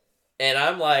 And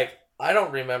I'm like, I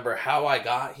don't remember how I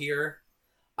got here.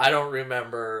 I don't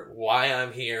remember why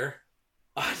I'm here.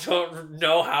 I don't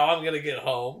know how I'm going to get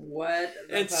home. What?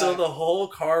 So the whole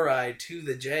car ride to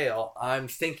the jail, I'm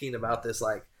thinking about this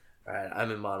like, all right,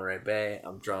 I'm in Monterey Bay.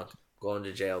 I'm drunk. Going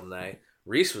to jail tonight.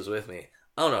 Reese was with me.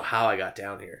 I don't know how I got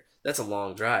down here. That's a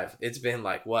long drive. It's been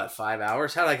like, 5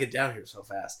 hours? How did I get down here so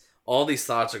fast? All these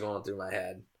thoughts are going through my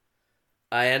head.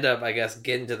 I end up, I guess,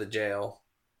 getting to the jail.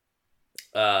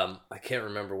 I can't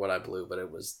remember what I blew, but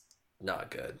it was not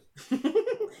good.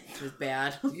 It was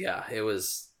bad. Yeah, it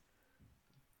was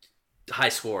high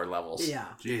score levels. Yeah.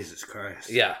 Jesus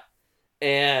Christ. Yeah.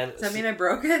 And Does that mean I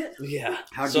broke it? yeah.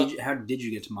 How did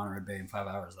you get to Monterey Bay in 5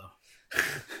 hours though?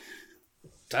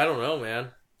 I don't know, man.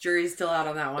 Jury's still out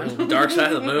on that one. Dark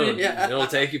side of the moon. Yeah. It'll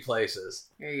take you places.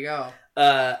 There you go.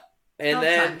 And Time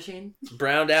then machine.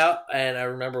 browned out, and I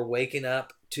remember waking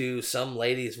up to some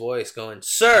lady's voice going,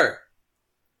 "Sir,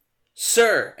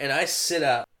 sir," and I sit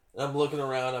up. I'm looking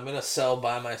around. I'm in a cell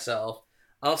by myself.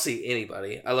 I don't see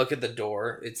anybody. I look at the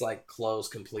door. It's like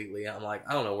closed completely. I'm like,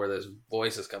 I don't know where this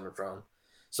voice is coming from.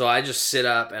 So I just sit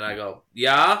up and I go,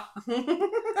 "Yeah?"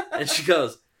 And she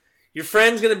goes, "Your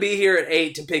friend's going to be here at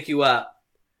 8 to pick you up."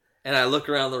 And I look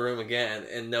around the room again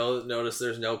and notice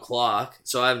there's no clock.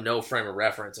 So I have no frame of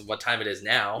reference of what time it is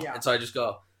now. Yeah. And so I just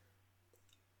go,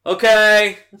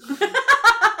 "Okay."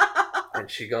 And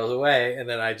she goes away. And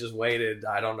then I just waited,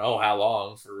 I don't know how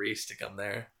long, for Reese to come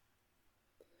there.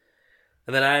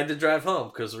 And then I had to drive home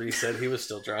because Reese said he was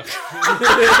still drunk.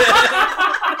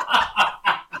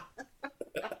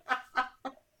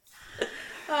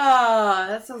 Oh,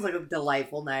 that sounds like a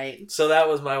delightful night. So that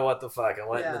was my what the fuck. I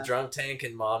went in Yeah. the drunk tank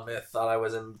in Monmouth, thought I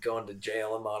was going to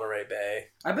jail in Monterey Bay.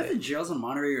 I bet the jails in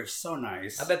Monterey are so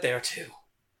nice. I bet they are too.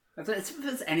 If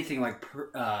it's anything like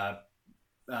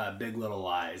Big Little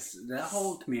Lies, that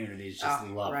whole community is just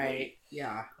lovely. Right.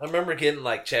 Yeah. I remember getting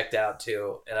like checked out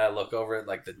too, and I look over at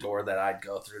like the door that I'd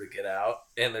go through to get out,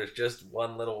 and there's just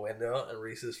one little window, and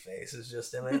Reese's face is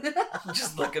just in it,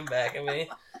 just looking back at me,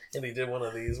 and he did one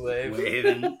of these waves.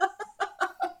 Waving.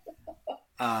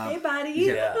 Hey, buddy.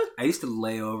 Yeah. I used to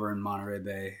lay over in Monterey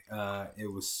Bay. It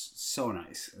was so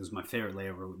nice. It was my favorite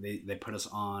layover. They put us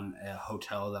on a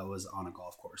hotel that was on a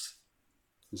golf course.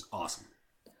 It was awesome.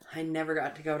 I never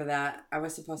got to go to that. I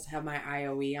was supposed to have my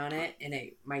IOE on it, and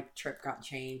my trip got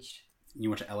changed. You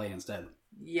went to LA instead.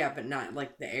 Yeah, but not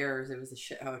like the Airs. It was a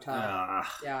shit hotel.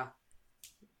 Yeah.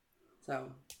 So.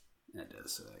 That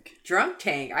does suck. Drunk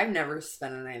tank. I've never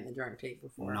spent a night in the drunk tank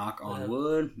before. Knock on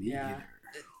wood. Me Yeah. neither.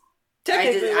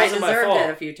 Technically, it I wasn't my deserved fault. it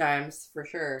a few times, for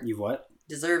sure. You've what?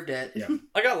 Deserved it. Yeah.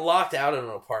 I got locked out in an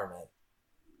apartment,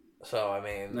 so I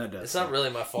mean, That does it's not suck.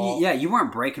 really my fault. Yeah, you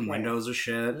weren't breaking windows or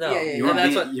shit. No, Yeah, yeah, You yeah. weren't and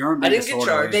that's being, what you weren't I being didn't get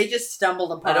disorderly. charged. They just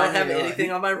stumbled upon I don't have you.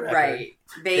 anything on my record. Right.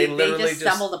 They They literally just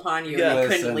just- stumbled upon you Yeah. and they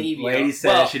couldn't Listen, leave you. Lady said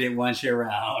Well- she didn't want you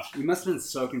around. You must have been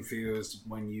so confused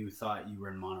when you thought you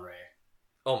were in Monterey.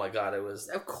 Oh my god, it was.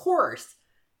 Of course.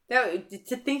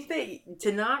 To think that,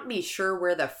 to not be sure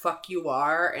where the fuck you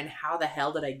are and how the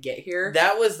hell did I get here,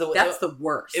 That was the. that's the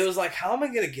worst. It was like, how am I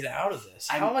going to get out of this?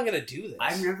 How am I going to do this?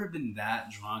 I've never been that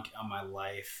drunk in my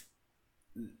life.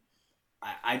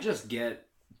 I just get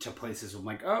to places where I'm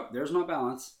like, oh, there's my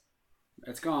balance.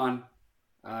 It's gone.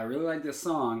 I really like this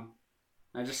song.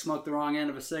 I just smoked the wrong end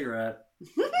of a cigarette.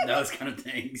 Those kind of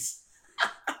things.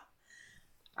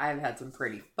 I've had some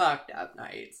pretty fucked up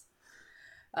nights.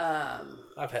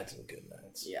 I've had some good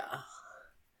nights. Yeah.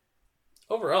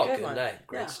 Overall, Good good one. night.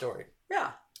 Great Yeah. story.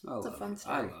 Yeah. It's a fun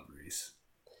story. I love Reese.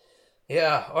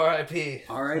 Yeah, R.I.P.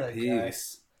 R.I.P.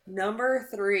 Number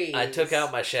 3. I took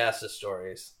out my Shasta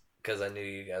stories because I knew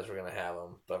you guys were going to have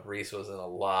them, but Reese was in a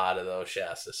lot of those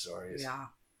Shasta stories. Yeah.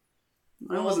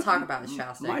 We'll talk about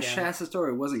Shasta My again. Shasta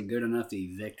story wasn't good enough to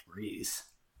evict Reese.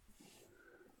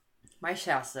 My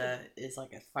Shasta is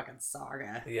like a fucking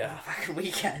saga. Yeah. A fucking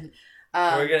weekend.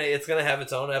 It's gonna have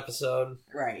its own episode.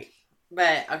 Right.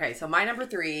 But, okay, so my number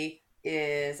 3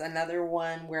 is another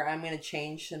one where I'm going to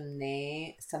change some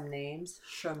names.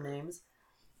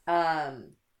 I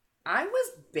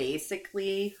was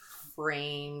basically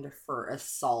framed for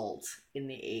assault in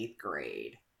the 8th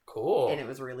grade. Cool. And it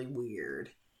was really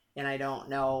weird. And I don't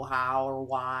know how or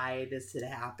why this had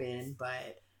happened,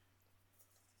 but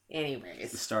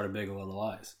anyways. The start of Big Little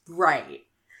Lies. Right.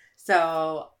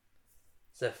 So...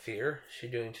 Is that Fear? Is she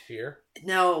doing Fear?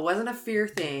 No, it wasn't a fear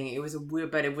thing. It was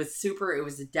but it was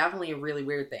definitely a really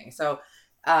weird thing. So,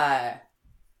 I'm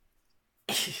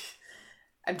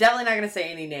definitely not going to say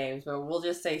any names, but we'll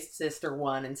just say Sister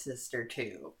 1 and Sister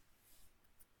 2.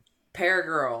 Pair of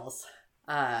girls,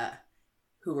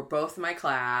 who were both in my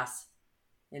class,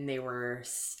 and they were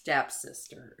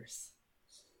stepsisters.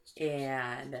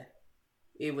 And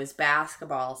it was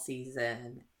basketball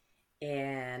season,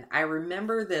 and I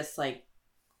remember this, like,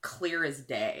 clear as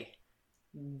day,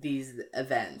 these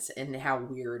events and how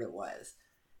weird it was.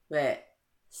 But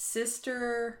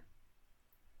Sister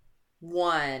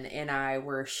 1 and I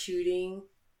were shooting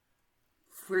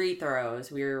free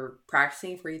throws. We were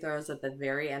practicing free throws at the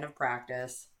very end of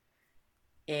practice,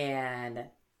 and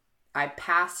I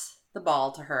pass the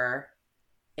ball to her,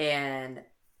 and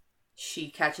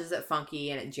she catches it funky,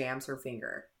 and it jams her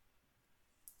finger,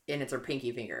 and it's her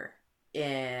pinky finger,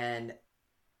 and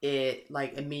it,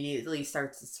 like, immediately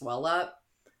starts to swell up.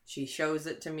 She shows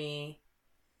it to me,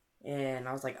 and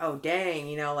I was like, oh, dang,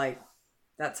 you know, like,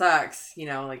 that sucks, you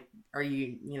know, like, are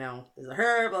you, you know, does it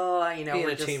hurt, blah, blah, blah, you know, Being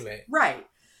we're a just, teammate. Right.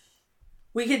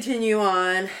 We continue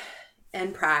on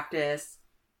and practice.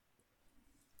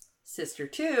 Sister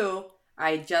 2,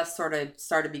 I just sort of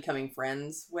started becoming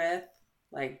friends with,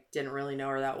 like, didn't really know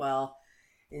her that well,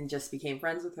 and just became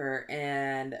friends with her,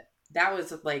 and that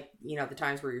was, like, you know, the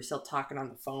times where you're still talking on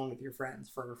the phone with your friends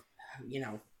for, you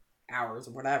know, hours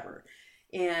or whatever.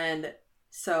 And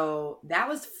so that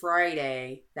was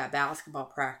Friday, that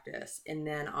basketball practice. And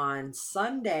then on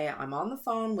Sunday, I'm on the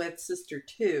phone with Sister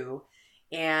 2,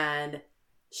 and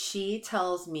she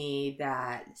tells me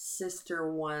that Sister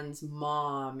 1's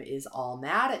mom is all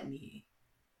mad at me.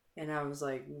 And I was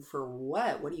like, for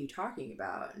what? What are you talking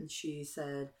about? And she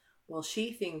said, well,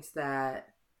 she thinks that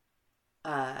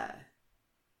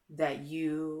that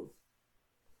you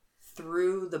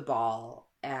threw the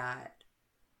ball at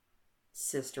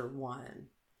Sister 1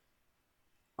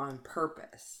 on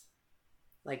purpose.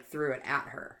 Like, threw it at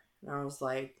her. And I was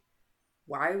like,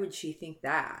 why would she think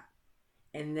that?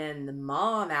 And then the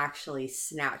mom actually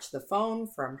snatched the phone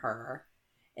from her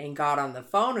and got on the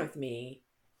phone with me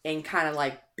and kind of,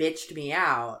 like, bitched me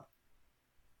out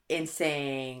and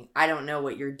saying, I don't know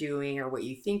what you're doing or what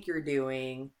you think you're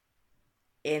doing.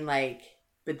 And, like,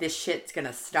 but this shit's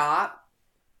gonna stop.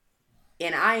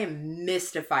 And I am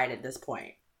mystified at this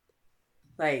point.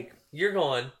 Like, You're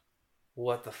going,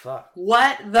 what the fuck?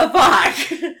 what the fuck?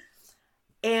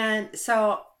 And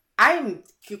so I'm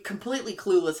completely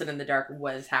clueless and in the dark of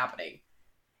what is happening.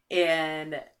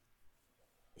 And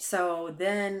so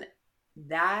then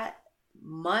that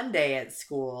Monday at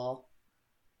school,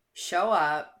 show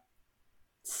up.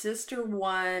 Sister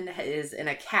 1 is in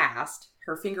a cast.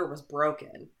 Her finger was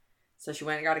broken. So she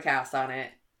went and got a cast on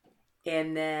it.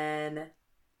 And then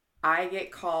I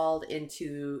get called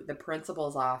into the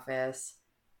principal's office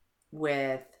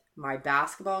with my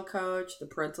basketball coach. The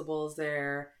principal's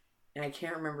there. And I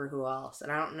can't remember who else.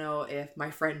 And I don't know if my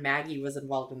friend Maggie was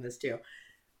involved in this too.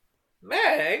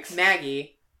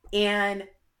 Maggie. And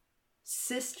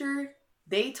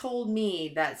they told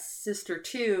me that Sister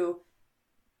 2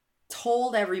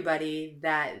 told everybody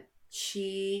that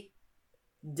she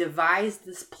devised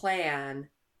this plan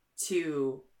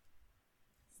to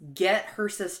get her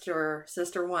sister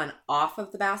 1, off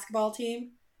of the basketball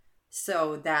team,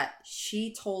 so that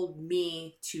she told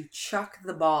me to chuck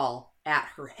the ball at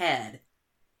her head,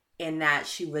 and that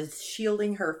she was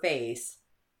shielding her face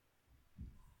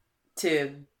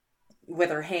with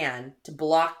her hand to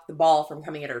block the ball from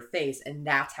coming at her face, and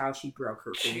that's how she broke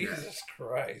her finger. Jesus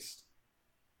Christ.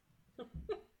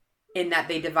 And that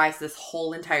they devised this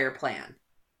whole entire plan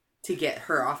to get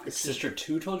her off the team. Sister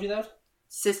 2 told you that?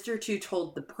 Sister 2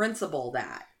 told the principal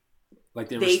that. Like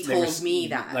they told me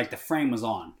that. Like the frame was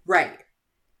on. Right.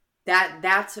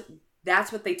 That's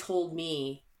what they told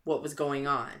me what was going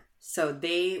on. So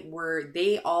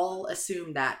they all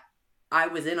assumed that I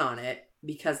was in on it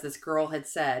because this girl had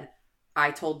said,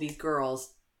 I told these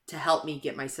girls to help me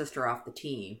get my sister off the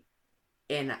team.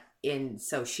 And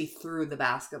so she threw the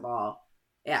basketball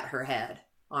at her head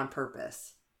on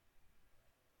purpose.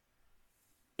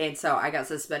 And so I got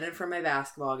suspended from my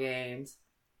basketball games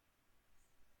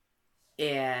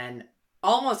and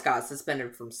almost got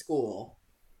suspended from school.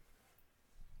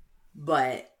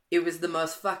 But it was the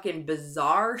most fucking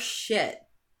bizarre shit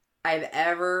I've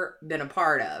ever been a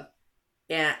part of.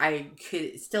 And I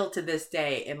could still to this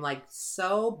day am like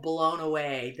so blown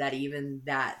away that even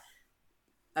that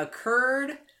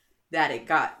occurred, that it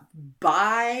got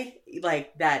by,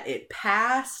 like that it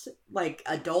passed, like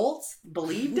adults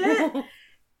believed it.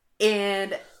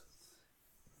 And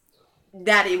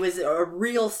that it was a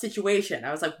real situation.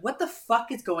 I was like, what the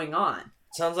fuck is going on?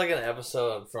 Sounds like an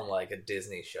episode from like a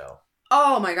Disney show.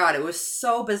 Oh my god, it was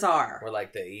so bizarre. Where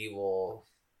like the evil...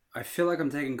 I feel like I'm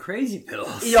taking crazy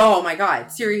pills. Oh my god,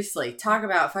 seriously. Talk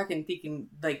about fucking thinking,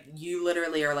 like, you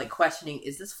literally are like questioning,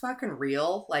 is this fucking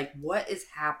real? Like, what is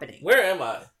happening? Where am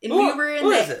I? And we were in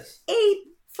who is the this? 8th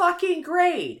fucking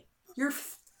grade.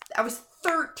 I was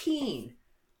 13.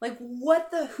 Like,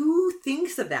 who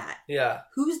thinks of that? Yeah.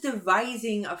 Who's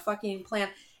devising a fucking plan?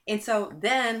 And so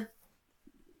then,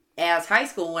 as high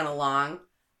school went along,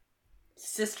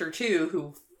 Sister 2,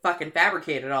 who fucking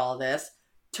fabricated all of this,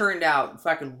 turned out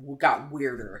fucking got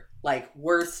weirder. Like,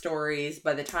 worse stories.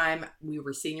 By the time we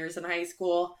were seniors in high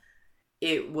school,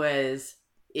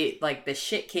 like, the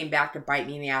shit came back to bite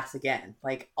me in the ass again.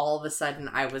 Like, all of a sudden,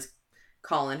 I was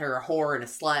calling her a whore and a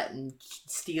slut and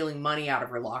stealing money out of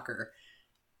her locker.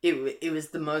 It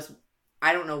was the most...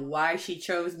 I don't know why she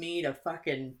chose me to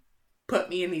fucking put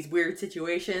me in these weird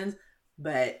situations,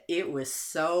 but it was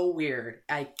so weird.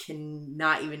 I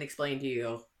cannot even explain to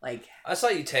you. Like, I saw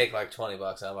you take like $20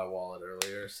 out of my wallet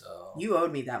earlier, so... You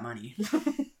owed me that money.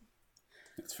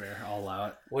 That's fair. I'll allow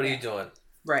it. What are you doing?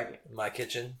 Right. In my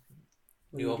kitchen?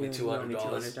 You owe me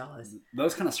 $200.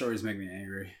 Those kind of stories make me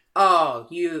angry. Oh,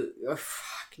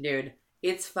 fuck, dude.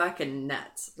 It's fucking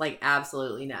nuts. Like,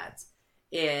 absolutely nuts.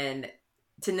 And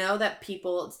to know that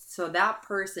people... So that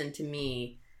person, to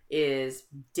me, is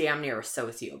damn near a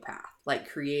sociopath. Like,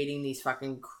 creating these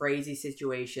fucking crazy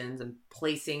situations and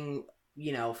placing,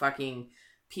 fucking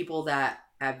people that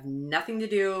have nothing to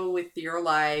do with your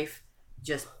life,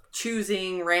 just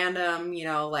choosing random,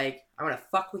 like, I'm gonna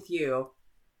fuck with you.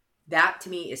 That, to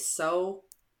me, is so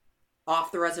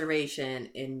off the reservation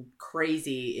and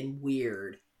crazy and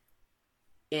weird.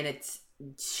 And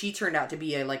she turned out to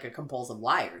be a compulsive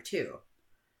liar, too.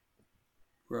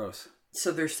 Gross.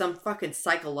 So there's some fucking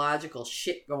psychological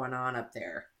shit going on up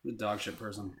there. The dog shit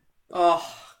person. Oh,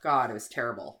 God, it was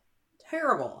terrible.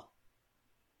 Terrible.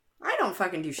 I don't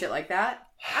fucking do shit like that.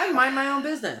 I mind my own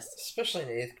business. Especially in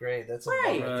 8th grade. That's a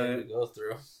Right. moment thing to go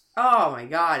through. Oh, my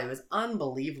God, it was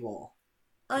unbelievable.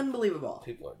 Unbelievable.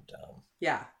 People are dumb.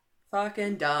 Yeah.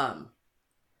 Fucking dumb.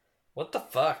 What the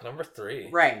fuck? Number 3.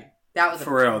 Right. That was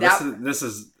For real. That, this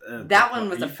is that one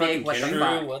was a big what the True,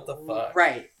 fuck. what the fuck?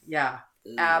 Right. Yeah.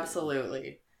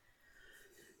 Absolutely.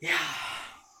 Yeah.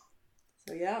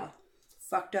 So yeah.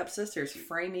 Fucked up sisters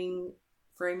framing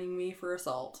me for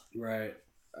assault. Right.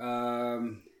 All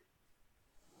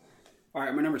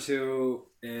right, my number 2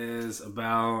 is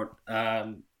about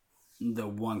the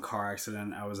one car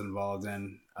accident I was involved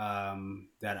in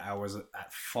that I was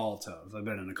at fault of. I've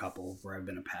been in a couple where I've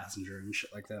been a passenger and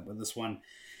shit like that, but this one,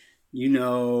 but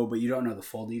you don't know the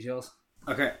full details.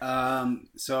 Okay,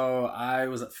 so I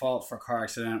was at fault for a car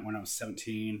accident when I was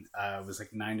 17. It was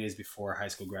like 9 days before high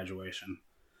school graduation,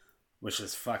 which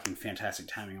is fucking fantastic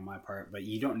timing on my part, but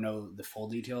you don't know the full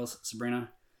details, Sabrina.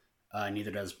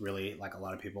 Neither does really like a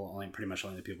lot of people, pretty much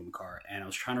only the people in the car. And I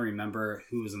was trying to remember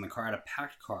who was in the car. I had a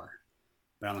packed car,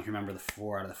 but I only remember the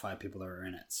 4 out of the 5 people that were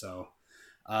in it. So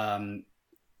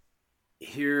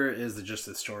here is the gist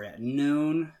of the story. At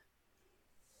noon,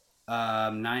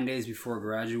 9 days before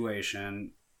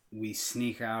graduation, we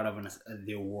sneak out of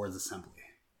the awards assembly.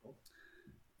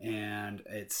 And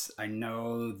I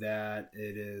know that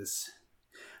it is...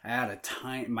 I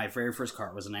had my very first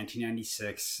car was a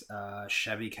 1996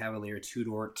 Chevy Cavalier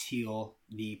 2-door teal,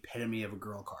 the epitome of a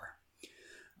girl car.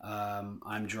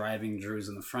 I'm driving, Drew's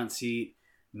in the front seat,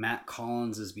 Matt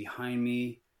Collins is behind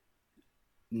me,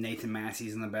 Nathan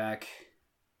Massey's in the back,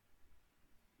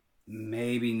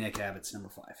 maybe Nick Abbott's number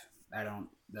 5.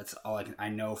 That's all I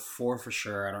know 4 for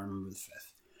sure, I don't remember the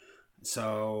 5th.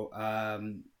 So,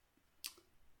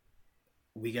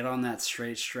 we get on that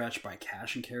straight stretch by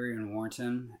Cash and Carry in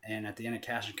Warrenton, and at the end of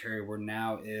Cash and Carry, where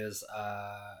now is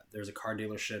there's a car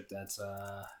dealership that's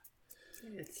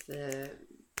It's the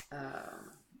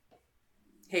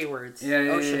Hayward's yeah.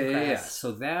 Ocean Crest.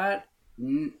 So that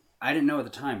I didn't know at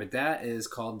the time, but that is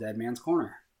called Dead Man's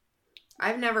Corner.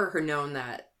 I've never known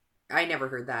that. I never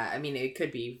heard that. I mean, it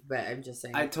could be, but I'm just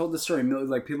saying. I told the story.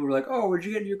 Like, people were like, "Oh, where'd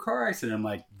you get in your car accident?" I'm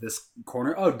like, "This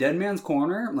corner." Oh, Dead Man's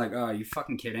Corner. I'm like, "Oh, you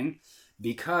fucking kidding?"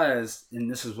 Because,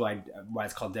 and this is why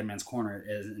it's called Dead Man's Corner.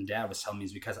 Is, and Dad was telling me,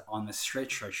 is because on this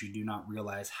straight stretch, you do not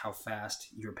realize how fast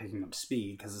you're picking up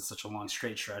speed because it's such a long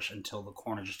straight stretch until the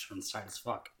corner just turns tight as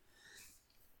fuck.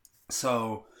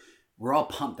 So we're all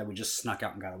pumped that we just snuck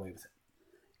out and got away with it.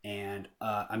 And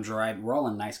I'm driving. We're all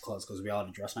in nice clothes because we all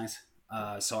had to dress nice.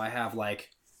 So I have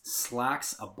like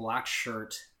slacks, a black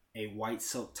shirt, a white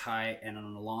silk tie, and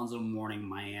an Alonzo Mourning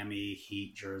Miami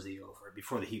Heat jersey over it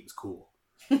before the Heat was cool.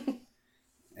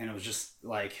 And it was just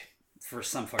like, for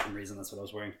some fucking reason, that's what I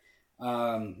was wearing.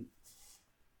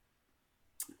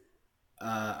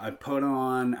 I put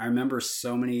on, I remember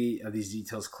so many of these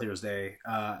details clear as day.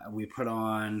 We put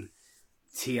on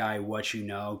T.I. What You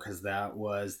Know, because that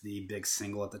was the big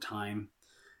single at the time.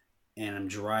 And I'm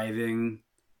driving,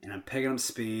 and I'm picking up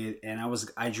speed, and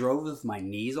I drove with my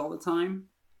knees all the time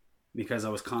because I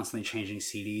was constantly changing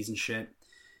CDs and shit.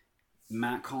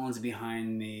 Matt Collins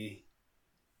behind me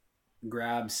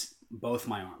grabs both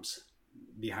my arms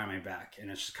behind my back, and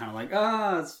it's just kind of like,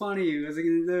 it's funny, what's it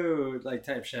gonna do, like,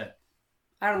 type shit.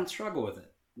 I don't struggle with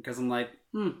it because I'm like,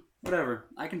 whatever,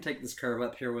 I can take this curve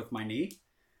up here with my knee.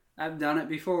 I've done it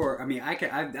before. I mean,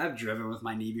 I've driven with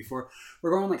my knee before.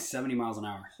 We're going like 70 miles an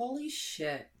hour. Holy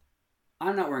shit.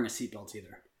 I'm not wearing a seatbelt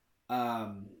either.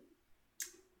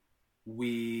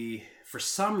 For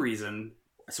some reason,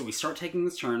 so we start taking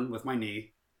this turn with my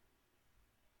knee,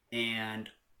 and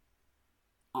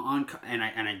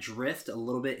I drift a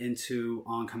little bit into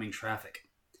oncoming traffic.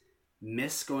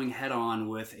 Miss going head on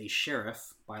with a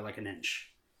sheriff by like an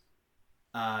inch.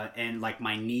 And like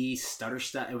my knee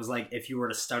it was like if you were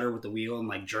to stutter with the wheel and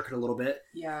like jerk it a little bit.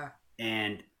 Yeah.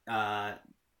 And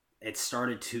it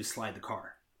started to slide the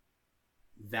car.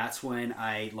 That's when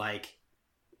I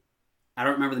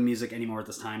don't remember the music anymore at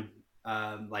this time.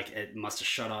 Like it must have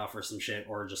shut off or some shit,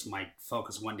 or just my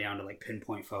focus went down to like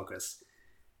pinpoint focus.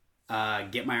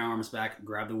 Get my arms back,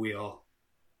 grab the wheel,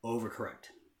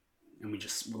 overcorrect. And we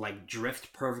just like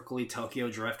drift perfectly, Tokyo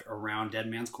drift around Dead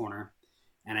Man's Corner.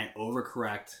 And I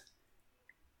overcorrect,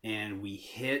 and we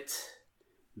hit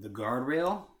the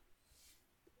guardrail,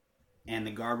 and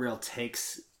the guardrail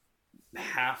takes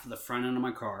half the front end of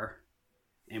my car,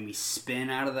 and we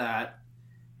spin out of that,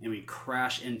 and we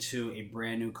crash into a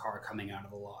brand new car coming out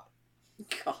of the lot.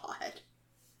 God.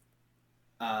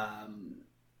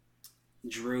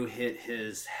 Drew hit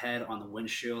his head on the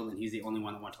windshield, and he's the only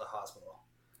one that went to the hospital.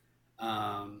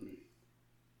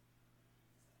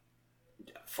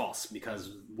 False,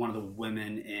 because one of the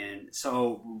women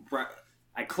so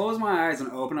I closed my eyes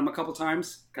and opened them a couple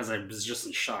times because I was just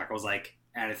in shock. I was like,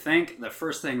 and I think the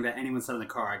first thing that anyone said in the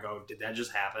car, I go, did that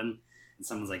just happen? And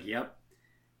someone's like, yep.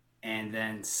 And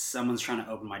then someone's trying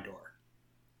to open my door,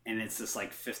 and it's this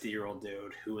like 50-year-old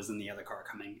dude who was in the other car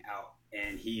coming out,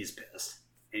 and he's pissed,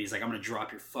 and he's like, I'm gonna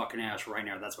drop your fucking ass right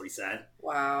now. That's what he said.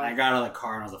 Wow. And I got out of the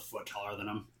car, and I was a foot taller than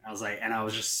him. I was like, and I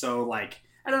was just so like,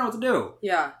 I don't know what to do.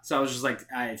 Yeah. So I was just like,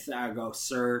 I go,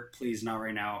 sir, please not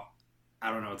right now. I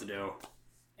don't know what to do.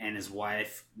 And his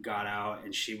wife got out,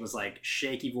 and she was like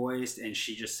shaky voiced, and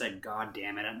she just said, God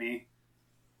damn it at me.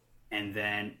 And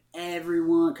then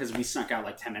everyone, because we snuck out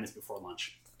like 10 minutes before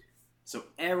lunch. So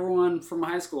everyone from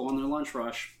high school on their lunch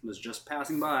rush was just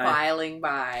passing by. Filing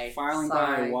by,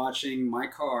 watching my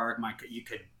car. You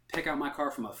could pick out my car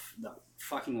from the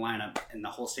fucking lineup in the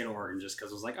whole state of Oregon just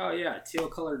because it was like, oh yeah, teal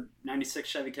colored 96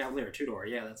 Chevy Cavalier 2-door.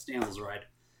 Yeah, that's Daniel's ride.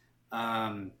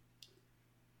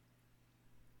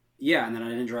 Yeah, and then I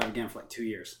didn't drive again for like 2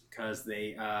 years because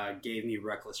they gave me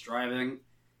reckless driving,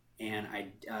 and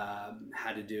I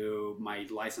had to do, my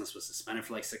license was suspended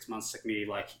for like 6 months. It took me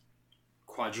like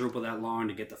quadruple that long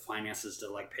to get the finances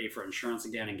to like pay for insurance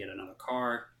again and get another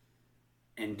car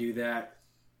and do that.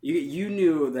 You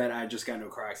knew that I just got into a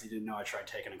car accident. You didn't know I tried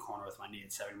taking a corner with my knee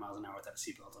at 70 miles an hour without a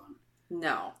seatbelt on.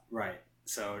 No. Right.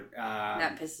 So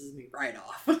that pisses me right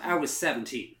off. I was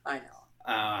 17. I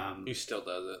know. He still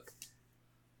does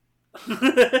it.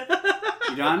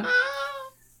 You done?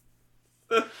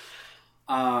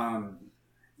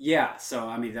 Yeah. So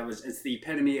I mean, it's the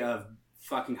epitome of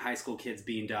fucking high school kids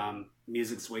being dumb.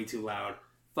 Music's way too loud.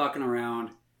 Fucking around,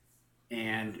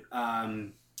 and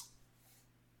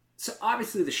so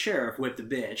obviously the sheriff whipped the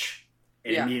bitch,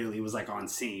 It Yeah. immediately was like on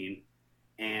scene,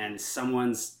 and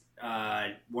someone's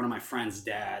one of my friend's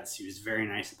dads, he was very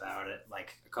nice about it.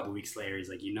 Like a couple weeks later, he's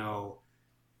like,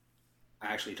 I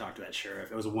actually talked to that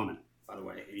sheriff. It was a woman, by the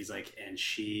way. He's like, and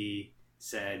she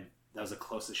said that was the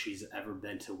closest she's ever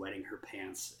been to wetting her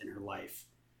pants in her life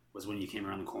was when you came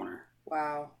around the corner.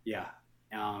 Wow. Yeah.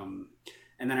 And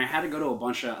then I had to go to a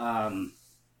bunch of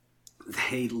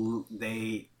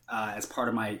they as part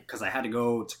of my, because I had to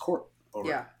go to court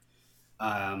over it.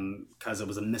 Because it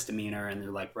was a misdemeanor and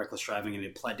they're like reckless driving and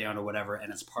it pled down or whatever,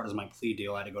 and as part of my plea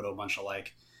deal I had to go to a bunch of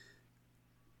like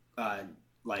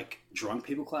drunk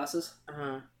people classes.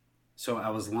 So I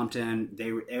was lumped in. And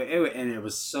it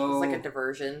was so, It's like a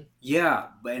diversion. yeah,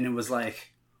 and it was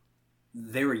like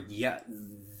they were,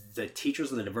 the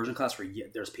teachers of the diversion class were,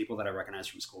 there's people that I recognize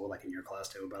from school, like in your class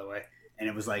too, by the way, and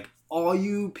it was like, all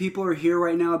you people are here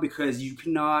right now because you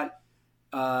cannot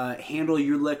handle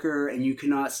your liquor and you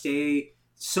cannot stay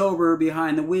sober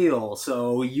behind the wheel,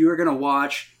 so you're gonna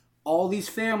watch all these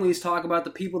families talk about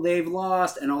the people they've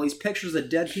lost and all these pictures of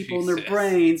dead people in their Jesus.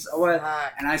 brains.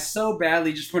 Fuck. And I so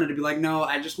badly just wanted to be like, no,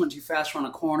 I just went too fast around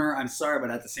a corner, I'm sorry,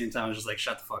 but at the same time I was just like,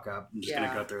 shut the fuck up, I'm just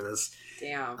gonna go through this.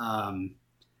 Damn.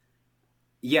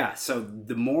 Yeah, so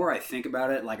the more I think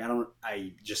about it, like I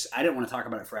didn't want to talk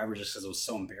about it forever just because I was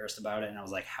so embarrassed about it, and I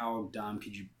was like, how dumb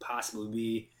could you possibly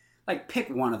be? Like, pick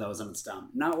one of those and it's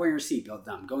dumb. Not wearing your seatbelt,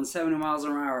 dumb. Going 70 miles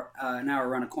an hour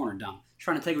around a corner, dumb.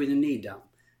 Trying to take with your knee, dumb.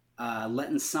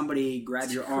 Letting somebody grab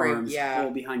your arms,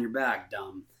 pull behind your back,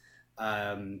 dumb.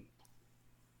 And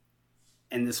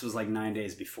this was like 9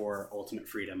 days before ultimate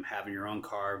freedom, having your own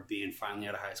car, being finally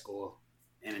out of high school,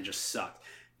 and it just sucked.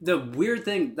 The weird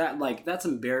thing that, like,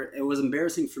 it was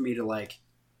embarrassing for me to, like,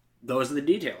 those are the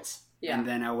details. Yeah. And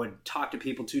then I would talk to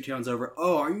people 2 towns over,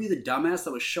 oh, are you the dumbass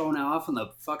that was showing off in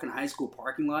the fucking high school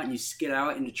parking lot and you skid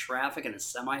out into traffic and a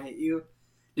semi hit you?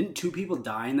 Didn't 2 people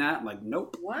die in that? I'm like,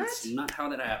 nope. What? That's not how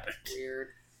that happened. Weird.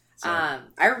 So,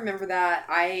 I remember that.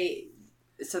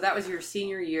 So that was your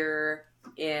senior year,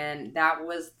 and that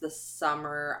was the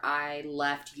summer I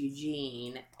left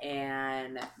Eugene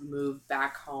and moved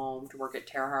back home to work at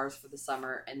Terra House for the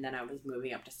summer, and then I was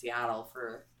moving up to Seattle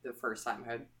for the first time.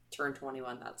 I turned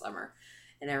 21 that summer,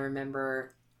 and I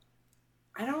remember,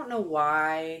 I don't know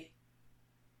why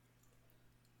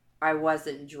I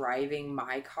wasn't driving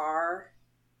my car,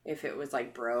 if it was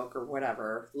like broke or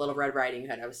whatever. Little Red Riding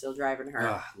Hood, I was still driving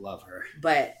her. Love her.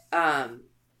 But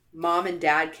Mom and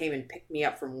Dad came and picked me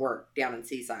up from work down in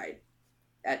Seaside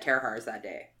at Terra House that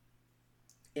day.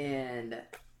 And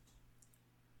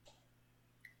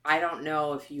I don't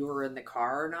know if you were in the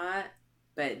car or not,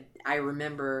 but I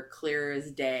remember clear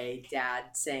as day Dad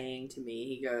saying to me,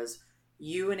 he goes,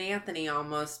 you and Anthony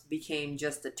almost became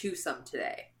just a twosome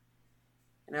today.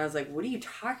 And I was like, what are you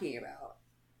talking about?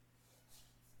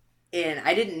 And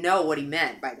I didn't know what he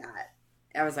meant by that.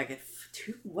 I was like,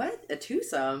 what? A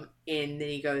twosome? And then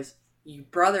he goes, your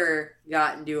brother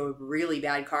got into a really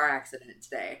bad car accident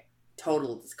today.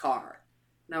 Totaled his car.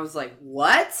 And I was like,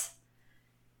 what?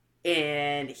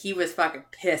 And he was fucking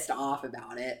pissed off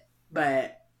about it.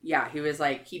 But yeah, he was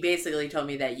like, he basically told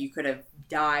me that you could have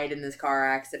died in this car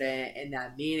accident and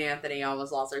that me and Anthony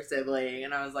almost lost our sibling.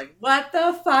 And I was like, what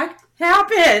the fuck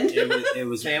happened? It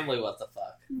was Family, what the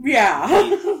fuck?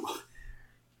 Yeah.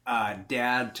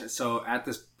 Dad, so at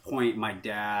this point,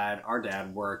 our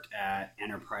dad worked at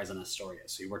Enterprise in Astoria.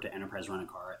 So he worked at Enterprise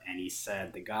Rent-A-Car, and he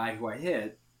said the guy who I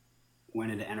hit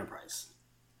went into Enterprise.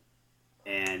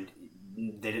 And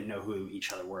they didn't know who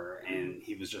each other were. And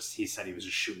he said he was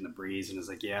just shooting the breeze and was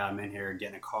like, yeah, I'm in here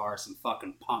getting a car, some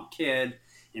fucking punk kid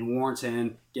in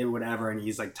Warrenton, getting whatever. And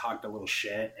he's like talked a little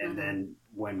shit. And then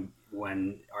when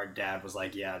our dad was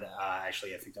like, yeah,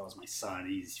 actually, I think that was my son,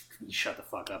 he shut the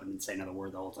fuck up and didn't say another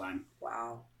word the whole time.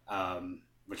 Wow.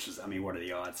 Which is, I mean, what are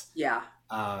the odds? Yeah.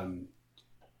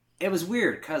 It was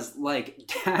weird because,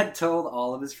 like, Dad told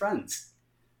all of his friends.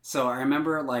 So I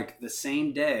remember, like, the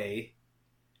same day,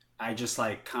 I just,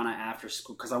 like, kind of after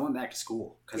school, because I went back to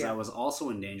school, because I was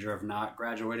also in danger of not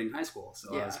graduating high school.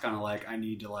 So I was kind of like, I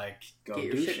need to, like, go get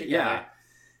your do shit shit. together. Yeah.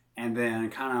 And then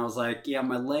kind of I was like, yeah,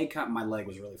 my leg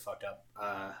was really fucked up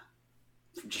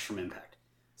just from impact.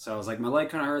 So I was like, my leg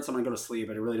kind of hurts. I'm going to go to sleep,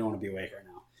 but I really don't want to be awake right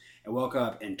now. I woke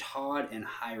up, and Todd and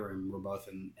Hiram were both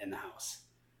in the house.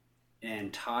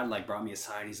 And Todd, like, brought me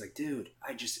aside. He's like, dude,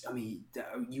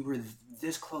 you were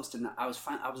this close to I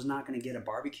was not going to get a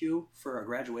barbecue for a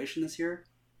graduation this year.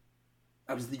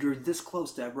 You were this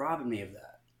close to robbing me of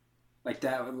that. Like,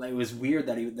 that, like, it was weird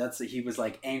that he was,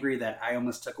 like, angry that I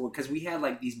almost took away. Because we had,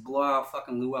 like, these blowout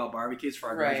fucking luau barbecues for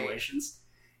our graduations.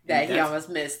 that he that's- almost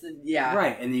missed. Yeah.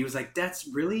 Right, and he was like, "That's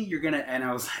really you're gonna?" And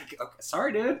I was like, okay,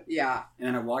 "Sorry, dude." Yeah. And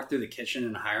then I walked through the kitchen,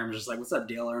 and Hiram was just like, "What's up,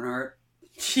 Dale Earnhardt?"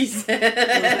 Jesus.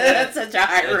 That's such a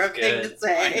Hiram thing to good.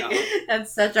 say. I know.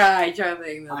 That's such a high Joe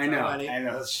thing. That's I know, so funny. I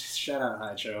know. Shout out,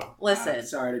 Hacho. Listen,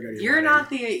 sorry to go to your You're wedding. not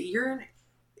the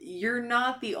you're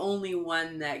not the only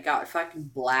one that got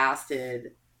fucking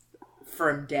blasted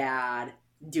from dad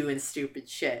doing stupid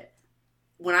shit.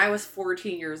 When I was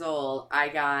 14 years old, I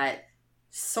got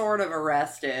sort of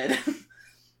arrested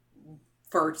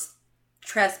for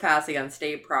trespassing on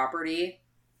state property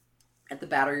at the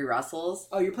Battery Russells.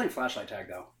 Oh, you're playing flashlight tag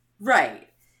though. Right.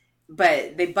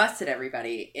 But they busted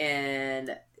everybody,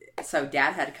 and so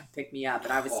dad had to come pick me up,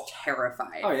 and I was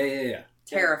terrified. Oh yeah.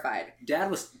 Terrified. Dad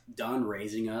was done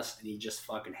raising us, and he just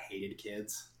fucking hated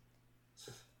kids.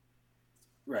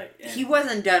 Right. And He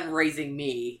wasn't done raising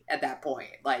me at that point.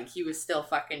 Like, he was still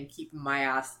fucking keeping my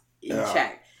ass in Yeah.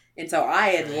 check. And so I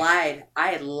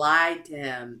had lied to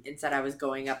him and said I was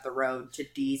going up the road to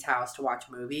Dee's house to watch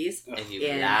movies. And you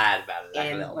And- lied about it.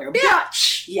 and- like a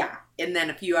bitch. Yeah. And then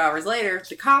a few hours later,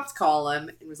 the cops call him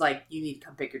and was like, you need to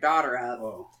come pick your daughter up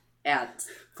Whoa. at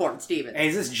Fort Stevens. Hey,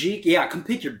 is this Jeek? Yeah, come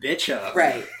pick your bitch up.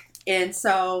 Right. And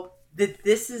so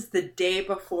this is the day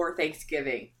before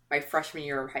Thanksgiving, my freshman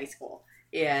year of high school.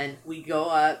 And we go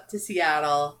up to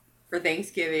Seattle for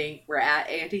Thanksgiving. We're at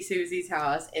Auntie Susie's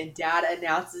house, and Dad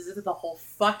announces it to the whole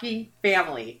fucking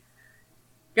family.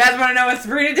 You guys want to know what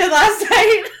Sabrina did last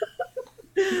night?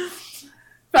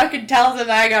 Fucking tells them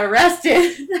that I got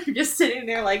arrested. I'm just sitting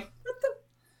there like, what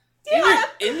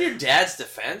the? In your dad's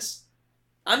defense,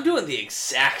 I'm doing the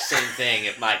exact same thing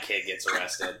if my kid gets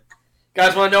arrested.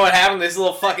 Guys want to know what happened to this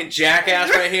little fucking jackass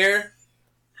right here?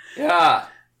 Yeah.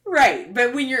 Right,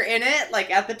 but when you're in it,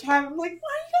 like at the time, I'm like, why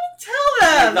are you gonna tell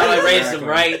I them? thought I raised him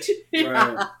right.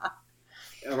 Yeah.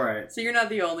 All right. So you're not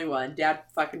the only one. Dad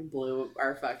fucking blew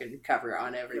our fucking cover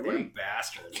on What a everything.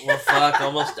 bastard. Well, fuck,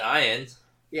 almost dying.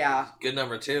 Yeah. Good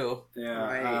number 2. Yeah.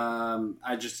 Right.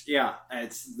 I just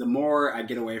it's the more I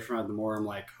get away from it, the more I'm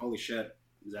like, holy shit.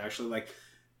 It's actually like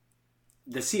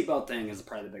the seatbelt thing is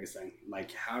probably the biggest thing.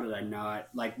 Like, how did I not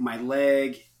like my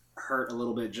leg hurt a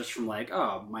little bit just from like,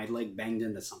 oh, my leg banged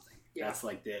into something. Yeah. That's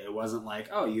like it wasn't like,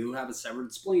 oh, you have a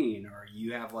severed spleen or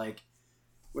you have like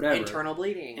whatever. Internal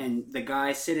bleeding. And the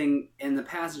guy sitting in the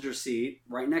passenger seat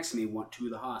right next to me went to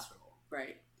the hospital.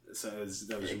 right. So that was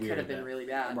It weird. could have been that- really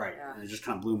bad. right. Yeah. And it just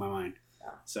kind of blew my mind. Yeah.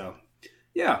 So,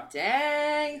 yeah.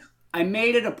 Dang. I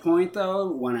made it a point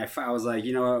though when I was like,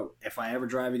 you know what, if I ever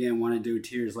drive again, want to do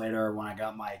 2 years later. When I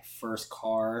got my first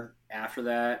car after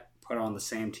that, put on the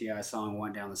same T.I. song,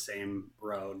 went down the same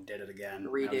road, did it again.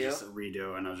 Redo. It was just a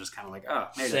redo, and I was just kind of like, oh,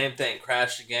 made it. Same thing.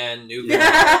 Crashed again. New car.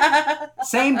 Yeah.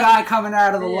 Same guy coming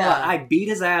out of the Yeah. lot. I beat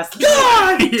his ass.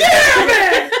 God damn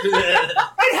it!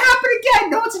 It happened again.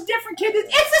 No, it's a different kid.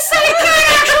 It's the same kid,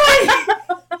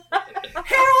 actually.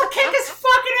 Harold kicked his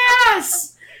fucking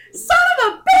ass. Son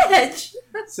of a bitch.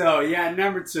 So yeah,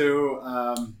 number 2.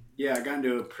 I got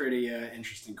into a pretty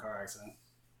interesting car accident.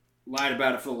 Lied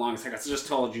about it for the longest time. I just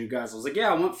told you guys. I was like,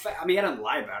 yeah, I went. I mean, I didn't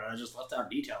lie about it. I just left out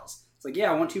details. It's like,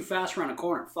 yeah, I went too fast around a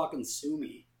corner. Fucking sue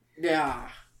me. Yeah.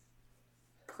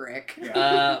 Prick.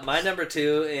 Yeah. My number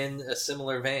 2 in a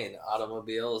similar vein: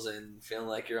 automobiles and feeling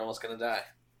like you're almost gonna die.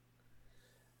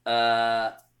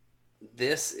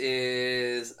 This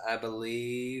is, I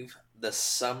believe, the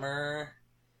summer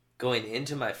going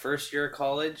into my first year of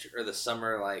college, or the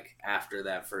summer like after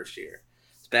that first year.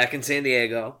 It's back in San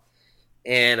Diego,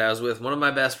 and I was with one of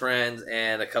my best friends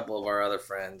and a couple of our other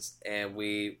friends, and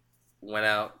we went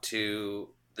out to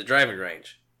the driving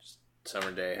range. Just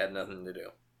summer day, had nothing to do.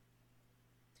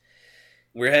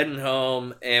 We're heading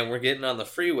home, and we're getting on the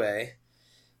freeway,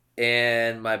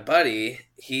 and my buddy,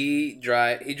 he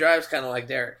drives kind of like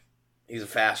Derek. He's a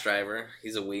fast driver.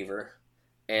 He's a weaver,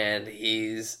 and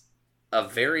he's a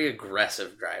very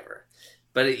aggressive driver.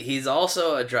 But he's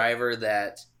also a driver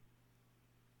that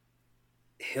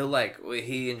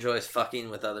he enjoys fucking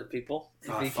with other people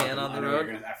if he can on the road.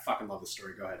 I fucking love the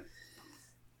story. Go ahead.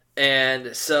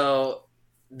 And so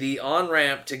the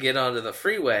on-ramp to get onto the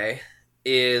freeway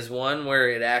is one where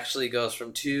it actually goes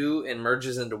from 2 and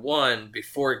merges into 1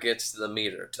 before it gets to the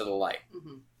meter, to the light.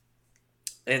 Mm-hmm.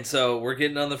 And so we're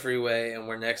getting on the freeway, and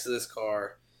we're next to this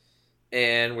car,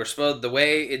 and the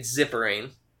way it's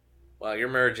zippering while you're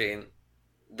merging,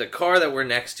 the car that we're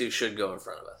next to should go in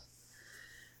front of us.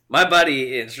 My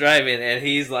buddy is driving, and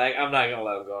he's like, I'm not going to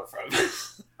let him go in front of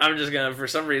us. I'm just going to, for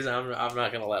some reason, I'm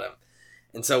not going to let him.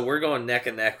 And so we're going neck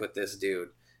and neck with this dude.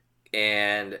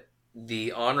 And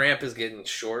The on-ramp is getting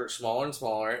smaller and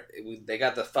smaller. They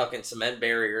got the fucking cement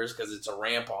barriers because it's a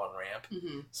ramp on-ramp.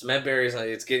 Mm-hmm. Cement barriers,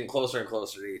 it's getting closer and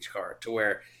closer to each car to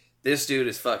where this dude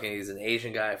is he's an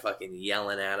Asian guy fucking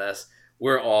yelling at us.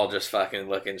 We're all just fucking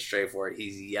looking straight for it.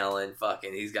 He's yelling,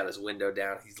 he's got his window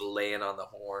down. He's laying on the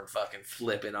horn, fucking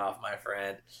flipping off my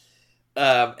friend.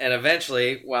 And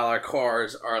eventually, while our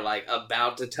cars are like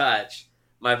about to touch,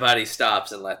 my buddy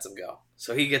stops and lets him go.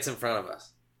 So he gets in front of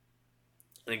us.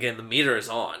 And again, the meter is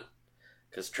on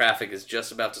because traffic is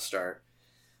just about to start.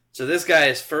 So this guy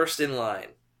is first in line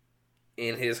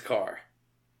in his car.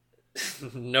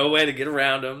 No way to get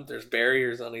around him. There's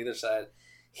barriers on either side.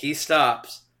 He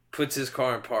stops, puts his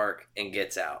car in park, and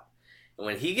gets out. And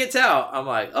when he gets out, I'm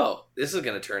like, oh, this is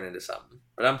going to turn into something.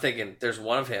 But I'm thinking, there's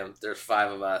one of him. There's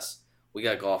 5 of us. We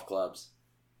got golf clubs.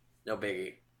 No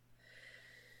biggie.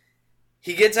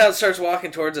 He gets out, starts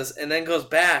walking towards us, and then goes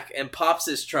back and pops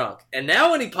his trunk. And now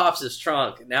when he pops his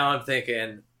trunk, now I'm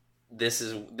thinking, this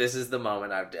is the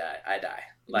moment I die.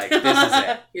 Like, this is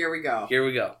it. Here we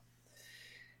go.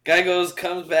 Guy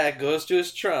comes back, goes to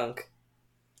his trunk.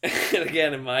 And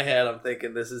again, in my head, I'm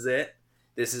thinking, this is it.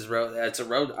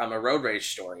 I'm a road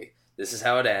rage story. This is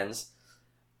how it ends.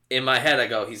 In my head, I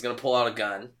go, he's going to pull out a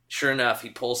gun. Sure enough, he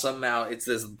pulls something out. It's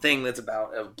this thing that's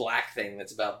about, a black thing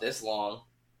that's about this long.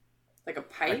 Like a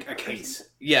pipe? A case.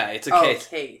 Yeah, it's a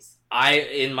case.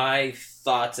 In my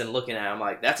thoughts and looking at it, I'm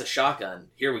like, that's a shotgun.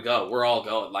 Here we go. We're all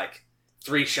going. Like,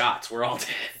 3 shots. We're all dead.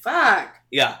 Fuck.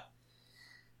 Yeah.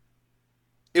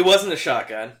 It wasn't a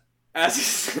shotgun. As he's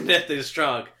sitting at his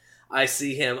trunk, I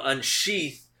see him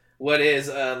unsheath what is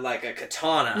like a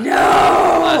katana.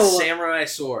 No! A samurai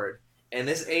sword. And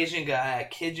this Asian guy, I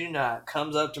kid you not,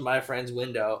 comes up to my friend's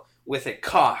window with it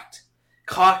cocked,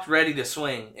 ready to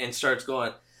swing, and starts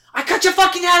going, I cut your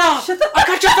fucking head off! I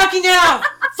cut your fucking head off!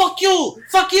 Fuck you!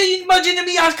 Fuck you, you budge into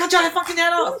me! I cut your fucking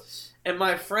head off! And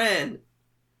my friend,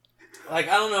 like,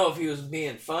 I don't know if he was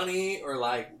being funny or,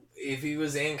 like, if he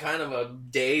was in kind of a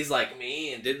daze like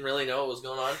me and didn't really know what was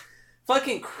going on,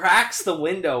 fucking cracks the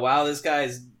window while this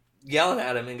guy's yelling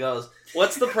at him and goes,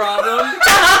 what's the problem?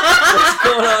 What's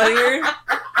going on here?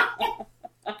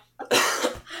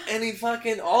 And he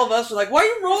fucking, all of us were like, why are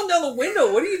you rolling down the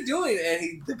window? What are you doing?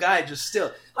 And the guy just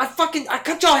still, I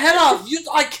cut your head off.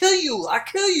 I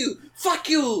kill you. Fuck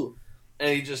you. And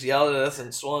he just yelled at us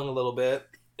and swung a little bit.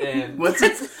 And What's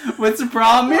the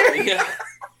problem here? yeah.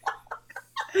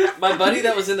 My buddy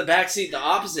that was in the back seat, the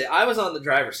opposite, I was on the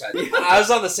driver's side. I was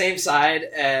on the same side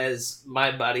as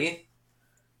my buddy,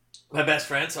 my best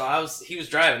friend. So he was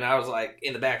driving. I was like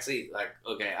in the back seat, like,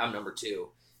 okay, I'm number 2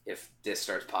 if this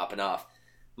starts popping off.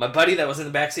 My buddy that was in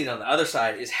the back seat on the other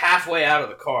side is halfway out of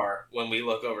the car when we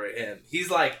look over at him.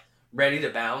 He's like ready to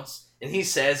bounce. And he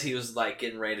says he was like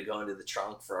getting ready to go into the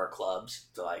trunk for our clubs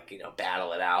to like,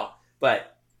 battle it out.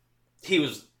 But he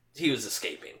was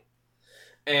escaping.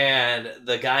 And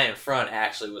the guy in front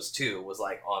actually was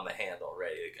like on the handle,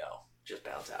 ready to go. Just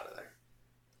bounce out of there.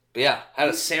 But yeah, had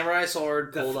a samurai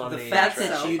sword pulled on me. The fact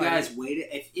that you guys waited,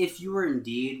 if you were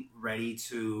indeed ready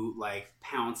to like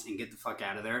pounce and get the fuck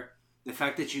out of there, the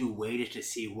fact that you waited to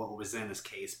see what was in this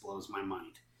case blows my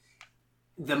mind.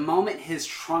 The moment his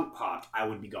trunk popped, I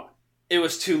would be gone. It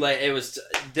was too late.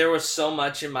 There was so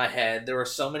much in my head. There were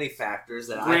so many factors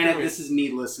that Granted, this is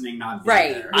me listening, not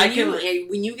being there.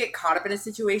 When you get caught up in a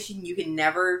situation, you can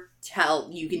never tell.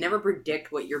 You can never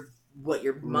predict what your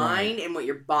mind and what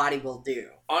your body will do.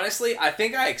 Honestly, I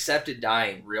think I accepted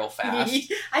dying real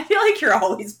fast. I feel like you're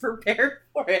always prepared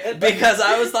for it. Because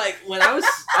I was like,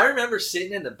 I remember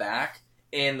sitting in the back,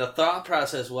 and the thought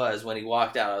process was, when he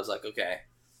walked out, I was like, okay,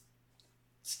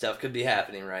 stuff could be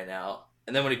happening right now.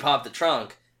 And then when he popped the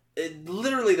trunk,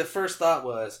 literally the first thought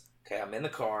was, okay, I'm in the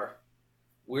car.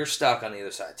 We're stuck on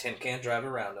either side. Tim can't drive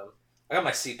around him. I got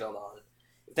my seatbelt on.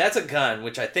 If that's a gun,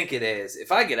 which I think it is,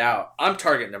 if I get out, I'm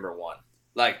target number 1.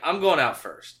 Like, I'm going out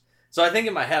first. So I think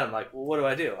in my head, I'm like, well,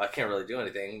 what do? I can't really do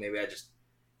anything. Maybe I just,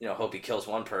 hope he kills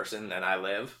one person and I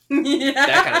live. Yeah.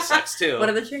 That kind of sucks, too. What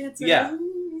are the chances? Yeah.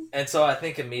 And so I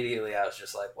think immediately I was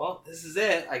just like, well, this is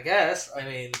it, I guess. I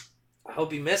mean, I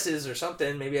hope he misses or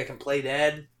something. Maybe I can play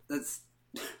dead.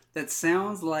 That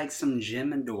sounds like some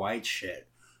Jim and Dwight shit,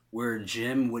 where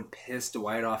Jim would piss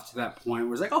Dwight off to that point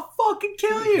where it's like, I'll fucking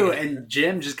kill you. And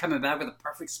Jim just coming back with a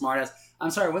perfect smartass.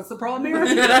 I'm sorry, what's the problem here?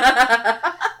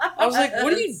 I was like,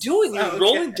 what are you doing? You're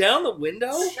rolling down the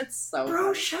window? That's so Bro,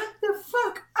 funny. shut the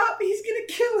fuck up. He's gonna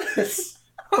kill us.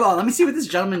 Hold on, let me see what this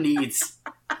gentleman needs.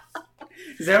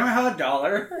 Does everyone have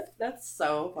 $1? That's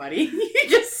so funny. You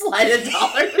just slide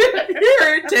 $1.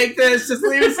 Here, take this. Just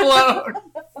leave us alone.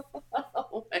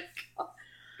 Oh my god.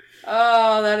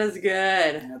 Oh, that is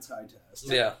good. That's high test.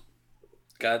 Yeah.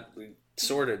 We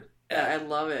sorted. Yeah, I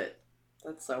love it.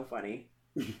 That's so funny.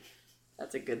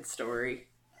 That's a good story.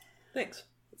 Thanks.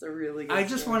 It's a really good I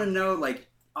just story. want to know, like,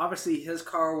 obviously his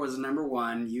car was number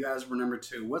 1. You guys were number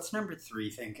 2. What's number 3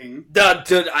 thinking?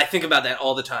 Dude, I think about that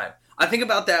all the time. I think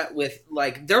about that with,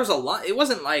 like, there was a lot. It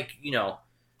wasn't like,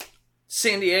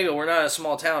 San Diego, we're not a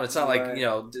small town. It's not like,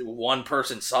 one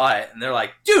person saw it and they're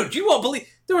like, dude, you won't believe.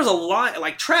 There was a lot,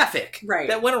 like, traffic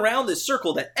that went around this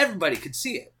circle that everybody could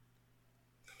see it.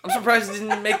 I'm surprised it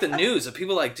didn't make the news. Of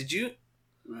people like, did you?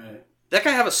 Right. That guy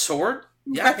have a sword?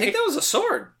 Yeah, I think that was a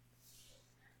sword.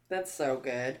 That's so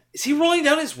good. Is he rolling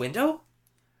down his window?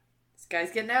 This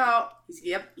guy's getting out.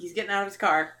 He's getting out of his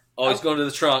car. Oh, he's going to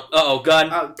the trunk. Uh-oh, gun.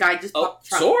 Oh, guy just popped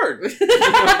the trunk. Sword. This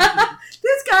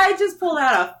guy just pulled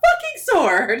out a fucking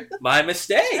sword. My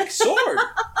mistake. Sword.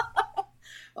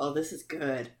 Oh, this is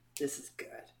good. This is good.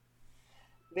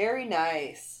 Very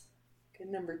nice. Good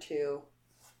number 2.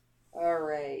 All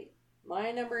right.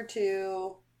 My number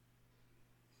 2.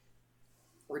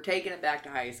 We're taking it back to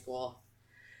high school.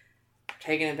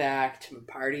 Taking it back to my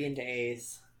partying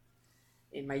days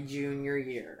in my junior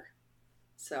year.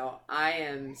 So I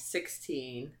am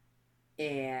 16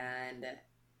 and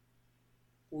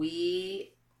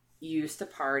we used to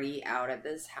party out at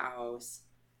this house.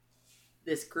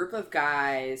 This group of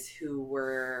guys who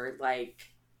were like,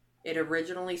 it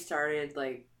originally started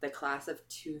like the class of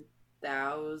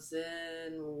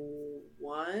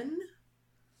 2001.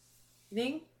 I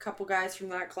think a couple guys from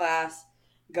that class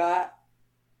started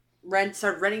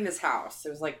renting this house. It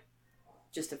was like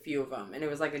just a few of them, and it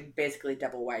was like a basically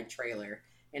double wide trailer,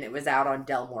 and it was out on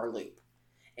Delmore Loop.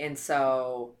 And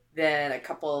so then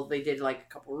they did like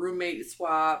a couple roommate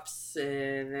swaps, and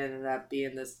it ended up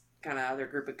being this kind of other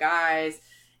group of guys,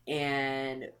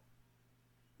 and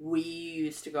we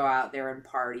used to go out there and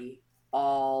party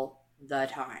all the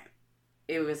time.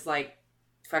 It was like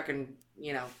fucking,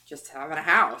 just having a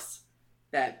house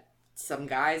that some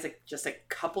guys like just a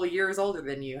couple years older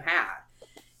than you had.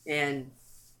 And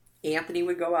Anthony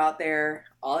would go out there,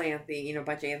 all Anthony, a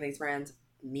bunch of Anthony's friends,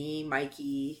 me,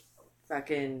 Mikey,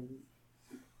 fucking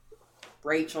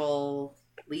Rachel,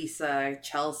 Lisa,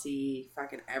 Chelsea,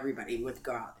 fucking everybody would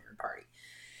go out there and party.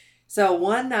 So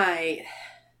one night,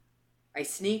 I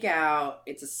sneak out,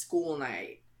 it's a school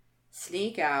night,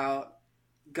 sneak out,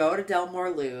 go to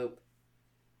Delmore Loop,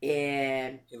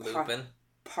 and You looping?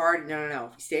 party. No.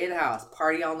 We stay at the house,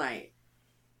 party all night,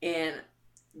 and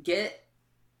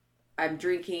I'm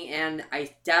drinking, and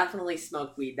I definitely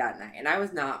smoked weed that night, and I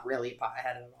was not really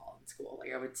pothead at all in school.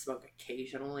 Like, I would smoke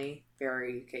occasionally,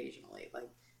 very occasionally, like,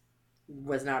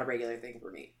 was not a regular thing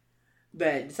for me,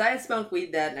 but decided to smoke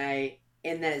weed that night,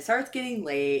 and then it starts getting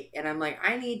late, and I'm like,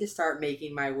 I need to start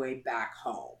making my way back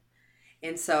home.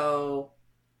 And so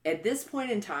at this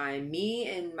point in time, me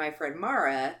and my friend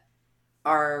Mara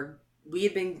we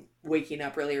had been waking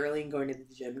up really early and going to the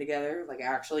gym together, like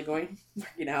actually working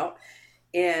out.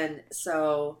 And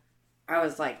so I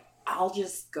was like, I'll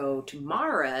just go to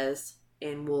Mara's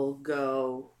and we'll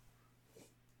go,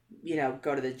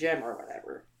 go to the gym or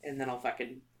whatever. And then I'll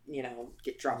fucking,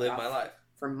 get dropped Live off my life.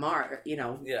 from Mara,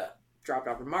 Yeah. dropped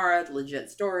off from Mara,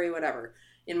 legit story, whatever.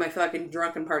 In my fucking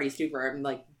drunken party stupor, I'm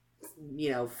like,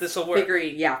 This'll work.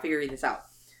 figuring this out.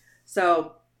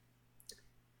 So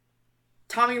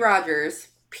Tommy Rogers,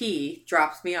 P,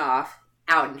 drops me off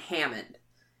out in Hammond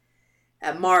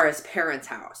at Mara's parents'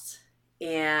 house.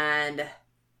 And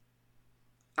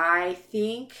I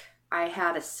think I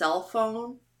had a cell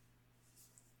phone.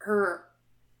 No,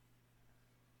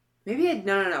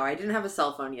 I didn't have a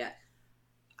cell phone yet.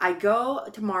 I go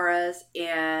to Mara's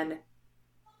and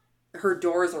her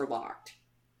doors are locked.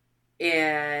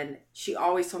 And she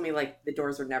always told me, like, the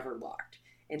doors are never locked.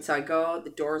 And so I go,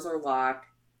 the doors are locked.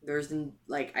 There's,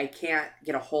 like, I can't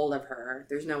get a hold of her.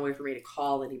 There's no way for me to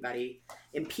call anybody.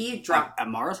 And P dropped... At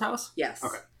Mara's house? Yes.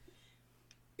 Okay.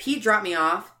 P dropped me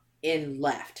off and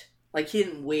left. Like, he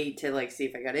didn't wait to, like, see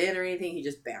if I got in or anything. He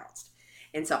just bounced.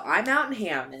 And so I'm out in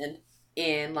Hammond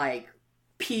in, like,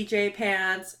 PJ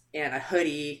pants and a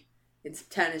hoodie and some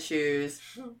tennis shoes.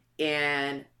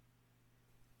 And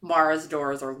Mara's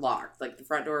doors are locked. Like, the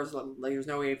front doors, like, there's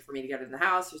no way for me to get in the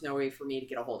house. There's no way for me to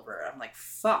get a hold of her. I'm like,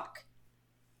 fuck.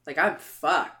 Like, I'm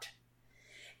fucked.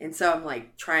 And so I'm,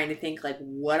 like, trying to think, like,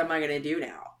 what am I going to do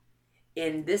now?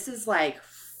 And this is, like,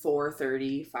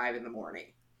 4:30, 5 in the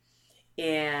morning.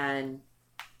 And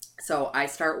so I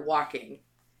start walking.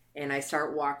 And I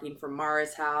start walking from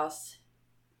Mara's house.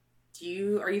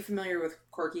 Are you familiar with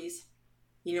Corky's?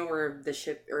 You know where the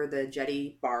ship or the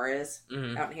jetty bar is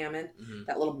Mhm. out in Hammond? Mhm.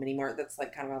 That little mini mart that's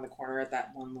like kind of on the corner at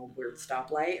that one little weird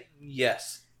stoplight.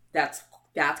 Yes. That's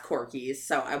Corky's.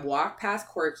 So I walk past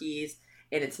Corky's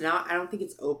and it's not, I don't think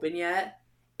it's open yet.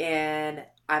 And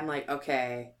I'm like,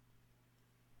 okay.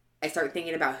 I start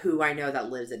thinking about who I know that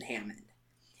lives in Hammond.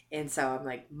 And so I'm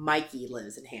like, Mikey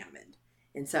lives in Hammond.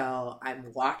 And so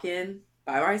I'm walking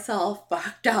by myself,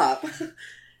 fucked up,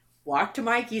 walk to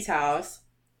Mikey's house.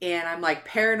 And I'm like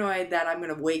paranoid that I'm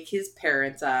going to wake his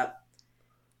parents up,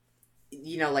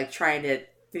 you know, like trying to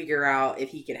figure out if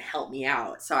he can help me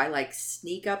out. So I like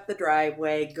sneak up the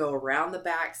driveway, go around the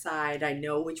backside. I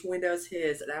know which window's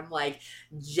his. And I'm like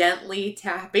gently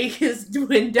tapping his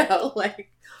window,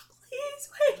 like, please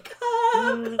wake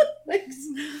up. Like,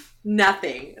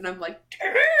 nothing. And I'm like,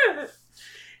 "Damn."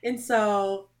 And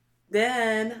so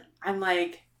then I'm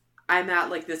at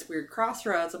like this weird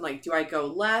crossroads. I'm like, do I go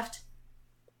left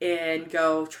and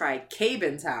go try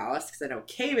Cabin's house? Because I know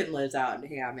Cabin lives out in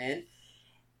Hammond.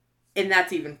 And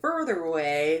that's even further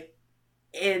away.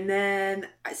 And then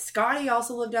Scotty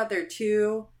also lived out there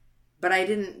too. But I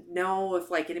didn't know if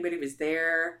like anybody was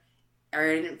there. Or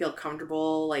I didn't feel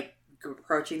comfortable like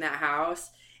approaching that house.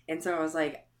 And so I was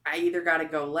like, I either got to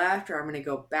go left or I'm going to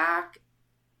go back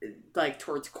like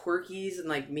towards Quirky's and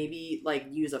like maybe like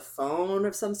use a phone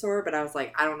of some sort. But I was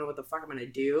like, I don't know what the fuck I'm going to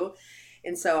do.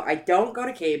 And so I don't go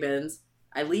to Cabin's.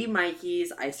 I leave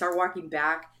Mikey's. I start walking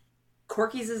back.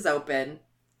 Corky's is open.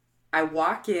 I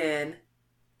walk in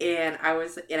and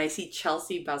I see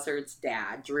Chelsea Buzzard's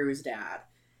dad, Drew's dad.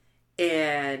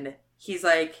 And he's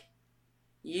like,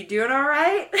 you doing all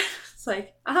right? It's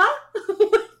like,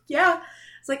 yeah.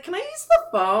 It's like, can I use the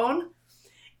phone?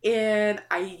 And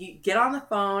I get on the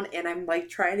phone and I'm like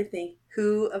trying to think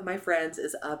who of my friends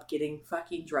is up getting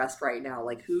fucking dressed right now.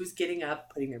 Like who's getting up,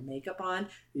 putting their makeup on,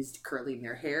 who's curling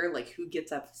their hair, like who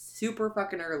gets up super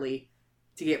fucking early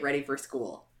to get ready for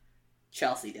school.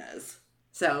 Chelsea does.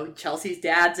 So Chelsea's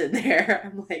dad's in there.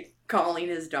 I'm like calling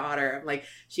his daughter. I'm like,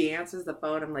 she answers the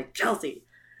phone. I'm like, Chelsea.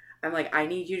 I'm like, I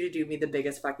need you to do me the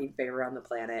biggest fucking favor on the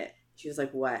planet. She was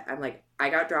like, what? I'm like, I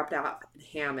got dropped off in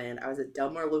Hammond. I was at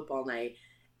Delmar Loop all night.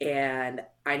 And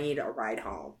I need a ride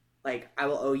home. Like, I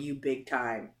will owe you big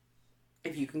time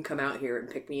if you can come out here and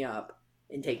pick me up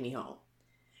and take me home.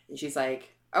 And she's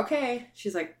like, okay.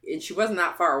 She's like, and she wasn't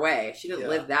that far away. She didn't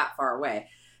live that far away.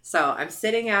 So I'm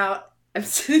sitting out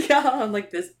on like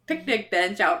this picnic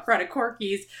bench out front of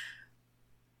Corky's.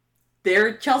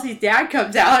 There, Chelsea's dad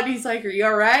comes out and he's like, are you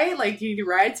all right? Like, do you need to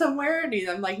ride somewhere? And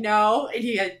I'm like, no. And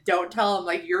he don't tell him,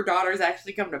 like, your daughter's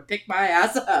actually coming to pick my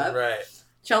ass up. Right.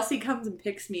 Chelsea comes and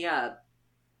picks me up,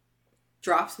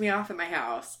 drops me off at my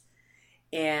house,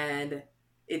 and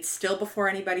it's still before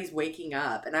anybody's waking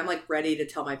up. And I'm like ready to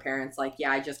tell my parents, like,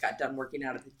 yeah, I just got done working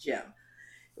out at the gym.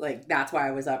 Like, that's why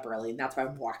I was up early, and that's why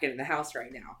I'm walking in the house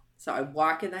right now. So I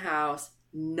walk in the house,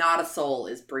 not a soul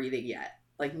is breathing yet.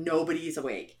 Like, nobody's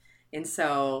awake. And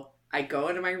so I go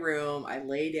into my room, I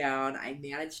lay down, I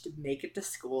managed to make it to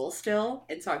school still.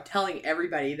 And so I'm telling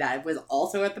everybody that was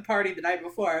also at the party the night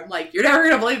before. I'm like, you're never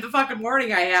going to believe the fucking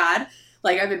morning I had.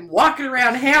 Like, I've been walking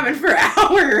around Hammond for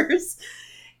hours.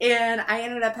 And I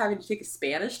ended up having to take a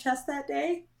Spanish test that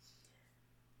day.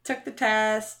 Took the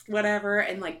test, whatever.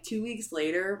 And like 2 weeks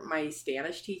later, my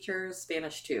Spanish teacher,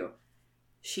 Spanish 2,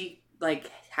 she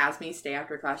like has me stay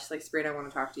after class. She's like, Sabrina, I want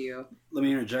to talk to you. Let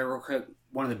me interject real quick.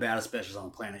 One of the baddest bitches on the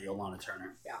planet, Yolanda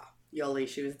Turner. Yeah. Yoli,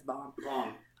 she was the bomb.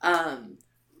 Bomb.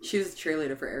 She was a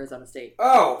cheerleader for Arizona State.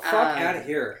 Oh, fuck out of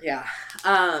here. Yeah.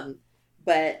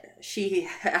 But she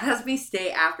has me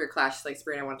stay after class. She's like,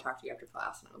 Sabrina, I want to talk to you after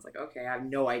class. And I was like, okay, I have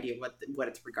no idea what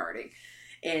it's regarding.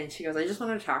 And she goes, I just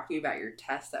wanted to talk to you about your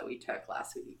test that we took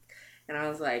last week. And I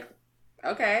was like,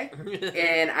 okay.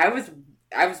 And I was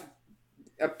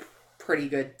a pretty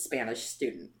good Spanish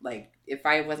student. Like, if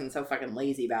I wasn't so fucking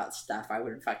lazy about stuff, I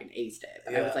would have fucking aced it.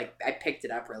 But I was like, I picked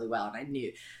it up really well and I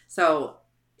knew. So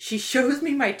she shows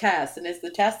me my test, and it's the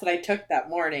test that I took that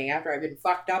morning after I've been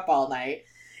fucked up all night.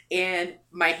 And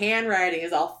my handwriting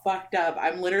is all fucked up.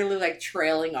 I'm literally like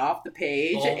trailing off the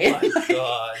page. Oh and, my like,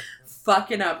 God.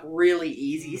 fucking up really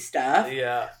easy stuff.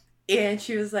 Yeah. And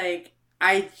she was like,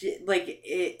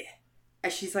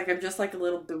 she's like, I'm just like a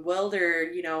little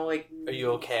bewildered, you know, like, Are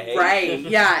you okay? Right.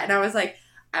 Yeah. And I was like,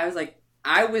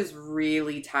 I was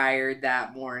really tired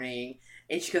that morning.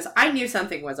 And she goes, I knew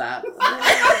something was up.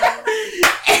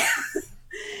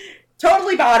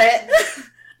 Totally bought it.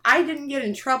 I didn't get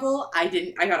in trouble. I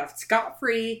got off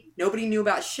scot-free. Nobody knew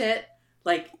about shit.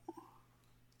 Like,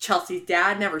 Chelsea's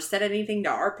dad never said anything to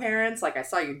our parents. Like, I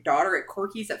saw your daughter at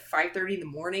Corky's at 5:30 in the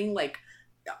morning. Like,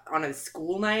 on a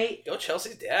school night. Yo,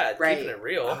 Chelsea's dad, Right. keeping it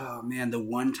real. Oh man, the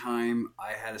one time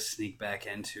I had to sneak back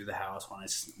into the house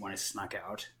when I snuck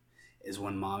out is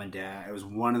when mom and dad. It was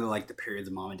one of the periods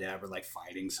mom and dad were like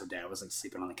fighting, so dad was like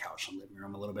sleeping on the couch in the living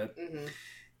room a little bit, Mm-hmm.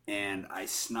 and I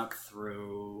snuck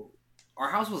through. Our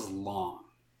house was long,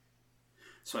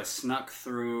 so I snuck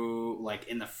through like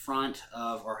in the front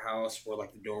of our house where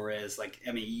like the door is. Like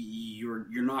I mean, you're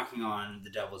knocking on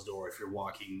the devil's door if you're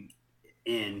walking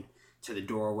in to the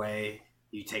doorway.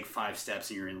 You take 5 steps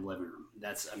and you're in the living room.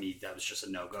 That was just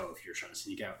a no-go if you're trying to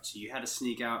sneak out. So you had to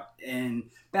sneak out and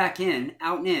back in,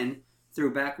 out and in, through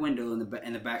a back window in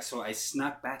the back. So I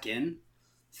snuck back in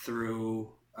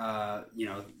through, the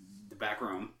back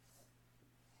room.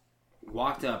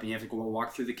 Walked up, and you have to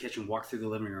walk through the kitchen, walk through the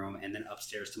living room, and then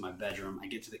upstairs to my bedroom. I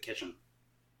get to the kitchen,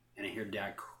 and I hear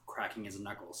Dad cracking his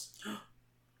knuckles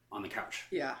on the couch.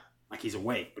 Yeah. Like he's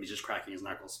awake, but he's just cracking his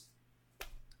knuckles.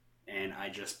 And I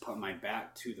just put my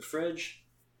back to the fridge,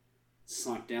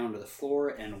 sunk down to the floor,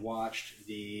 and watched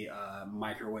the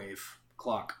microwave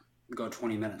clock go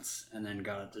 20 minutes, and then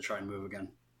got it to try and move again,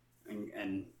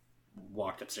 and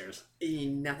walked upstairs.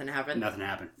 Nothing happened. Nothing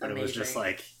happened, but it was just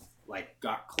like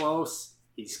got close.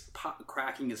 He's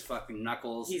cracking his fucking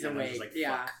knuckles. He's and I was awake. just like,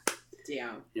 Yeah. fuck.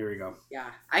 Damn. Here we go. Yeah.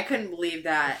 I couldn't believe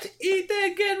that. Eat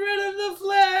that, get rid of the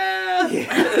flesh!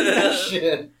 Yeah.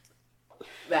 Shit.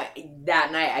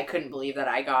 That night, I couldn't believe that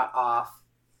I got off.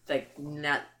 Like,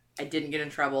 I didn't get in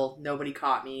trouble. Nobody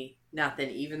caught me. Nothing.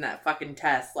 Even that fucking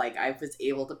test, like, I was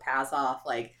able to pass off.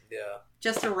 Like, Yeah.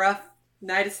 just a rough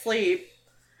night of sleep.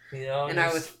 You know, And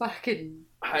I was fucking...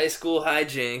 high school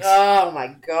hijinks. Oh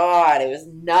my god, it was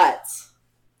nuts.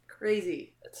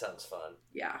 Crazy. That sounds fun.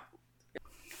 Yeah.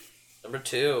 Number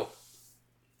 2,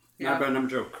 Not bad number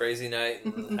 2. crazy night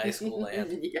in high school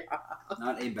land. Yeah.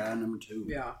 Not a bad number 2.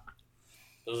 Yeah.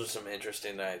 Those are some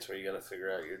interesting nights where you got to figure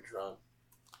out you're drunk.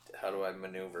 How do I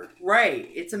maneuver? Right.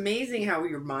 It's amazing how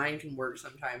your mind can work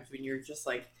sometimes when you're just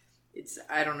like,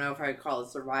 I don't know if I would call it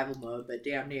survival mode, but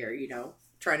damn near,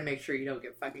 trying to make sure you don't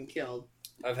get fucking killed.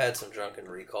 I've had some drunken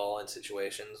recall in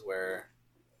situations where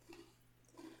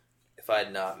if I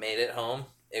had not made it home,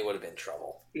 it would have been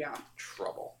trouble. Yeah.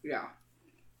 Trouble. Yeah.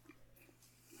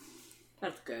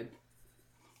 That's good.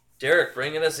 Derek,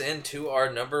 bringing us into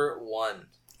our number 1.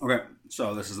 Okay,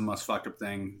 so this is the most fucked up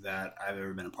thing that I've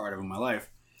ever been a part of in my life.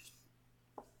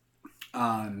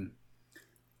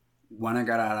 When I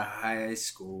got out of high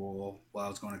school, while I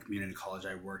was going to community college,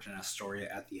 I worked in Astoria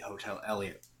at the Hotel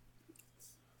Elliott.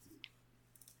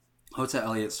 Hotel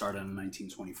Elliott started in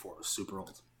 1924. It was super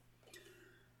old.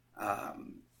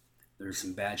 There's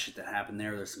some bad shit that happened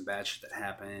there. There's some bad shit that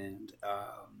happened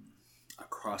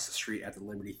across the street at the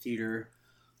Liberty Theater.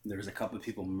 There was a couple of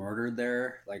people murdered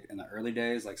there, like in the early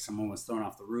days. Like someone was thrown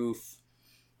off the roof.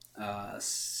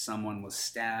 Someone was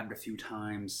stabbed a few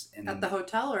times. At the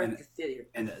hotel or in- at the theater?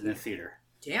 In the theater.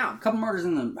 Damn. A couple murders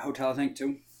in the hotel, I think,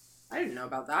 too. I didn't know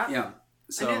about that. Yeah.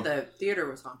 So I knew the theater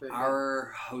was haunted. but-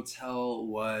 our hotel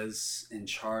was in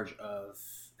charge of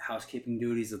housekeeping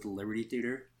duties at the Liberty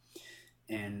Theater.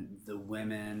 And the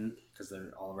women, because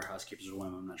all of our housekeepers are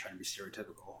women, I'm not trying to be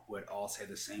stereotypical, would all say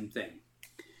the same thing.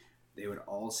 They would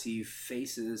all see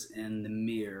faces in the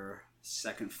mirror,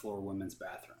 second floor women's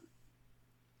bathroom.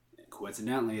 And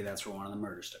coincidentally, that's where one of the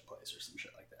murders took place or some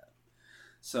shit like that.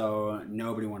 So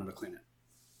nobody wanted to clean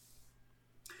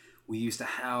it. We used to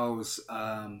house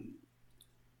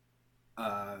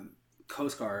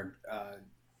Coast Guard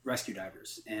rescue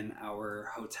divers in our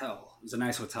hotel. It was a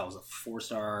nice hotel. It was a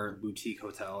 4-star boutique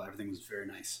hotel. Everything was very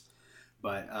nice.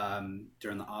 But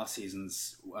during the off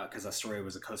seasons, because Astoria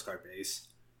was a Coast Guard base,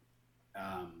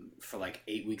 for like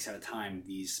 8 weeks at a time,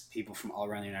 these people from all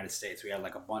around the United States, we had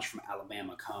like a bunch from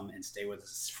Alabama come and stay with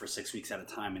us for 6 weeks at a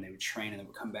time, and they would train and they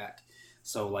would come back.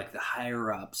 So like the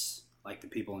higher ups, like the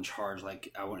people in charge,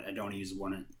 like I don't use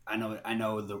one. I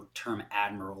know the term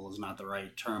admiral is not the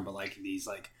right term, but like these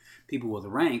like people with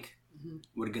rank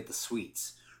would get the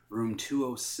suites. Room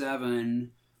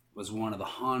 207 was one of the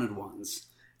haunted ones,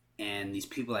 and these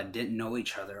people that didn't know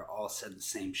each other all said the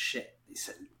same shit. They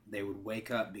said they would wake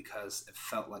up because it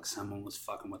felt like someone was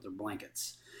fucking with their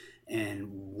blankets. And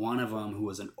one of them, who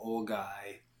was an old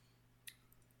guy,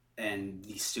 and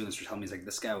these students were telling me, he's like,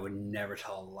 this guy would never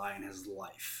tell a lie in his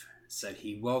life. Said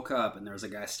he woke up and there was a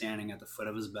guy standing at the foot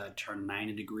of his bed, turned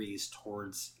 90 degrees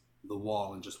towards the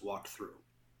wall and just walked through.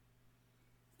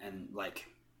 And like,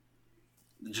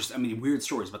 just, I mean, weird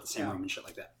stories about the same room and shit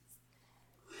like that.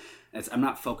 I'm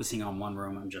not focusing on one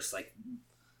room. I'm just like,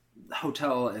 the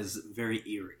hotel is very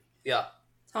eerie. Yeah.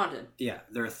 It's haunted. Yeah,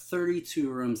 there are 32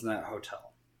 rooms in that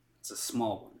hotel. It's a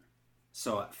small one.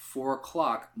 So at 4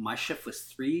 o'clock, my shift was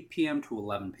 3 p.m. to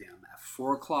 11 p.m. At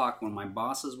 4 o'clock, when my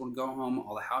bosses would go home,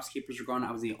 all the housekeepers were gone,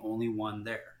 I was the only one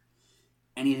there.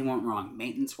 Anything went wrong,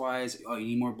 maintenance-wise, oh, you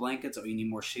need more blankets, oh, you need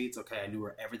more sheets, okay, I knew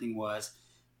where everything was.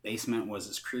 Basement was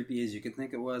as creepy as you could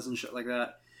think it was and shit like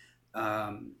that.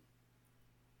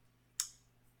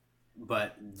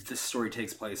 But this story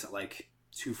takes place at like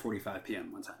 2:45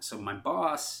 p.m. one time. So my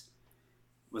boss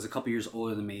was a couple years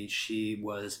older than me. She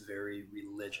was very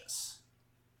religious.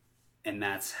 And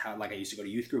that's how, like, I used to go to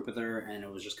youth group with her, and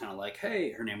it was just kind of like,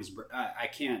 hey, her name was, I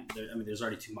can't, I mean, there's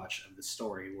already too much of the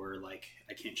story where, like,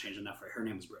 I can't change enough, right? Her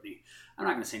name was Brittany. I'm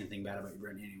not going to say anything bad about you,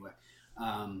 Brittany, anyway.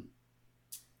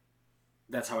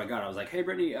 That's how I got it. I was like, hey,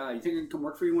 Brittany, you think I can come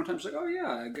work for you one time? She's like, oh,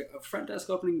 yeah, a front desk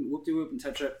opening, whoop-de-whoop, and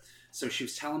type shit. So she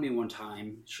was telling me one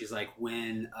time, she's like,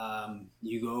 when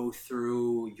you go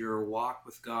through your walk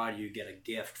with God, you get a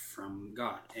gift from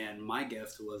God. And my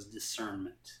gift was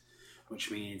discernment,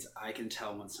 which means I can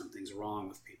tell when something's wrong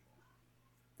with people.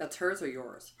 That's hers or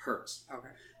yours? Hers. Okay.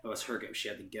 That was her gift. She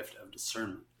had the gift of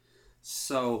discernment.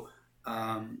 So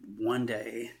one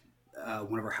day,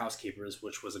 one of our housekeepers,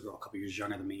 which was a girl a couple years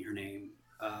younger than me, her name,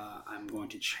 I'm going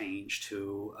to change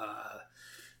to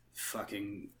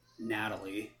fucking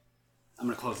Natalie. I'm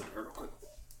going to close the door real quick.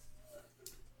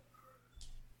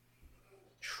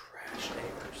 Trash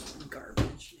neighbors.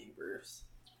 Garbage neighbors.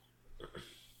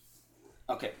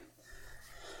 Okay.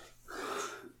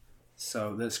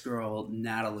 So this girl,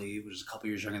 Natalie, which is a couple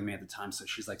years younger than me at the time, so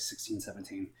she's like 16,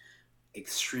 17.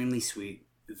 Extremely sweet,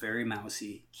 very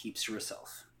mousy, keeps to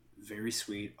herself. Very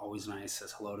sweet, always nice,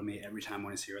 says hello to me every time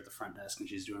when I see her at the front desk and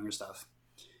she's doing her stuff.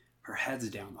 Her head's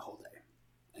down the whole day.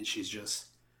 And she's just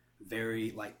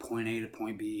very, like, point A to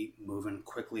point B, moving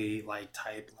quickly, like,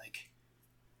 type, like,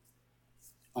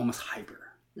 almost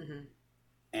hyper. Mm-hmm.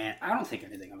 And I don't think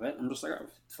anything of it. I'm just like, oh,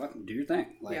 fucking do your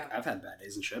thing. Like, yeah. I've had bad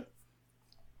days and shit.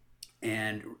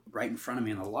 And right in front of me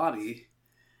in the lobby,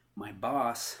 my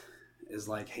boss is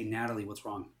like, hey, Natalie, what's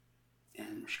wrong?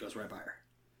 And she goes right by her.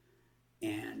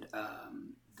 And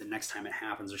the next time it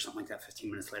happens or something like that, 15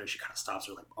 minutes later, she kind of stops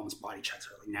her, like, almost body checks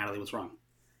her. Like, Natalie, what's wrong?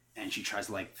 And she tries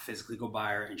to, like, physically go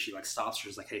by her, and she, like, stops her.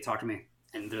 She's like, hey, talk to me.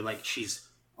 And they're like, she's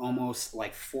almost,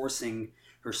 like, forcing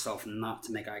herself not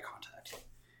to make eye contact.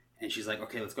 And she's like,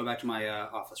 okay, let's go back to my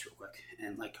office real quick.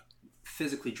 And, like,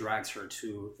 physically drags her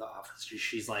to the office.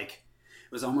 She's like,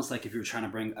 it was almost like if you were trying to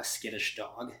bring a skittish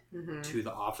dog to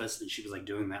the office, and she was, like,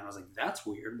 doing that. And I was like, that's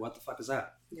weird. What the fuck is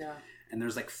that? Yeah. And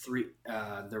there's, like, three,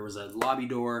 there was a lobby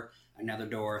door, another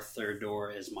door, third door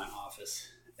is my office,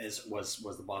 was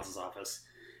the boss's office.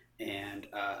 And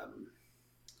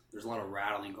there's a lot of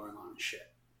rattling going on and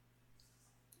shit.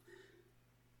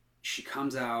 She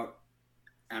comes out,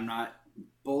 I'm not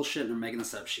bullshitting or making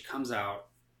this up. She comes out,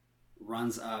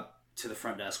 runs up to the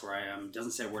front desk where I am,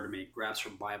 doesn't say a word to me, grabs her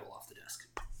Bible off the desk,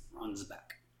 runs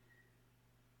back,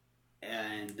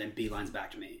 and then beelines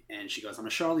back to me. And she goes, I'm going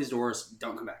to shut all these doors.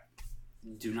 Don't come back.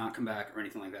 Do not come back or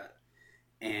anything like that.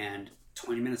 And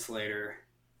 20 minutes later,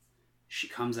 she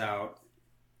comes out,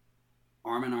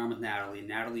 arm in arm with Natalie.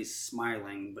 Natalie's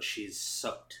smiling, but she's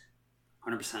soaked.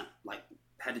 100%. Like,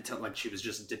 head to toe, like she was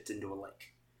just dipped into a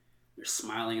lake. They're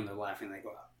smiling and they're laughing and they go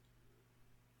out.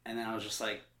 And then I was just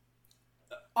like,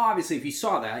 obviously, if you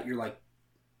saw that, you're like,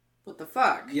 what the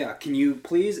fuck? Yeah, can you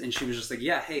please? And she was just like,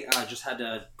 yeah, hey, I just had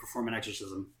to perform an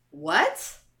exorcism.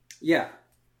 What? Yeah.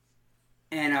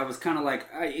 And I was kind of like,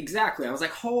 exactly. I was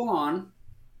like, hold on.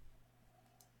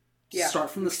 Yeah. Start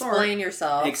from the start. Explain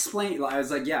yourself. Explain. I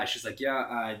was like, yeah. She's like, yeah,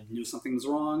 I knew something was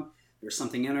wrong. There's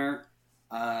something in her.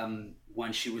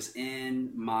 When she was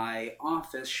in my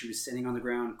office, she was sitting on the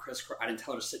ground. I didn't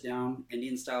tell her to sit down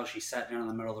Indian style. She sat down in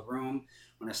the middle of the room.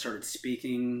 When I started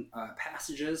speaking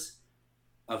passages,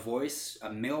 a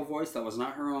male voice that was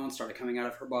not her own, started coming out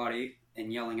of her body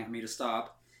and yelling at me to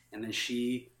stop. And then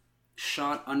she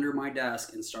shot under my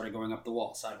desk and started going up the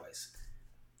wall sideways.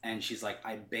 And she's like,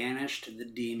 I banished the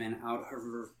demon out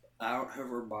of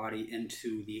her body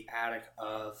into the attic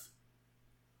of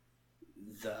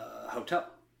the hotel.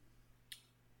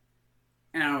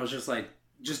 And I was just like,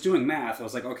 just doing math. I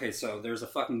was like, okay, so there's a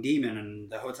fucking demon in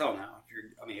the hotel now.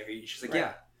 She's like, right.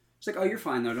 Yeah. She's like, oh, you're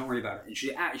fine though. Don't worry about it. And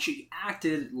she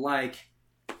acted like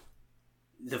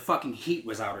the fucking heat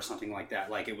was out or something like that.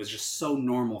 Like it was just so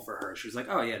normal for her. She was like,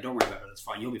 oh yeah, don't worry about it. It's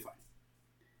fine. You'll be fine.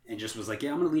 And just was like,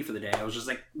 yeah, I'm going to leave for the day. I was just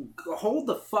like, hold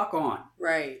the fuck on.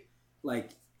 Right.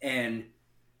 Like, and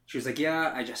she was like,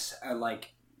 yeah, I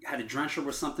like had to drench her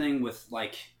with something with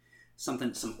like some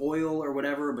oil or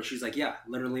whatever. But she's like, yeah,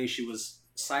 literally she was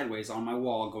sideways on my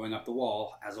wall, going up the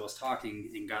wall as I was talking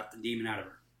and got the demon out of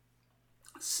her.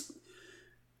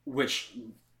 Which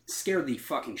scared the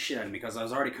fucking shit out of me because I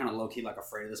was already kind of low-key like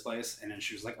afraid of this place. And then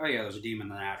she was like, oh yeah, there's a demon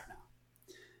in the attic now.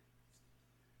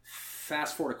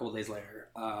 Fast forward a couple days later,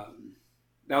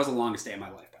 that was the longest day of my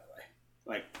life, by the way.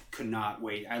 Like, could not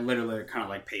wait. I literally kind of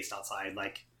like paced outside,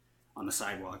 like on the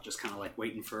sidewalk, just kind of like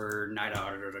waiting for night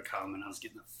auditor to come, and I was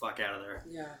getting the fuck out of there.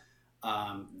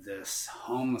 Yeah. This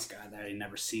homeless guy that I'd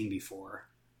never seen before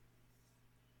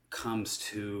comes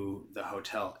to the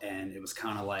hotel, and it was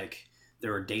kind of like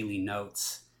there were daily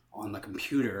notes on the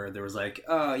computer. There was like,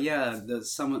 oh yeah,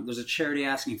 there's a charity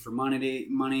asking for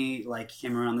money, like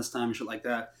came around this time, shit like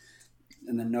that.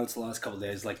 And the notes the last couple of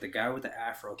days, like the guy with the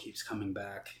afro keeps coming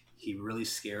back. He really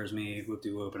scares me,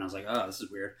 whoop-de-whoop. And I was like, oh, this is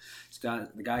weird.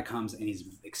 The guy comes and he's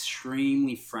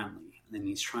extremely friendly. And then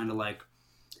he's trying to like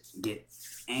get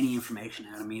any information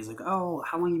out of me. He's like, oh,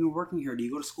 how long have you been working here? Do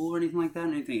you go to school or anything like that?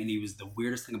 And he was, the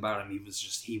weirdest thing about him,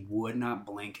 he would not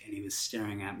blink, and he was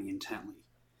staring at me intently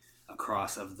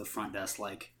across of the front desk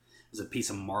like it was a piece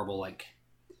of marble, like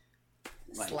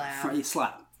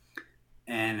slab.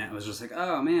 And it was just like,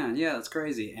 oh man, yeah, that's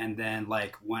crazy. And then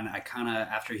like when I kind of,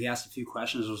 after he asked a few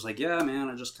questions, I was like, yeah, man,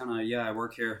 I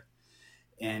work here.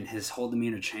 And his whole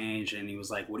demeanor changed, and he was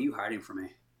like, what are you hiding from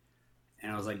me?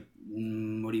 And I was like,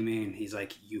 what do you mean? He's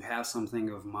like, you have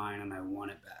something of mine and I want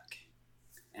it back.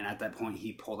 And at that point,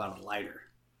 he pulled out a lighter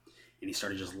and he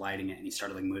started just lighting it, and he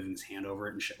started like moving his hand over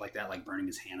it and shit like that, like burning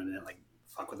his hand in it, like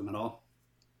fuck with him at all.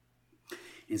 And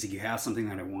he's like, you have something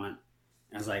that I want.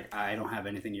 And I was like, I don't have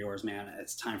anything yours, man.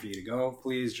 It's time for you to go.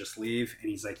 Please just leave. And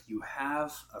he's like, you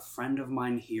have a friend of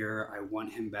mine here. I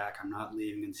want him back. I'm not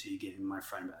leaving until you give him my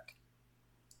friend back.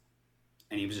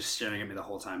 And he was just staring at me the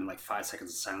whole time. And like 5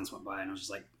 seconds of silence went by. And I was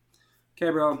just like,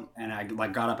 okay, bro. And I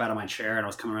like got up out of my chair, and I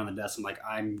was coming around the desk. I'm like,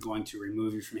 I'm going to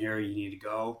remove you from here. You need to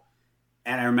go.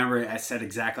 And I remember I said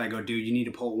exactly, I go, dude, you need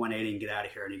to pull a 180 and get out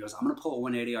of here. And he goes, I'm going to pull a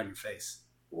 180 on your face.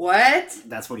 What?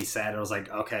 That's what he said. I was like,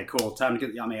 okay, cool. Time to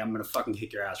get, I'm going to fucking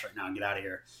kick your ass right now and get out of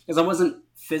here. Because I wasn't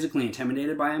physically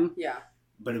intimidated by him. Yeah.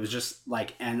 But it was just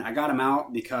like, and I got him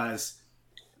out because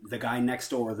the guy next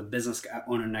door, the business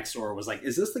owner next door, was like,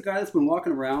 is this the guy that's been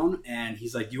walking around? And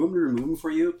he's like, do you want me to remove him for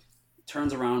you?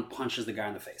 Turns around, punches the guy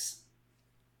in the face.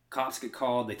 Cops get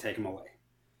called, they take him away.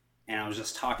 And I was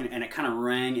just talking, and it kind of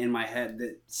rang in my head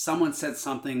that someone said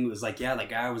something. It was like, yeah, the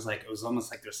guy was like, it was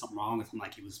almost like there's something wrong with him,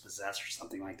 like he was possessed or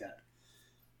something like that.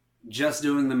 Just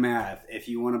doing the math, if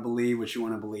you want to believe what you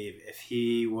want to believe, if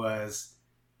he was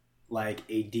like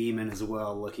a demon as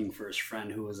well, looking for his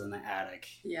friend who was in the attic,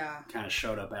 Yeah. kind of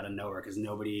showed up out of nowhere because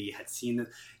nobody had seen it.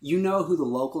 You know who the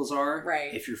locals are,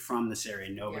 Right. If you're from this area.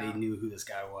 Nobody Yeah. knew who this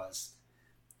guy was.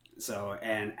 So,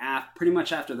 and pretty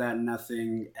much after that,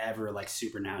 nothing ever like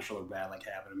supernatural or bad like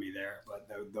happened to me there. But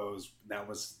that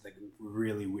was like a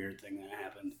really weird thing that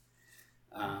happened.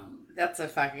 That's a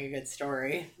fucking good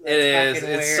story. It is.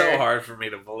 Fucking It's weird. so hard for me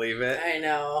to believe it. I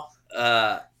know.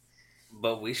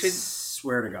 But we should.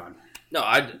 Swear to God. No,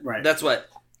 Right. That's what.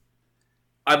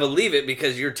 I believe it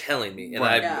because you're telling me, and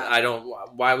Right. Yeah. I don't.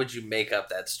 Why would you make up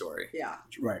that story? Yeah.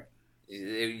 Right.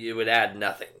 It would add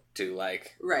nothing to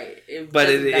like. Right. But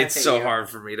doesn't it's benefit so you. hard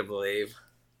for me to believe.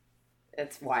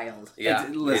 It's wild. Yeah,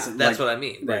 Listen, that's like- what I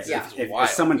mean. Right. It's, Yeah. it's If wild.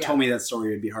 someone Yeah. told me that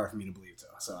story, it'd be hard for me to believe, though.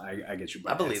 So I get you.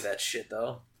 I believe that shit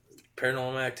though.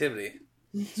 Paranormal Activity.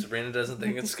 Sabrina doesn't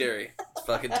think it's scary. It's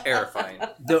fucking terrifying.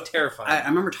 Terrifying. I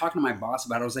remember talking to my boss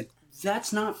about it. I was like,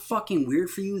 that's not fucking weird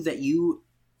for you that you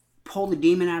pulled a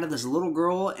demon out of this little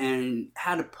girl and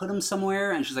had to put him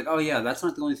somewhere? And she's like, oh yeah, that's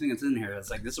not the only thing that's in here.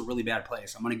 It's like, this is a really bad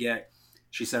place.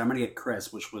 She said, I'm going to get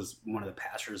Chris, which was one of the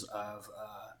pastors of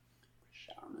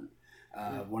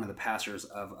one of the pastors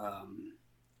of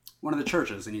one of the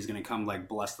churches, and he's going to come like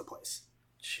bless the place.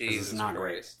 'Cause Jesus it's not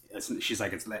Christ. great. She's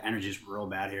like, the energy's real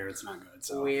bad here. It's not good.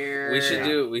 So Weird.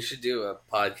 We should do a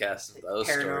podcast of those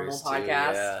Paranormal stories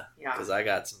podcast. too. Yeah, Yeah. because I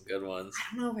got some good ones.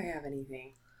 I don't know if I have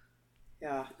anything.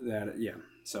 Yeah.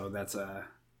 So that's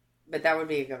But that would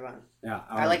be a good one. yeah.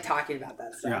 I like talking about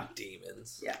that stuff. Yeah.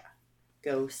 Demons. Yeah.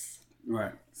 Ghosts.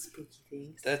 Right. Spooky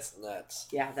things. That's nuts.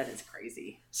 Yeah, that is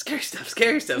crazy. Scary stuff.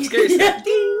 Scary stuff. Scary stuff.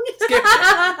 Ding. Scary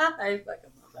stuff. I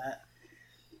fucking love that.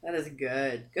 That is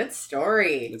good. Good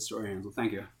story. Good story, Hansel.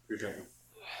 Thank you. Appreciate it.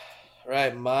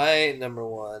 Right, my number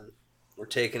one. We're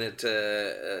taking it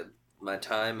to my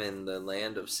time in the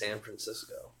land of San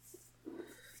Francisco.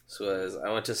 So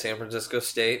I went to San Francisco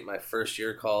State my first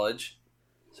year of college.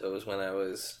 So it was when I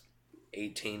was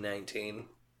 18, 19.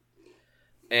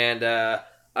 And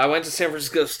I went to San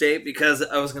Francisco State because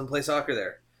I was going to play soccer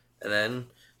there. And then,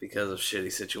 because of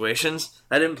shitty situations,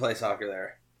 I didn't play soccer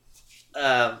there.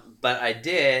 But I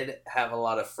did have a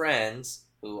lot of friends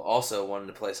who also wanted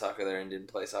to play soccer there and didn't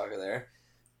play soccer there.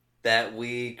 that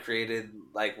we created,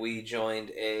 like, we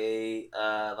joined a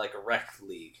rec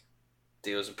league.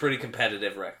 It was a pretty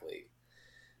competitive rec league.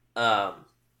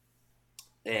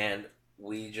 And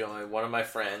we joined, one of my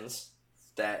friends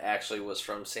that actually was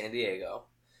from San Diego,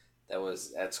 that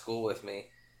was at school with me,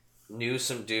 knew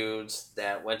some dudes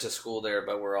that went to school there,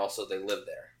 but they lived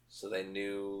there. So they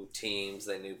knew teams,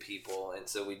 they knew people, and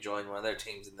so we joined one of their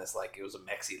teams in this, like, it was a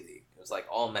Mexi league. It was like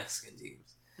all Mexican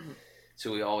teams. Mm-hmm.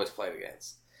 So we always played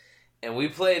against. And we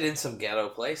played in some ghetto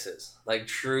places, like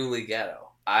truly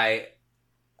ghetto.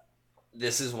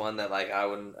 This is one that, like, I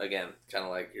wouldn't, again, kind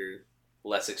of like your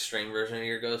less extreme version of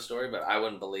your ghost story, but I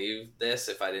wouldn't believe this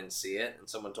if I didn't see it and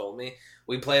someone told me.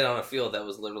 We played on a field that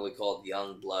was literally called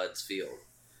Young Bloods Field,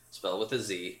 spelled with a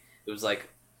Z. It was like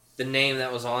the name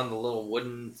that was on the little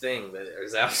wooden thing that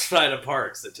is outside of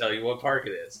parks that tell you what park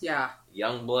it is. Yeah.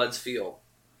 Young Bloods Field.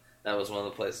 That was one of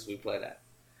the places we played at.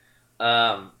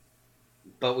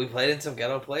 But we played in some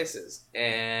ghetto places.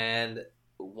 And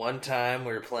one time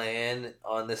we were playing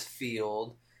on this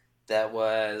field that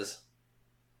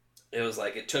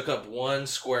it took up one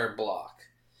square block.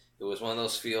 It was one of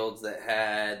those fields that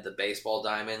had the baseball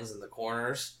diamonds in the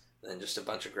corners, and then just a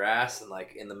bunch of grass, and,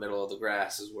 like, in the middle of the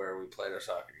grass is where we played our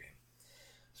soccer game.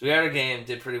 So we had our game,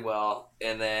 did pretty well,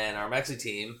 and then our Mexi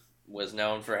team was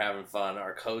known for having fun.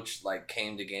 Our coach, like,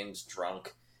 came to games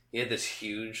drunk. He had this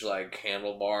huge, like,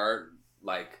 handlebar,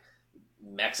 like,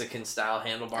 Mexican-style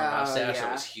handlebar mustache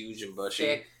that was huge and bushy.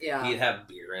 Thick, yeah. He'd have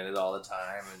beer in it all the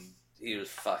time, and he was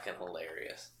fucking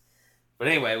hilarious. But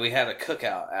anyway, we had a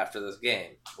cookout after this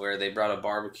game where they brought a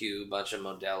barbecue, a bunch of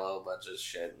Modelo, a bunch of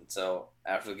shit. And so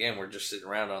after the game, we're just sitting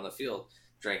around on the field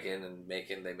drinking and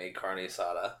they made carne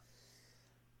asada.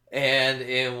 And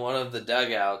in one of the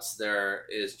dugouts, there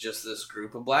is just this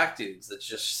group of black dudes that's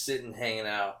just sitting, hanging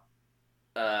out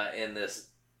in this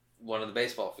one of the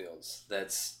baseball fields.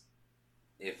 That's,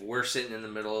 if we're sitting in the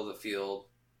middle of the field,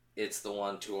 it's the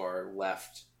one to our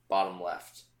left, bottom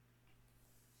left.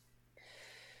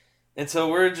 And so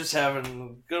we're just having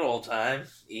a good old time,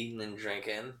 eating and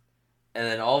drinking. And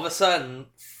then all of a sudden,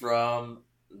 from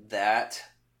that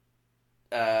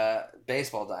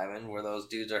baseball diamond where those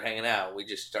dudes are hanging out, we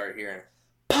just start hearing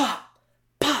pop,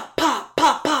 pop, pop,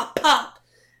 pop, pop, pop.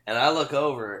 And I look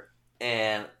over,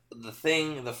 and the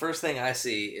first thing I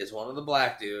see is one of the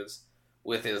black dudes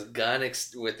with his gun,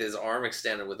 with his arm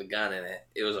extended with a gun in it.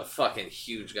 It was a fucking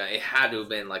huge gun. It had to have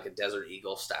been like a Desert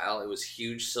Eagle style. It was a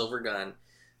huge silver gun.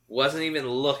 Wasn't even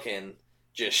looking,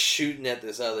 just shooting at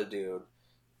this other dude,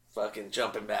 fucking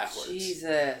jumping backwards.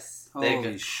 Jesus.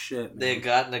 Holy shit, man. They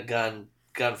got in a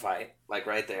gunfight, like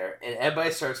right there, and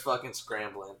everybody starts fucking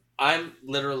scrambling. I'm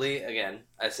literally, again,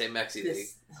 I say Mexi League,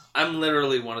 I'm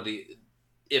literally one of the,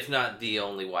 if not the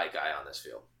only white guy on this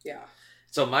field. Yeah.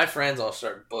 So my friends all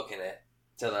start booking it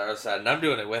to the other side, and I'm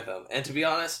doing it with them. And to be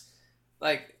honest,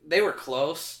 like, they were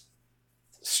close.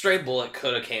 Stray bullet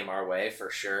could have came our way for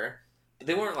sure.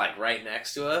 They weren't, like, right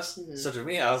next to us. Mm-hmm. So to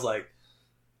me, I was like,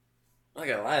 I'm not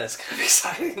gonna lie, this is kind of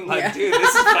exciting. Like, dude,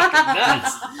 this is fucking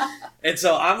nuts. And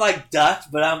so I'm, like,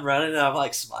 ducked, but I'm running, and I'm,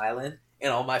 like, smiling.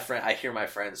 And I hear my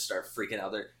friends start freaking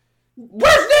out. They're,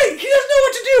 where's Nate? He doesn't know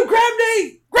what to do. Grab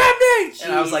Nate. Grab Nate. Jesus.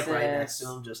 And I was, like, right next to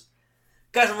him, just,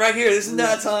 guys, I'm right here. This is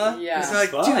nuts, huh? Yeah. It's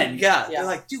like, dude, yeah. They're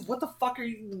like, dude, what the fuck are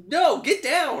you? No, get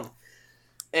down.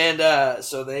 And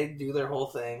so they do their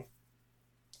whole thing.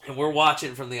 And we're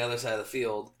watching from the other side of the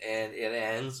field, and it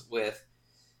ends with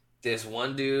this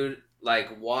one dude,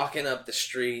 like, walking up the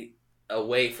street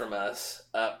away from us,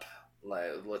 up, like,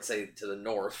 let's say to the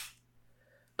north,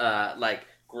 like,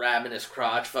 grabbing his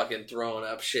crotch, fucking throwing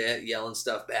up shit, yelling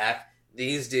stuff back.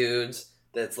 These dudes,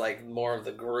 that's, like, more of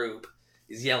the group,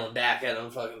 he's yelling back at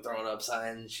him, fucking throwing up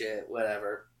signs and shit,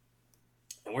 whatever.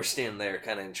 And we're standing there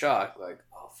kind of in shock, like,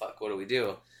 oh, fuck, what do we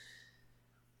do?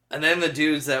 And then the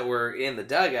dudes that were in the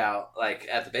dugout, like,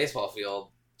 at the baseball field,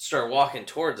 start walking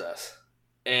towards us.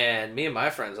 And me and my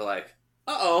friends are like,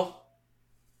 uh-oh.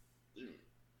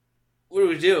 What do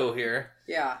we do here?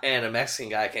 Yeah. And a Mexican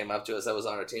guy came up to us that was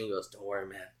on our team and goes, don't worry,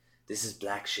 man. This is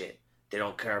black shit. They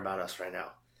don't care about us right now.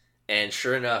 And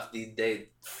sure enough, they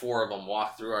 4 of them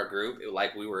walked through our group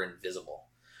like we were invisible.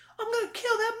 I'm going to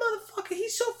kill that motherfucker.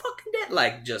 He's so fucking dead.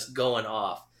 Like, just going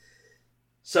off.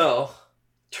 So,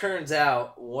 turns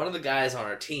out one of the guys on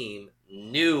our team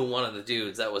knew one of the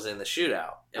dudes that was in the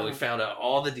shootout. And we found out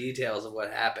all the details of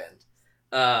what happened.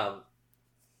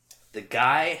 The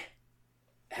guy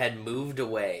had moved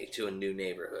away to a new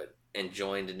neighborhood and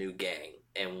joined a new gang.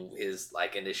 And his,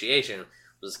 like, initiation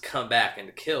was come back and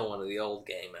to kill one of the old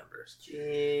gang members.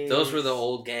 Jeez. Those were the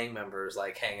old gang members,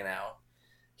 like, hanging out.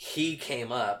 he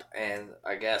came up and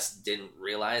I guess didn't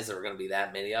realize there were going to be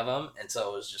that many of them. And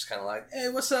so it was just kind of like, hey,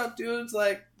 what's up, dudes?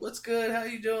 Like, what's good? How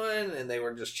you doing? And they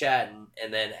were just chatting.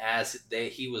 And then as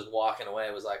he was walking away,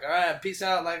 it was like, all right, peace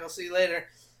out. Like, I'll see you later.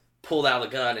 Pulled out a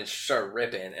gun and started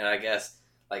ripping. And I guess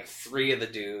like 3 of the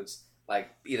dudes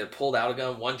like either pulled out a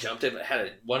gun, one jumped it, but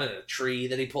had one in a tree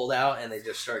that he pulled out, and they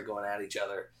just started going at each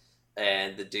other.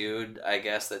 And the dude, I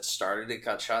guess, that started it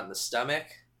got shot in the stomach.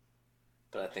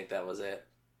 But I think that was it.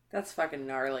 That's fucking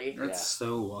gnarly. That's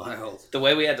so wild. The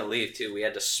way we had to leave, too, we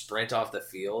had to sprint off the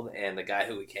field, and the guy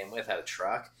who we came with had a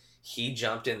truck. He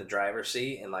jumped in the driver's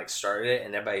seat and, like, started it,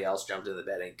 and everybody else jumped in the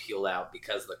bed and peeled out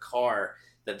because the car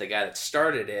that the guy that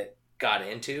started it got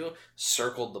into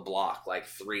circled the block, like,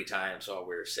 3 times while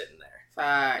we were sitting there.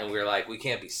 Fuck. And we were like, we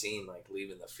can't be seen, like,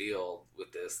 leaving the field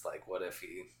with this. Like, what if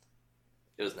he...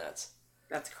 It was nuts.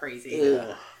 That's crazy.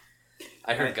 Ugh.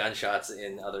 I heard gunshots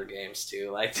in other games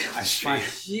too. Like I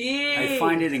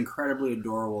find it incredibly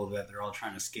adorable that they're all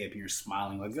trying to escape and you're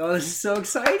smiling like, oh, this is so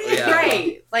exciting. Yeah.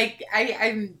 Right. Like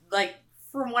I'm like,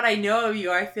 from what I know of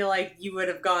you, I feel like you would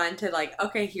have gone to like,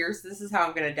 okay, this is how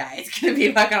I'm gonna die. It's gonna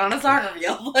be fucking on a soccer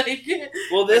field. Like,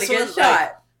 well, this was was shot.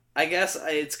 like, I guess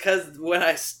it's because when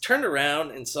I turned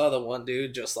around and saw the one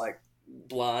dude just like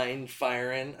blind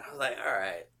firing, I was like, all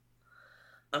right,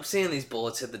 I'm seeing these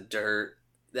bullets hit the dirt.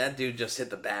 That dude just hit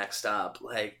the backstop.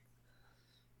 Like,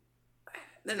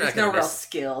 they're not There's gonna no real miss.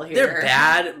 skill here. They're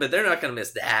bad, but they're not gonna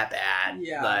miss that bad.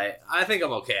 Yeah. Like, I think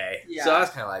I'm okay. Yeah. So I was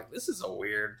kind of like, this is a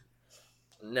weird.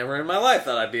 Never in my life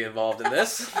thought I'd be involved in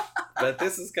this, but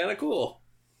this is kind of cool.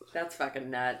 That's fucking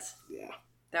nuts. Yeah.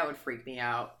 That would freak me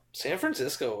out. San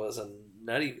Francisco was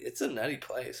it's a nutty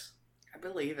place. I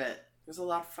believe it. There's a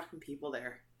lot of fucking people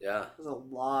there. Yeah. There's a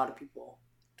lot of people.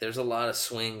 There's a lot of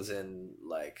swings in,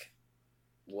 like,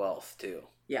 wealth, too.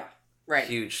 Yeah. Right.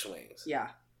 Huge swings. Yeah.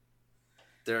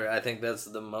 I think that's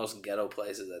the most ghetto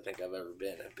places I think I've ever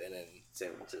been. I've been in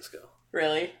San Francisco.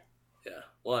 Really? Yeah.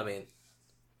 Well, I mean,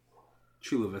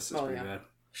 Chula Vista's pretty bad.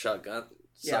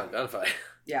 gunfight.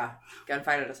 Yeah.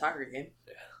 Gunfight at a soccer game.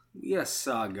 Yes,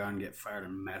 saw a gun get fired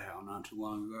in Medhow not too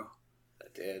long ago. I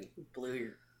did. Blew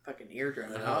your fucking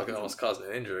eardrum I know, out. it could almost cause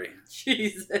an injury.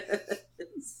 Jesus.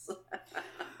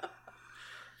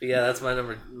 But yeah, that's my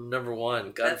number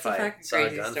one. That's a Gunfight. fucking Saw a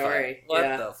crazy gunfight. story. What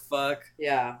Yeah. the fuck?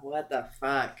 Yeah, what the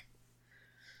fuck?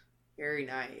 Very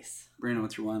nice. Brandon,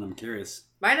 what's your one? I'm curious.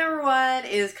 My number one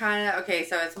is kind of, okay,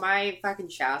 so it's my fucking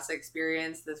Shasta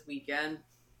experience this weekend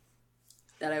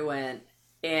that I went.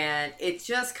 And it's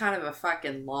just kind of a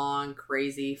fucking long,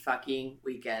 crazy fucking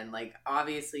weekend. Like,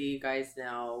 obviously, you guys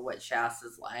know what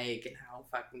Shasta's like and how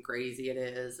fucking crazy it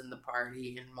is and the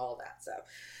party and all that stuff.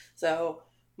 So,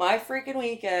 my freaking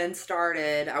weekend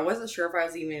started, I wasn't sure if I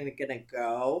was even gonna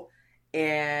go.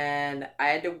 And I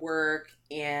had to work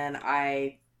and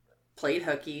I played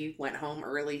hooky, went home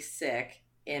early sick.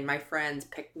 And my friends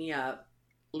picked me up,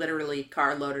 literally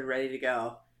car loaded, ready to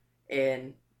go.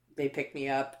 And they picked me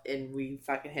up and we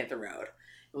fucking hit the road.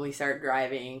 And we started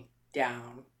driving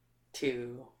down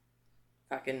to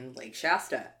fucking Lake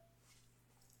Shasta.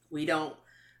 We don't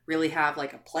really have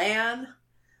like a plan.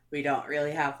 We don't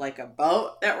really have like a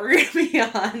boat that we're going to be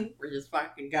on. We're just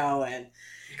fucking going.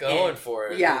 Going for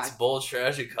it. Yeah. It's bold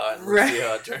strategy caught. And Right. We'll see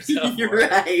how it turns out. You're for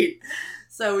it. right.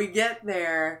 So we get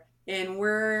there and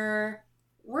we're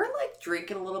like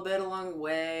drinking a little bit along the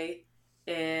way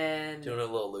and Doing a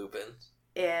little looping.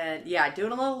 and yeah,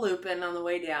 doing a little looping on the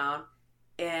way down,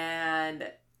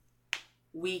 and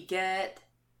we get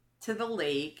to the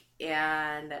lake,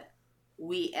 and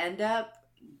we end up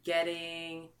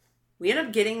getting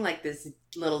like this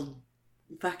little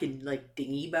fucking like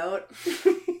dinghy boat,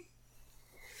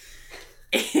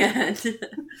 and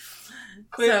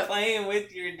Quit playing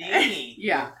with your dinghy.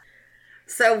 yeah.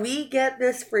 So we get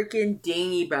this freaking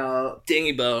dinghy boat,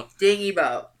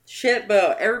 shit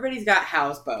boat. Everybody's got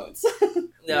houseboats.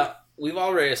 Now, we've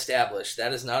already established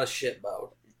that is not a ship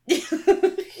boat.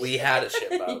 We had a ship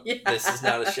boat. Yeah. This is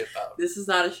not a ship boat. This is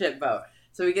not a ship boat.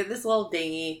 So we get this little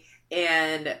dinghy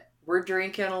and we're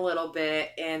drinking a little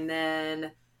bit, and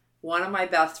then one of my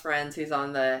best friends who's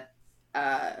on the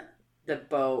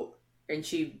boat, and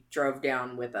she drove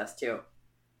down with us too.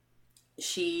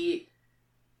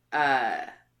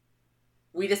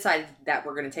 We decided that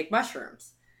we're gonna take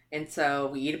mushrooms. And so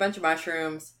we eat a bunch of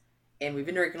mushrooms, and we've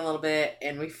been drinking a little bit,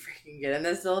 and we freaking get in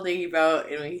this little dinghy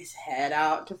boat, and we just head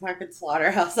out to fucking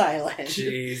Slaughterhouse Island.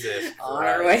 Jesus On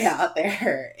our way out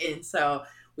there. And so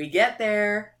we get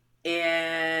there,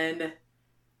 and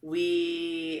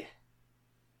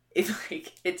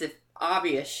it's an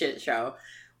obvious shit show.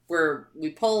 we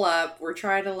pull up, we're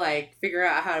trying to like figure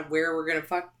out where we're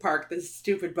gonna park this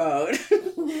stupid boat.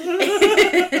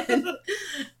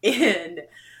 and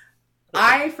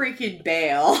I freaking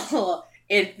bail.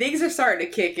 And things are starting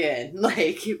to kick in.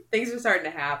 Like, things are starting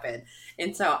to happen.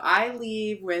 And so I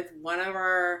leave with one of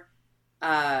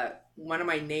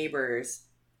my neighbors.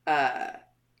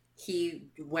 He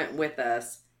went with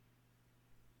us.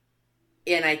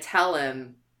 And I tell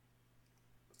him,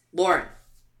 Lauren,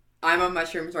 I'm on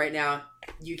mushrooms right now.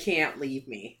 You can't leave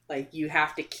me. Like, you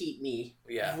have to keep me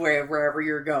wherever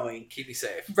you're going. Keep me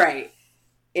safe. Right.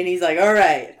 And he's like, all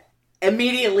right.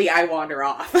 Immediately, I wander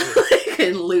off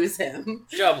and lose him.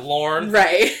 Good job, Lauren.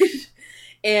 Right.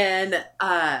 And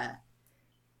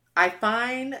I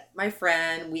find my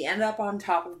friend. We end up on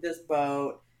top of this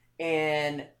boat,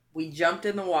 and we jumped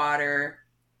in the water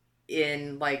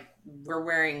in, like, we're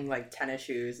wearing, like, tennis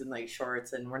shoes and, like,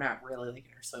 shorts, and we're not really, like,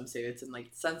 in our swimsuits, and,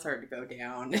 like, the sun's starting to go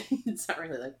down. It's not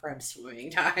really, like, prime swimming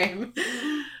time.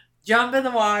 Jump in the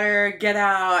water, get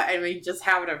out, and we just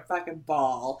having a fucking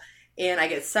ball. And I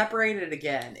get separated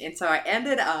again. And so I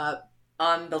ended up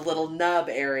on the little nub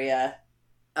area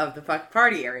of the fucking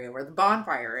party area where the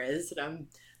bonfire is. And I'm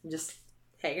just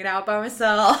hanging out by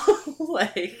myself.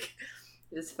 Like,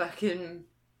 just fucking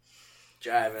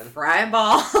jiving. Frying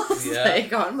balls.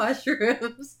 Like, on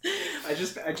mushrooms. I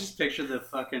just picture the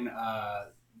fucking,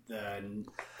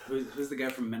 who's the guy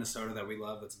from Minnesota that we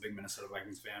love that's a big Minnesota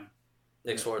Vikings fan?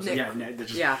 Nick Swartzen.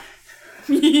 Yeah.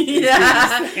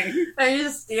 Yeah. I'm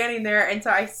just standing there, and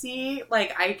so I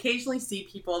occasionally see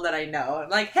people that I know. I'm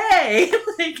like, hey,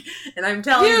 like, and I'm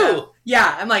telling them,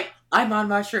 I'm like, I'm on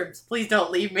mushrooms. Please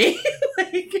don't leave me.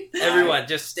 Like, everyone,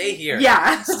 just stay here.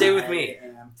 Yeah, stay with me.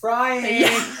 Brian.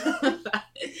 Yeah.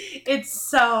 It's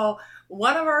so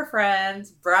one of our friends,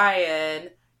 Brian.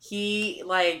 He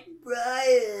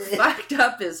fucked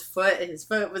up his foot. His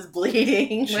foot was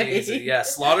bleeding. Jesus, yeah,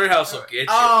 Slaughterhouse will get you.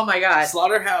 Oh my god,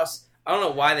 Slaughterhouse. I don't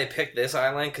know why they picked this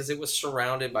island because it was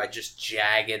surrounded by just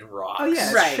jagged rocks. Oh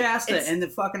yeah, right. Shasta in the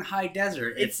fucking high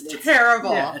desert. It's terrible.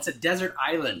 Yeah, it's a desert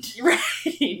island. Right.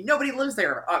 Nobody lives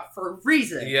there for a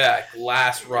reason. Yeah,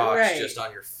 glass rocks just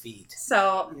on your feet.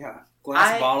 So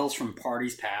glass bottles from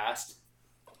parties past.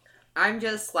 I'm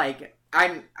just like.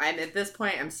 I'm at this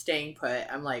point, I'm staying put.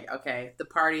 I'm like, okay, the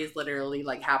party is literally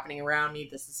like happening around me.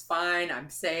 This is fine. I'm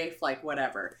safe, like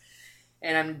whatever.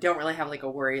 And I don't really have like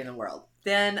a worry in the world.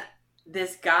 Then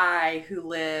this guy who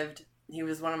he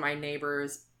was one of my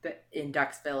neighbors in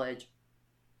Ducks Village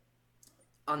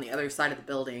on the other side of the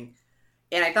building.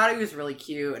 And I thought he was really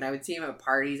cute. And I would see him at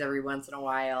parties every once in a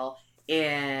while.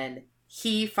 And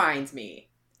he finds me.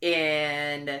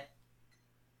 And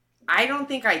I don't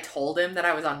think I told him that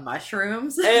I was on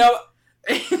mushrooms. Hey,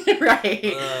 right.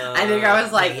 I think I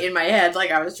was like in my head,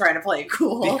 like I was trying to play it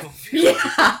cool.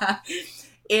 Yeah.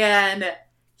 And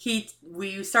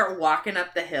we start walking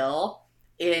up the hill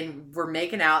and we're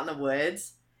making out in the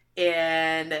woods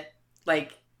and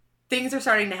like things are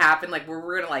starting to happen. Like we're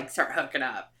going to like start hooking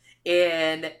up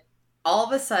and all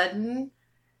of a sudden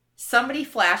somebody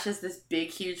flashes this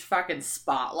big, huge fucking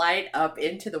spotlight up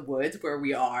into the woods where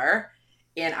we are.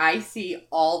 And I see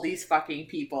all these fucking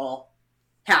people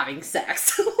having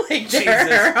sex. Like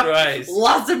there are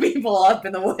lots of people up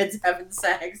in the woods having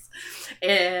sex.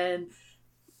 And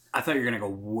I thought you were going to go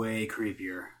way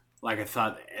creepier. Like I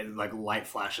thought like light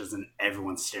flashes and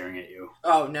everyone's staring at you.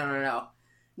 Oh, no.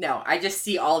 No, I just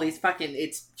see all these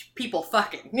it's people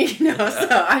fucking, you know?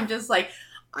 So I'm just like,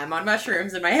 I'm on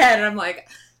mushrooms in my head and I'm like,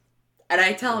 and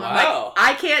I tell him, I'm like,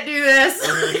 I can't do this.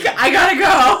 I gotta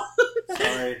go.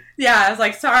 Sorry. Yeah, I was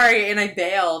like, sorry, and I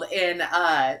bailed, and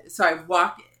so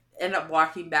I end up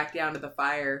walking back down to the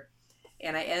fire,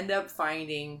 and I end up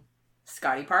finding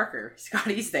Scotty Parker.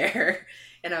 Scotty's there,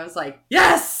 and I was like,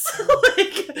 yes,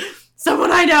 like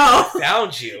someone I know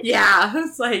found you. Yeah, I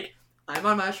was like, I'm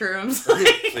on mushrooms.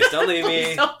 Please don't leave me.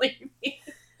 Please don't leave me.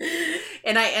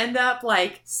 And I end up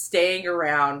like staying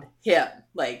around him,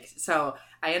 like so.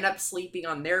 I end up sleeping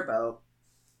on their boat.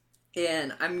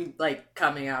 And I'm, like,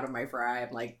 coming out of my fry.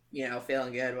 I'm, like, you know,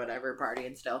 feeling good, whatever,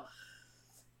 partying still.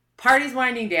 Party's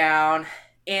winding down.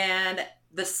 And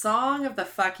the song of the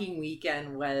fucking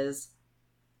weekend was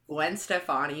Gwen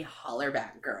Stefani, Holler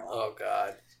Back Girl. Oh,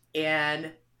 God.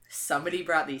 And somebody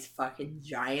brought these fucking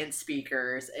giant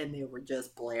speakers, and they were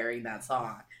just blaring that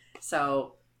song.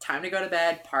 So, time to go to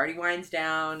bed. Party winds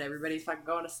down. Everybody's fucking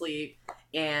going to sleep.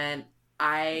 And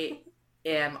I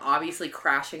am obviously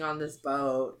crashing on this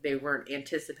boat. They weren't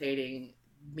anticipating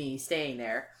me staying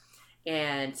there.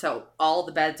 And so all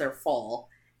the beds are full.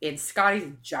 And Scotty's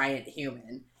a giant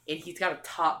human. and he's got a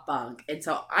top bunk. And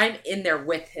so I'm in there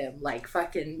with him, like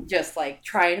fucking just like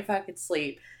trying to fucking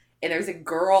sleep. And there's a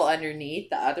girl underneath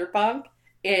the other bunk,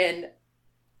 and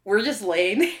we're just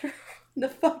laying there. The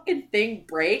fucking thing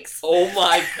breaks. Oh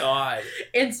my god.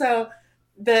 And so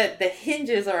the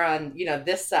hinges are on,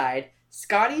 this side.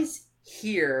 Scotty's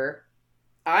here.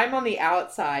 I'm on the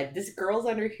outside. This girl's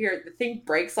under here. The thing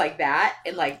breaks like that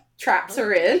and like traps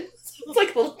her in. It's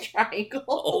like a little triangle.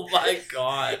 Oh my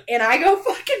god. And I go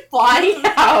fucking flying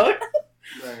out.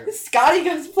 Right. Scotty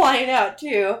goes flying out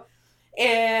too.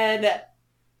 And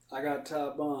I got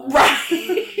top on.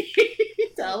 right.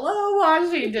 Hello,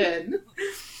 Washington.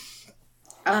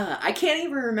 I can't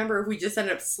even remember if we just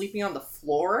ended up sleeping on the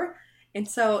floor. And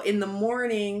so in the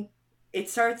morning, it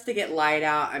starts to get light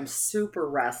out. I'm super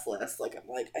restless. Like, I'm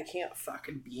like, I can't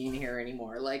fucking be in here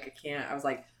anymore. Like, I can't. I was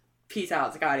like, peace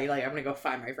out, Scotty. Like, I'm going to go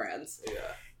find my friends.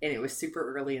 Yeah. And it was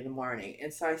super early in the morning.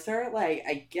 And so I started, like,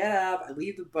 I get up, I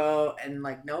leave the boat, and,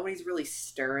 like, nobody's really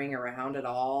stirring around at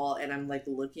all. And I'm, like,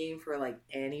 looking for, like,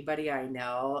 anybody I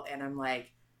know. And I'm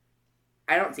like,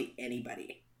 I don't see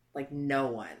anybody. Like, no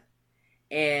one.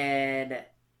 And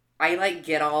I, like,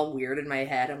 get all weird in my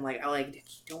head. I'm like, I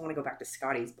don't want to go back to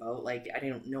Scotty's boat. Like, I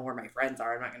don't know where my friends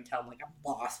are. I'm not going to tell them, like, I'm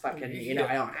lost fucking,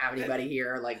 I don't have anybody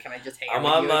here. Like, can I just hang out I'm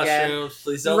with on you mushrooms. again?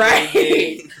 Please don't Right.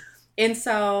 leave me. And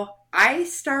so I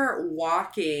start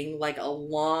walking, like,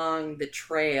 along the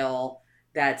trail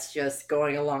that's just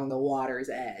going along the water's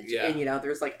edge. Yeah. And,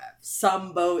 there's, like,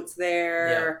 some boats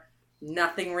there.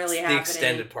 Nothing really It's happening. the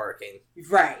extended parking.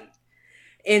 Right.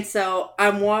 And so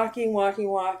I'm walking,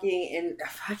 and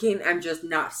fucking I'm just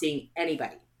not seeing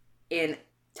anybody. And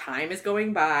time is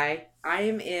going by. I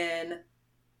am in,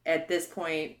 at this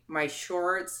point, my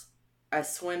shorts, a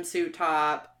swimsuit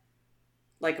top,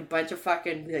 like a bunch of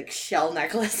fucking like shell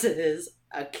necklaces,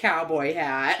 a cowboy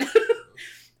hat,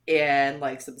 and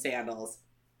like some sandals.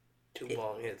 2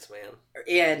 long hits, man.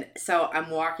 And so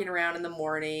I'm walking around in the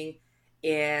morning,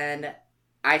 and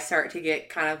I start to get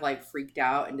kind of like freaked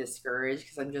out and discouraged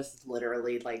because I'm just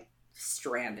literally like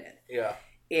stranded. Yeah.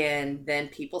 And then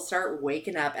people start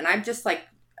waking up, and I'm just like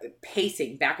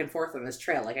pacing back and forth on this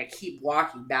trail. Like I keep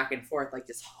walking back and forth, like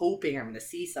just hoping I'm going to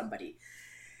see somebody.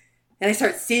 And I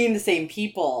start seeing the same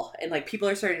people, and like people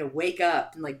are starting to wake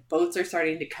up, and like boats are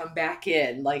starting to come back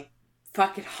in. Like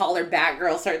fucking Holler Back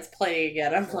Girl starts playing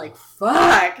again. I'm like,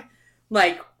 fuck.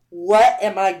 Like, what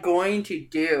am I going to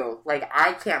do? Like,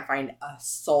 I can't find a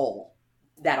soul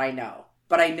that I know.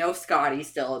 But I know Scotty's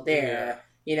still there,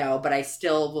 but I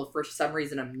still, for some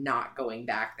reason, I'm not going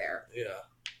back there. Yeah.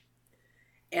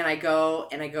 And I go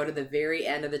to the very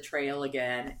end of the trail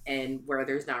again, and where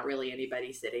there's not really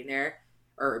anybody sitting there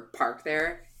or parked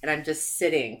there. And I'm just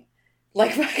sitting,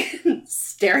 like, fucking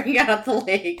staring out at the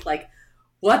lake, like,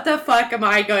 what the fuck am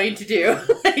I going to do?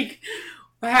 Like,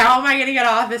 how am I going to get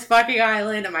off this fucking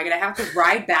island? Am I going to have to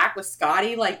ride back with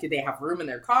Scotty? Like, do they have room in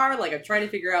their car? Like, I'm trying to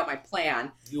figure out my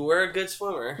plan. You were a good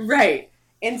swimmer. Right.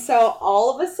 And so,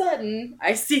 all of a sudden,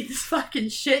 I see this fucking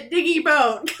shit diggy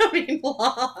boat coming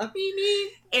along.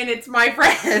 And it's my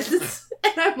friends.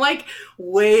 And I'm, like,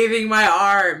 waving my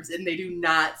arms, and they do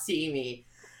not see me.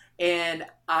 And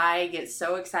I get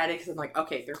so excited because I'm like,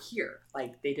 okay, they're here.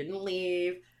 Like, they didn't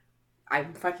leave.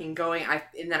 I'm fucking going.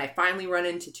 And then I finally run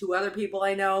into 2 other people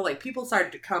I know. Like, people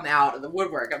started to come out of the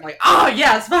woodwork. I'm like, oh,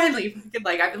 yes, finally. Fucking,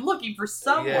 like, I've been looking for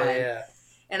someone. Yeah.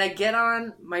 And I get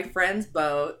on my friend's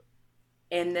boat,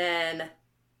 and then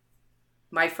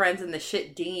my friends in the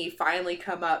shit dinghy finally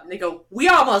come up, and they go, we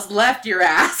almost left your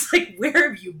ass. Like, where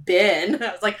have you been? And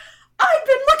I was like, I've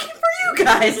been looking for you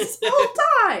guys this whole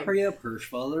time. Hurry up,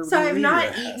 Hirschfelder. So I've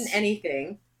not eaten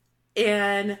anything.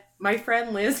 And my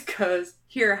friend Liz goes,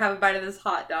 here, have a bite of this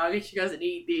hot dog. And she goes and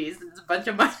eat these. And it's a bunch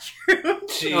of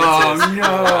mushrooms. Jesus Oh,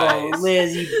 no. Christ.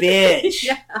 Lizzie, bitch.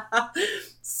 Yeah.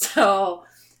 So,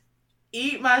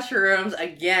 eat mushrooms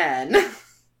again.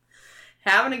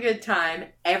 Having a good time.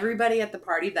 Everybody at the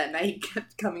party that night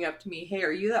kept coming up to me, hey,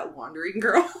 are you that wandering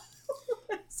girl?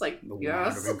 It's like, The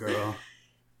yes. wandering girl.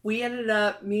 Me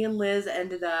and Liz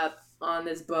ended up on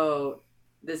this boat.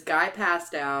 This guy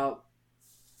passed out,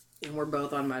 and we're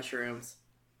both on mushrooms.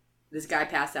 This guy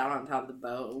passed out on top of the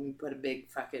boat, and we put a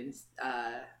big fucking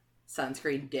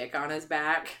sunscreen dick on his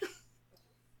back.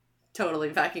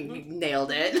 Totally fucking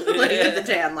nailed it. Like at the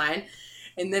tan line.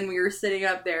 And then we were sitting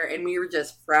up there, and we were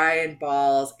just frying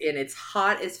balls, and it's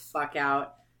hot as fuck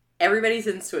out. Everybody's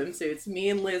in swimsuits. Me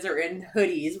and Liz are in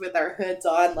hoodies with our hoods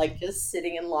on, like just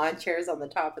sitting in lawn chairs on the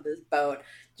top of this boat,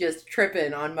 just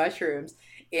tripping on mushrooms.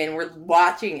 And we're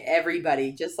watching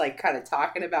everybody just like kind of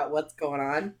talking about what's going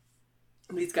on.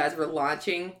 These guys were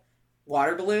launching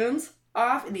water balloons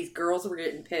off, and these girls were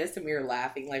getting pissed, and we were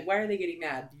laughing. Like, why are they getting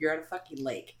mad? You're at a fucking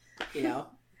lake, you know?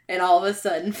 And all of a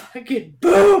sudden, fucking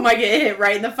boom, I get hit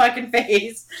right in the fucking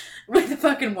face with the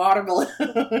fucking water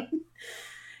balloon.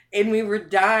 And we were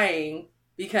dying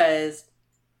because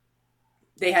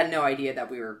they had no idea that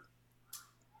we were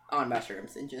on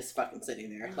mushrooms and just fucking sitting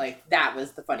there. Like, that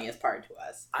was the funniest part to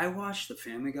us. I watched The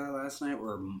Family Guy last night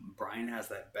where Brian has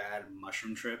that bad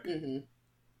mushroom trip. Mm-hmm.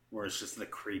 Where it's just the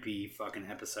creepy fucking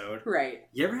episode. Right.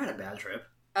 You ever had a bad trip?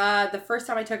 The first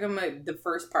time I took him, the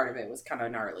first part of it was kind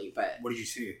of gnarly, but... What did you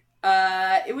see?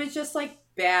 It was just, like,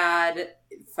 bad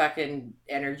fucking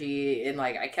energy, and,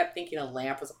 like, I kept thinking a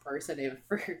lamp was a person. It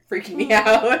was freaking me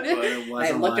out. But it I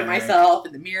wasn't looked at like- myself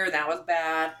in the mirror, and that was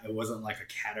bad. It wasn't like a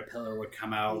caterpillar would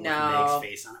come out No. with Meg's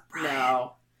face on it. Brian,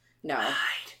 No.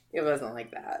 hide. It wasn't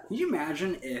like that. Can you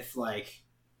imagine if, like,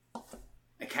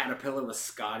 a caterpillar with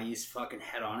Scotty's fucking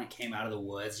head on it came out of the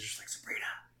woods and just like, Sabrina,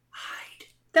 hide.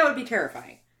 That would be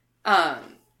terrifying.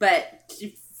 But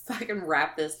to fucking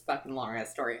wrap this fucking long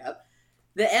ass story up,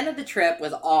 the end of the trip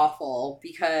was awful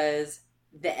because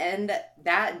the end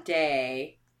that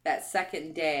day, that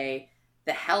second day,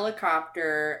 the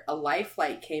helicopter, a life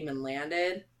flight came and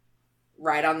landed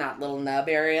right on that little nub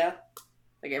area.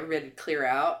 Like, everybody would clear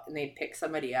out and they'd pick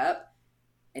somebody up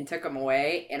and took them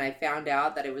away. And I found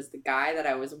out that it was the guy that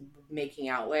I was making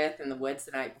out with in the woods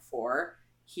the night before.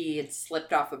 He had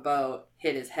slipped off a boat,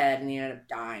 hit his head, and he ended up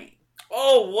dying.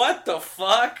 Oh, what the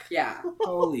fuck? Yeah.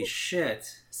 Holy shit.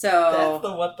 That's So,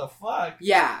 the what the fuck?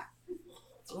 yeah,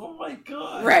 Oh my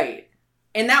god. right.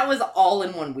 And that was all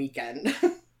in one weekend.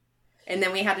 And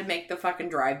then we had to make the fucking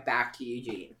drive back to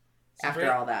Eugene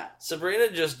after all that. Sabrina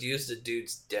just used a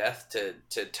dude's death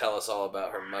to tell us all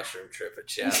about her mushroom trip at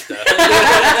Shasta.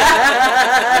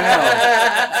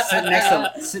 I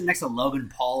know. Sitting next to Logan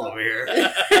Paul over here.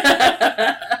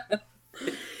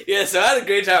 Yeah, so I had a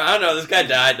great time. I don't know, this guy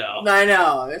died though. I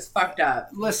know, it's fucked up.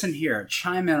 Listen here,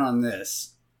 chime in on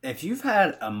this. If you've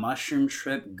had a mushroom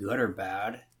trip, good or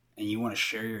bad, and you want to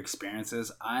share your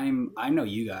experiences, I know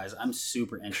you guys. I'm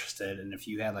super interested, and if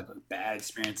you had like a bad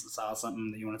experience and saw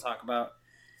something that you want to talk about,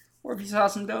 or if you saw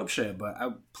some dope shit, but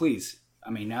please, I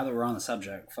mean, now that we're on the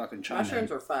subject, fucking chime Mushrooms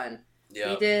in. were fun.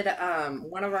 Yeah. We did,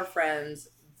 one of our friends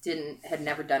had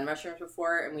never done mushrooms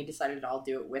before, and we decided to all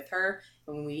do it with her.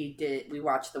 And we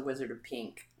watched The Wizard of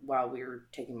Pink while we were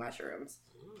taking mushrooms.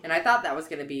 And I thought that was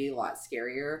going to be a lot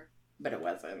scarier, but it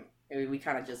wasn't. We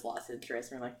kind of just lost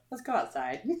interest. And we're like, let's go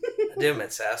outside. I did them at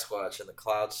Sasquatch and the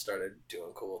clouds started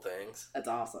doing cool things. That's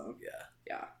awesome. Yeah.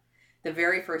 Yeah. The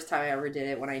very first time I ever did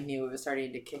it, when I knew it was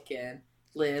starting to kick in,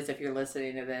 Liz, if you're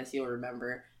listening to this, you'll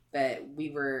remember that we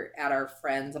were at our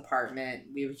friend's apartment.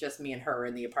 It was just me and her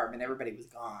in the apartment. Everybody was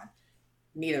gone.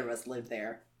 Neither of us lived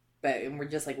there. And we're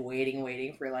just like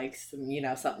waiting for like some,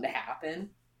 something to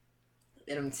happen.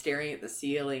 And I'm staring at the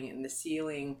ceiling, and the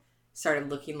ceiling started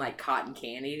looking like cotton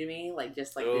candy to me, like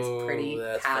just like this pretty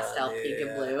that's pastel fun, pink yeah.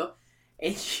 and blue.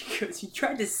 And she goes, "You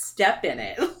tried to step in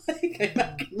it." Like, I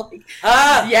fucking, like,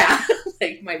 Ah! yeah,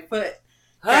 like my foot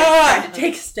Ah! tried to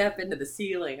take a step into the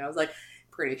ceiling. I was like,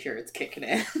 pretty sure it's kicking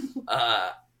in.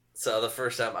 So the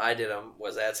first time I did them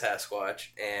was at Sasquatch,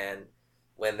 and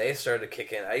when they started to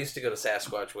kick in, I used to go to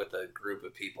Sasquatch with a group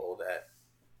of people that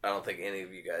I don't think any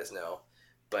of you guys know,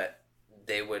 but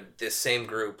this same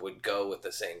group would go with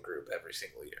the same group every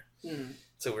single year. Mm.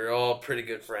 So we were all pretty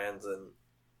good friends, and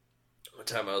one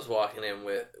time I was walking in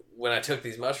when I took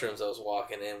these mushrooms, I was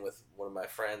walking in with one of my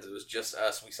friends. It was just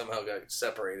us. We somehow got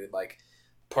separated. Like,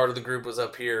 part of the group was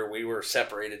up here. We were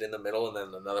separated in the middle, and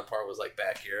then another part was, like,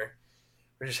 back here.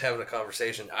 We're just having a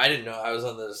conversation. I didn't know. I was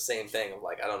on the same thing. I'm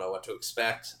like, I don't know what to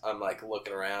expect. I'm, like,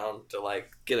 looking around to,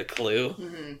 like, get a clue.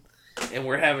 Mm-hmm. And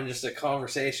we're having just a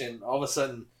conversation. All of a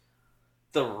sudden,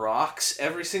 the rocks,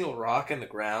 every single rock in the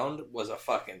ground was a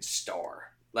fucking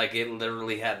star. Like, it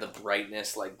literally had the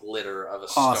brightness, like, glitter of a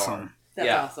star. Awesome. That's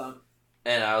Yeah. awesome.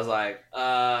 And I was like,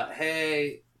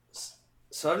 hey,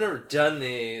 so I've never done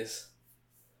these.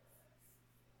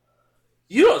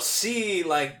 You don't see,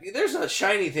 like, there's no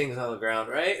shiny things on the ground,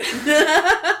 right?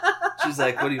 She's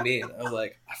like, what do you mean? I was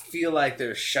like, I feel like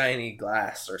there's shiny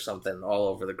glass or something all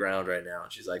over the ground right now.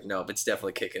 And she's like, no, but it's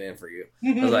definitely kicking in for you.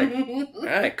 I was like, all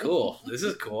right, cool. This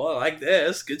is cool. I like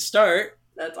this. Good start.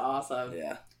 That's awesome.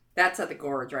 Yeah. That's at the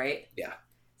Gorge, right? Yeah.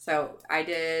 So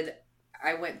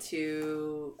I went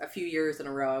to, a few years in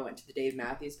a row, I went to the Dave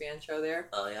Matthews Band show there.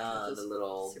 Oh, yeah. Which The was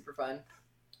little super fun.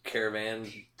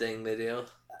 caravan thing they do.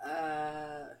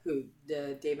 Who?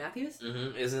 The Dave Matthews?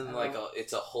 Mm-hmm. Isn't like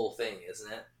it's a whole thing,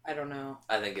 isn't it? I don't know.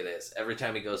 I think it is. Every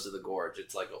time he goes to the Gorge,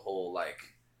 it's like a whole, like,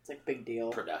 It's like a big deal.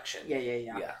 production. Yeah.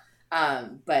 Yeah.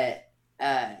 But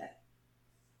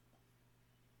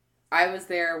I was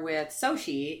there with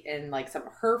Soshi and like some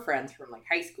of her friends from like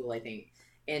high school, I think.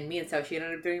 And me and Soshi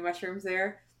ended up doing mushrooms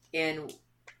there. And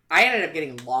I ended up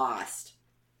getting lost.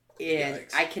 And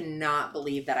Yikes. I cannot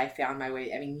believe that I found my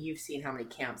way. I mean, you've seen how many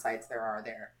campsites there are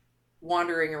there.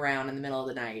 Wandering around in the middle of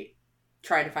the night,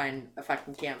 trying to find a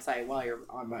fucking campsite while you're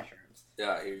on mushrooms.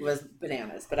 Yeah, I hear you. Was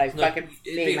bananas. But I No, fucking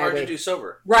it'd made be my hard way. to do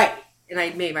sober. Right. And I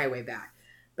made my way back.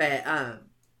 But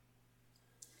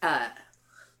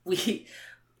we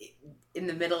in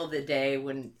the middle of the day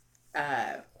when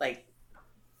like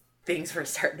things were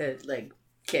starting to like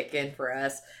kick in for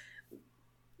us,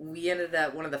 we ended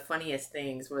up, one of the funniest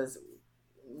things was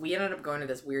we ended up going to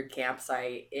this weird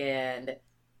campsite and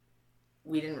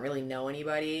we didn't really know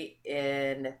anybody,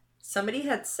 and somebody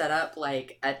had set up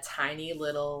like a tiny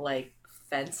little like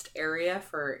fenced area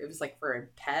for, it was like for a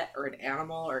pet or an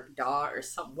animal or a dog or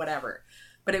some whatever,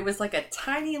 but it was like a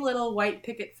tiny little white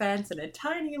picket fence and a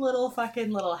tiny little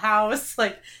fucking little house,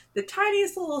 like the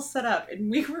tiniest little setup, and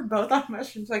we were both on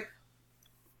mushrooms like,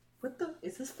 what the,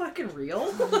 is this fucking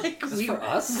real? Like, Is this for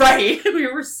us? Right. We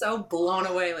were so blown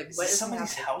away, like, what is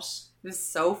somebody's happening? house? This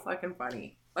is so fucking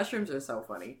funny. Mushrooms are so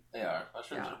funny. They are.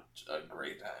 Mushrooms Yeah. are a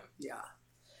great time. Yeah.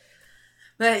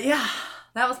 But yeah,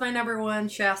 that was my number one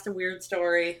Shasta weird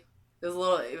story. It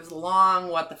was a long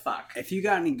what the fuck. If you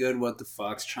got any good what the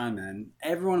fucks, chime in.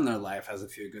 Everyone in their life has a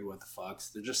few good what the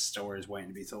fucks. They're just stories waiting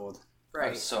to be told. I have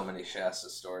Right. so many Shasta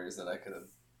stories that I could have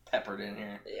peppered in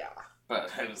here, Yeah.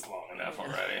 but it was long enough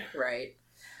already. Right.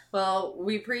 Well,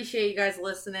 we appreciate you guys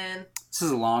listening. This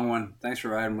is a long one. Thanks for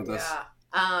riding with us.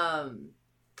 Yeah.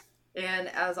 And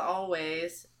as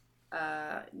always,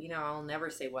 I'll never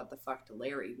say what the fuck to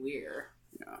Larry Weir.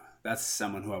 Yeah, that's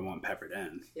someone who I want peppered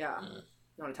in. Yeah. Mm.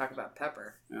 You want to talk about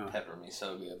pepper? Yeah. Pepper me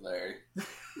so good, Larry.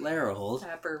 Larold.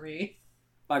 Pepper me.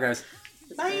 Bye, guys.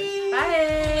 Bye.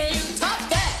 Bye. Top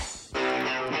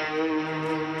that!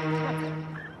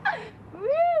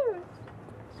 Woo!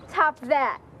 Top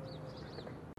that.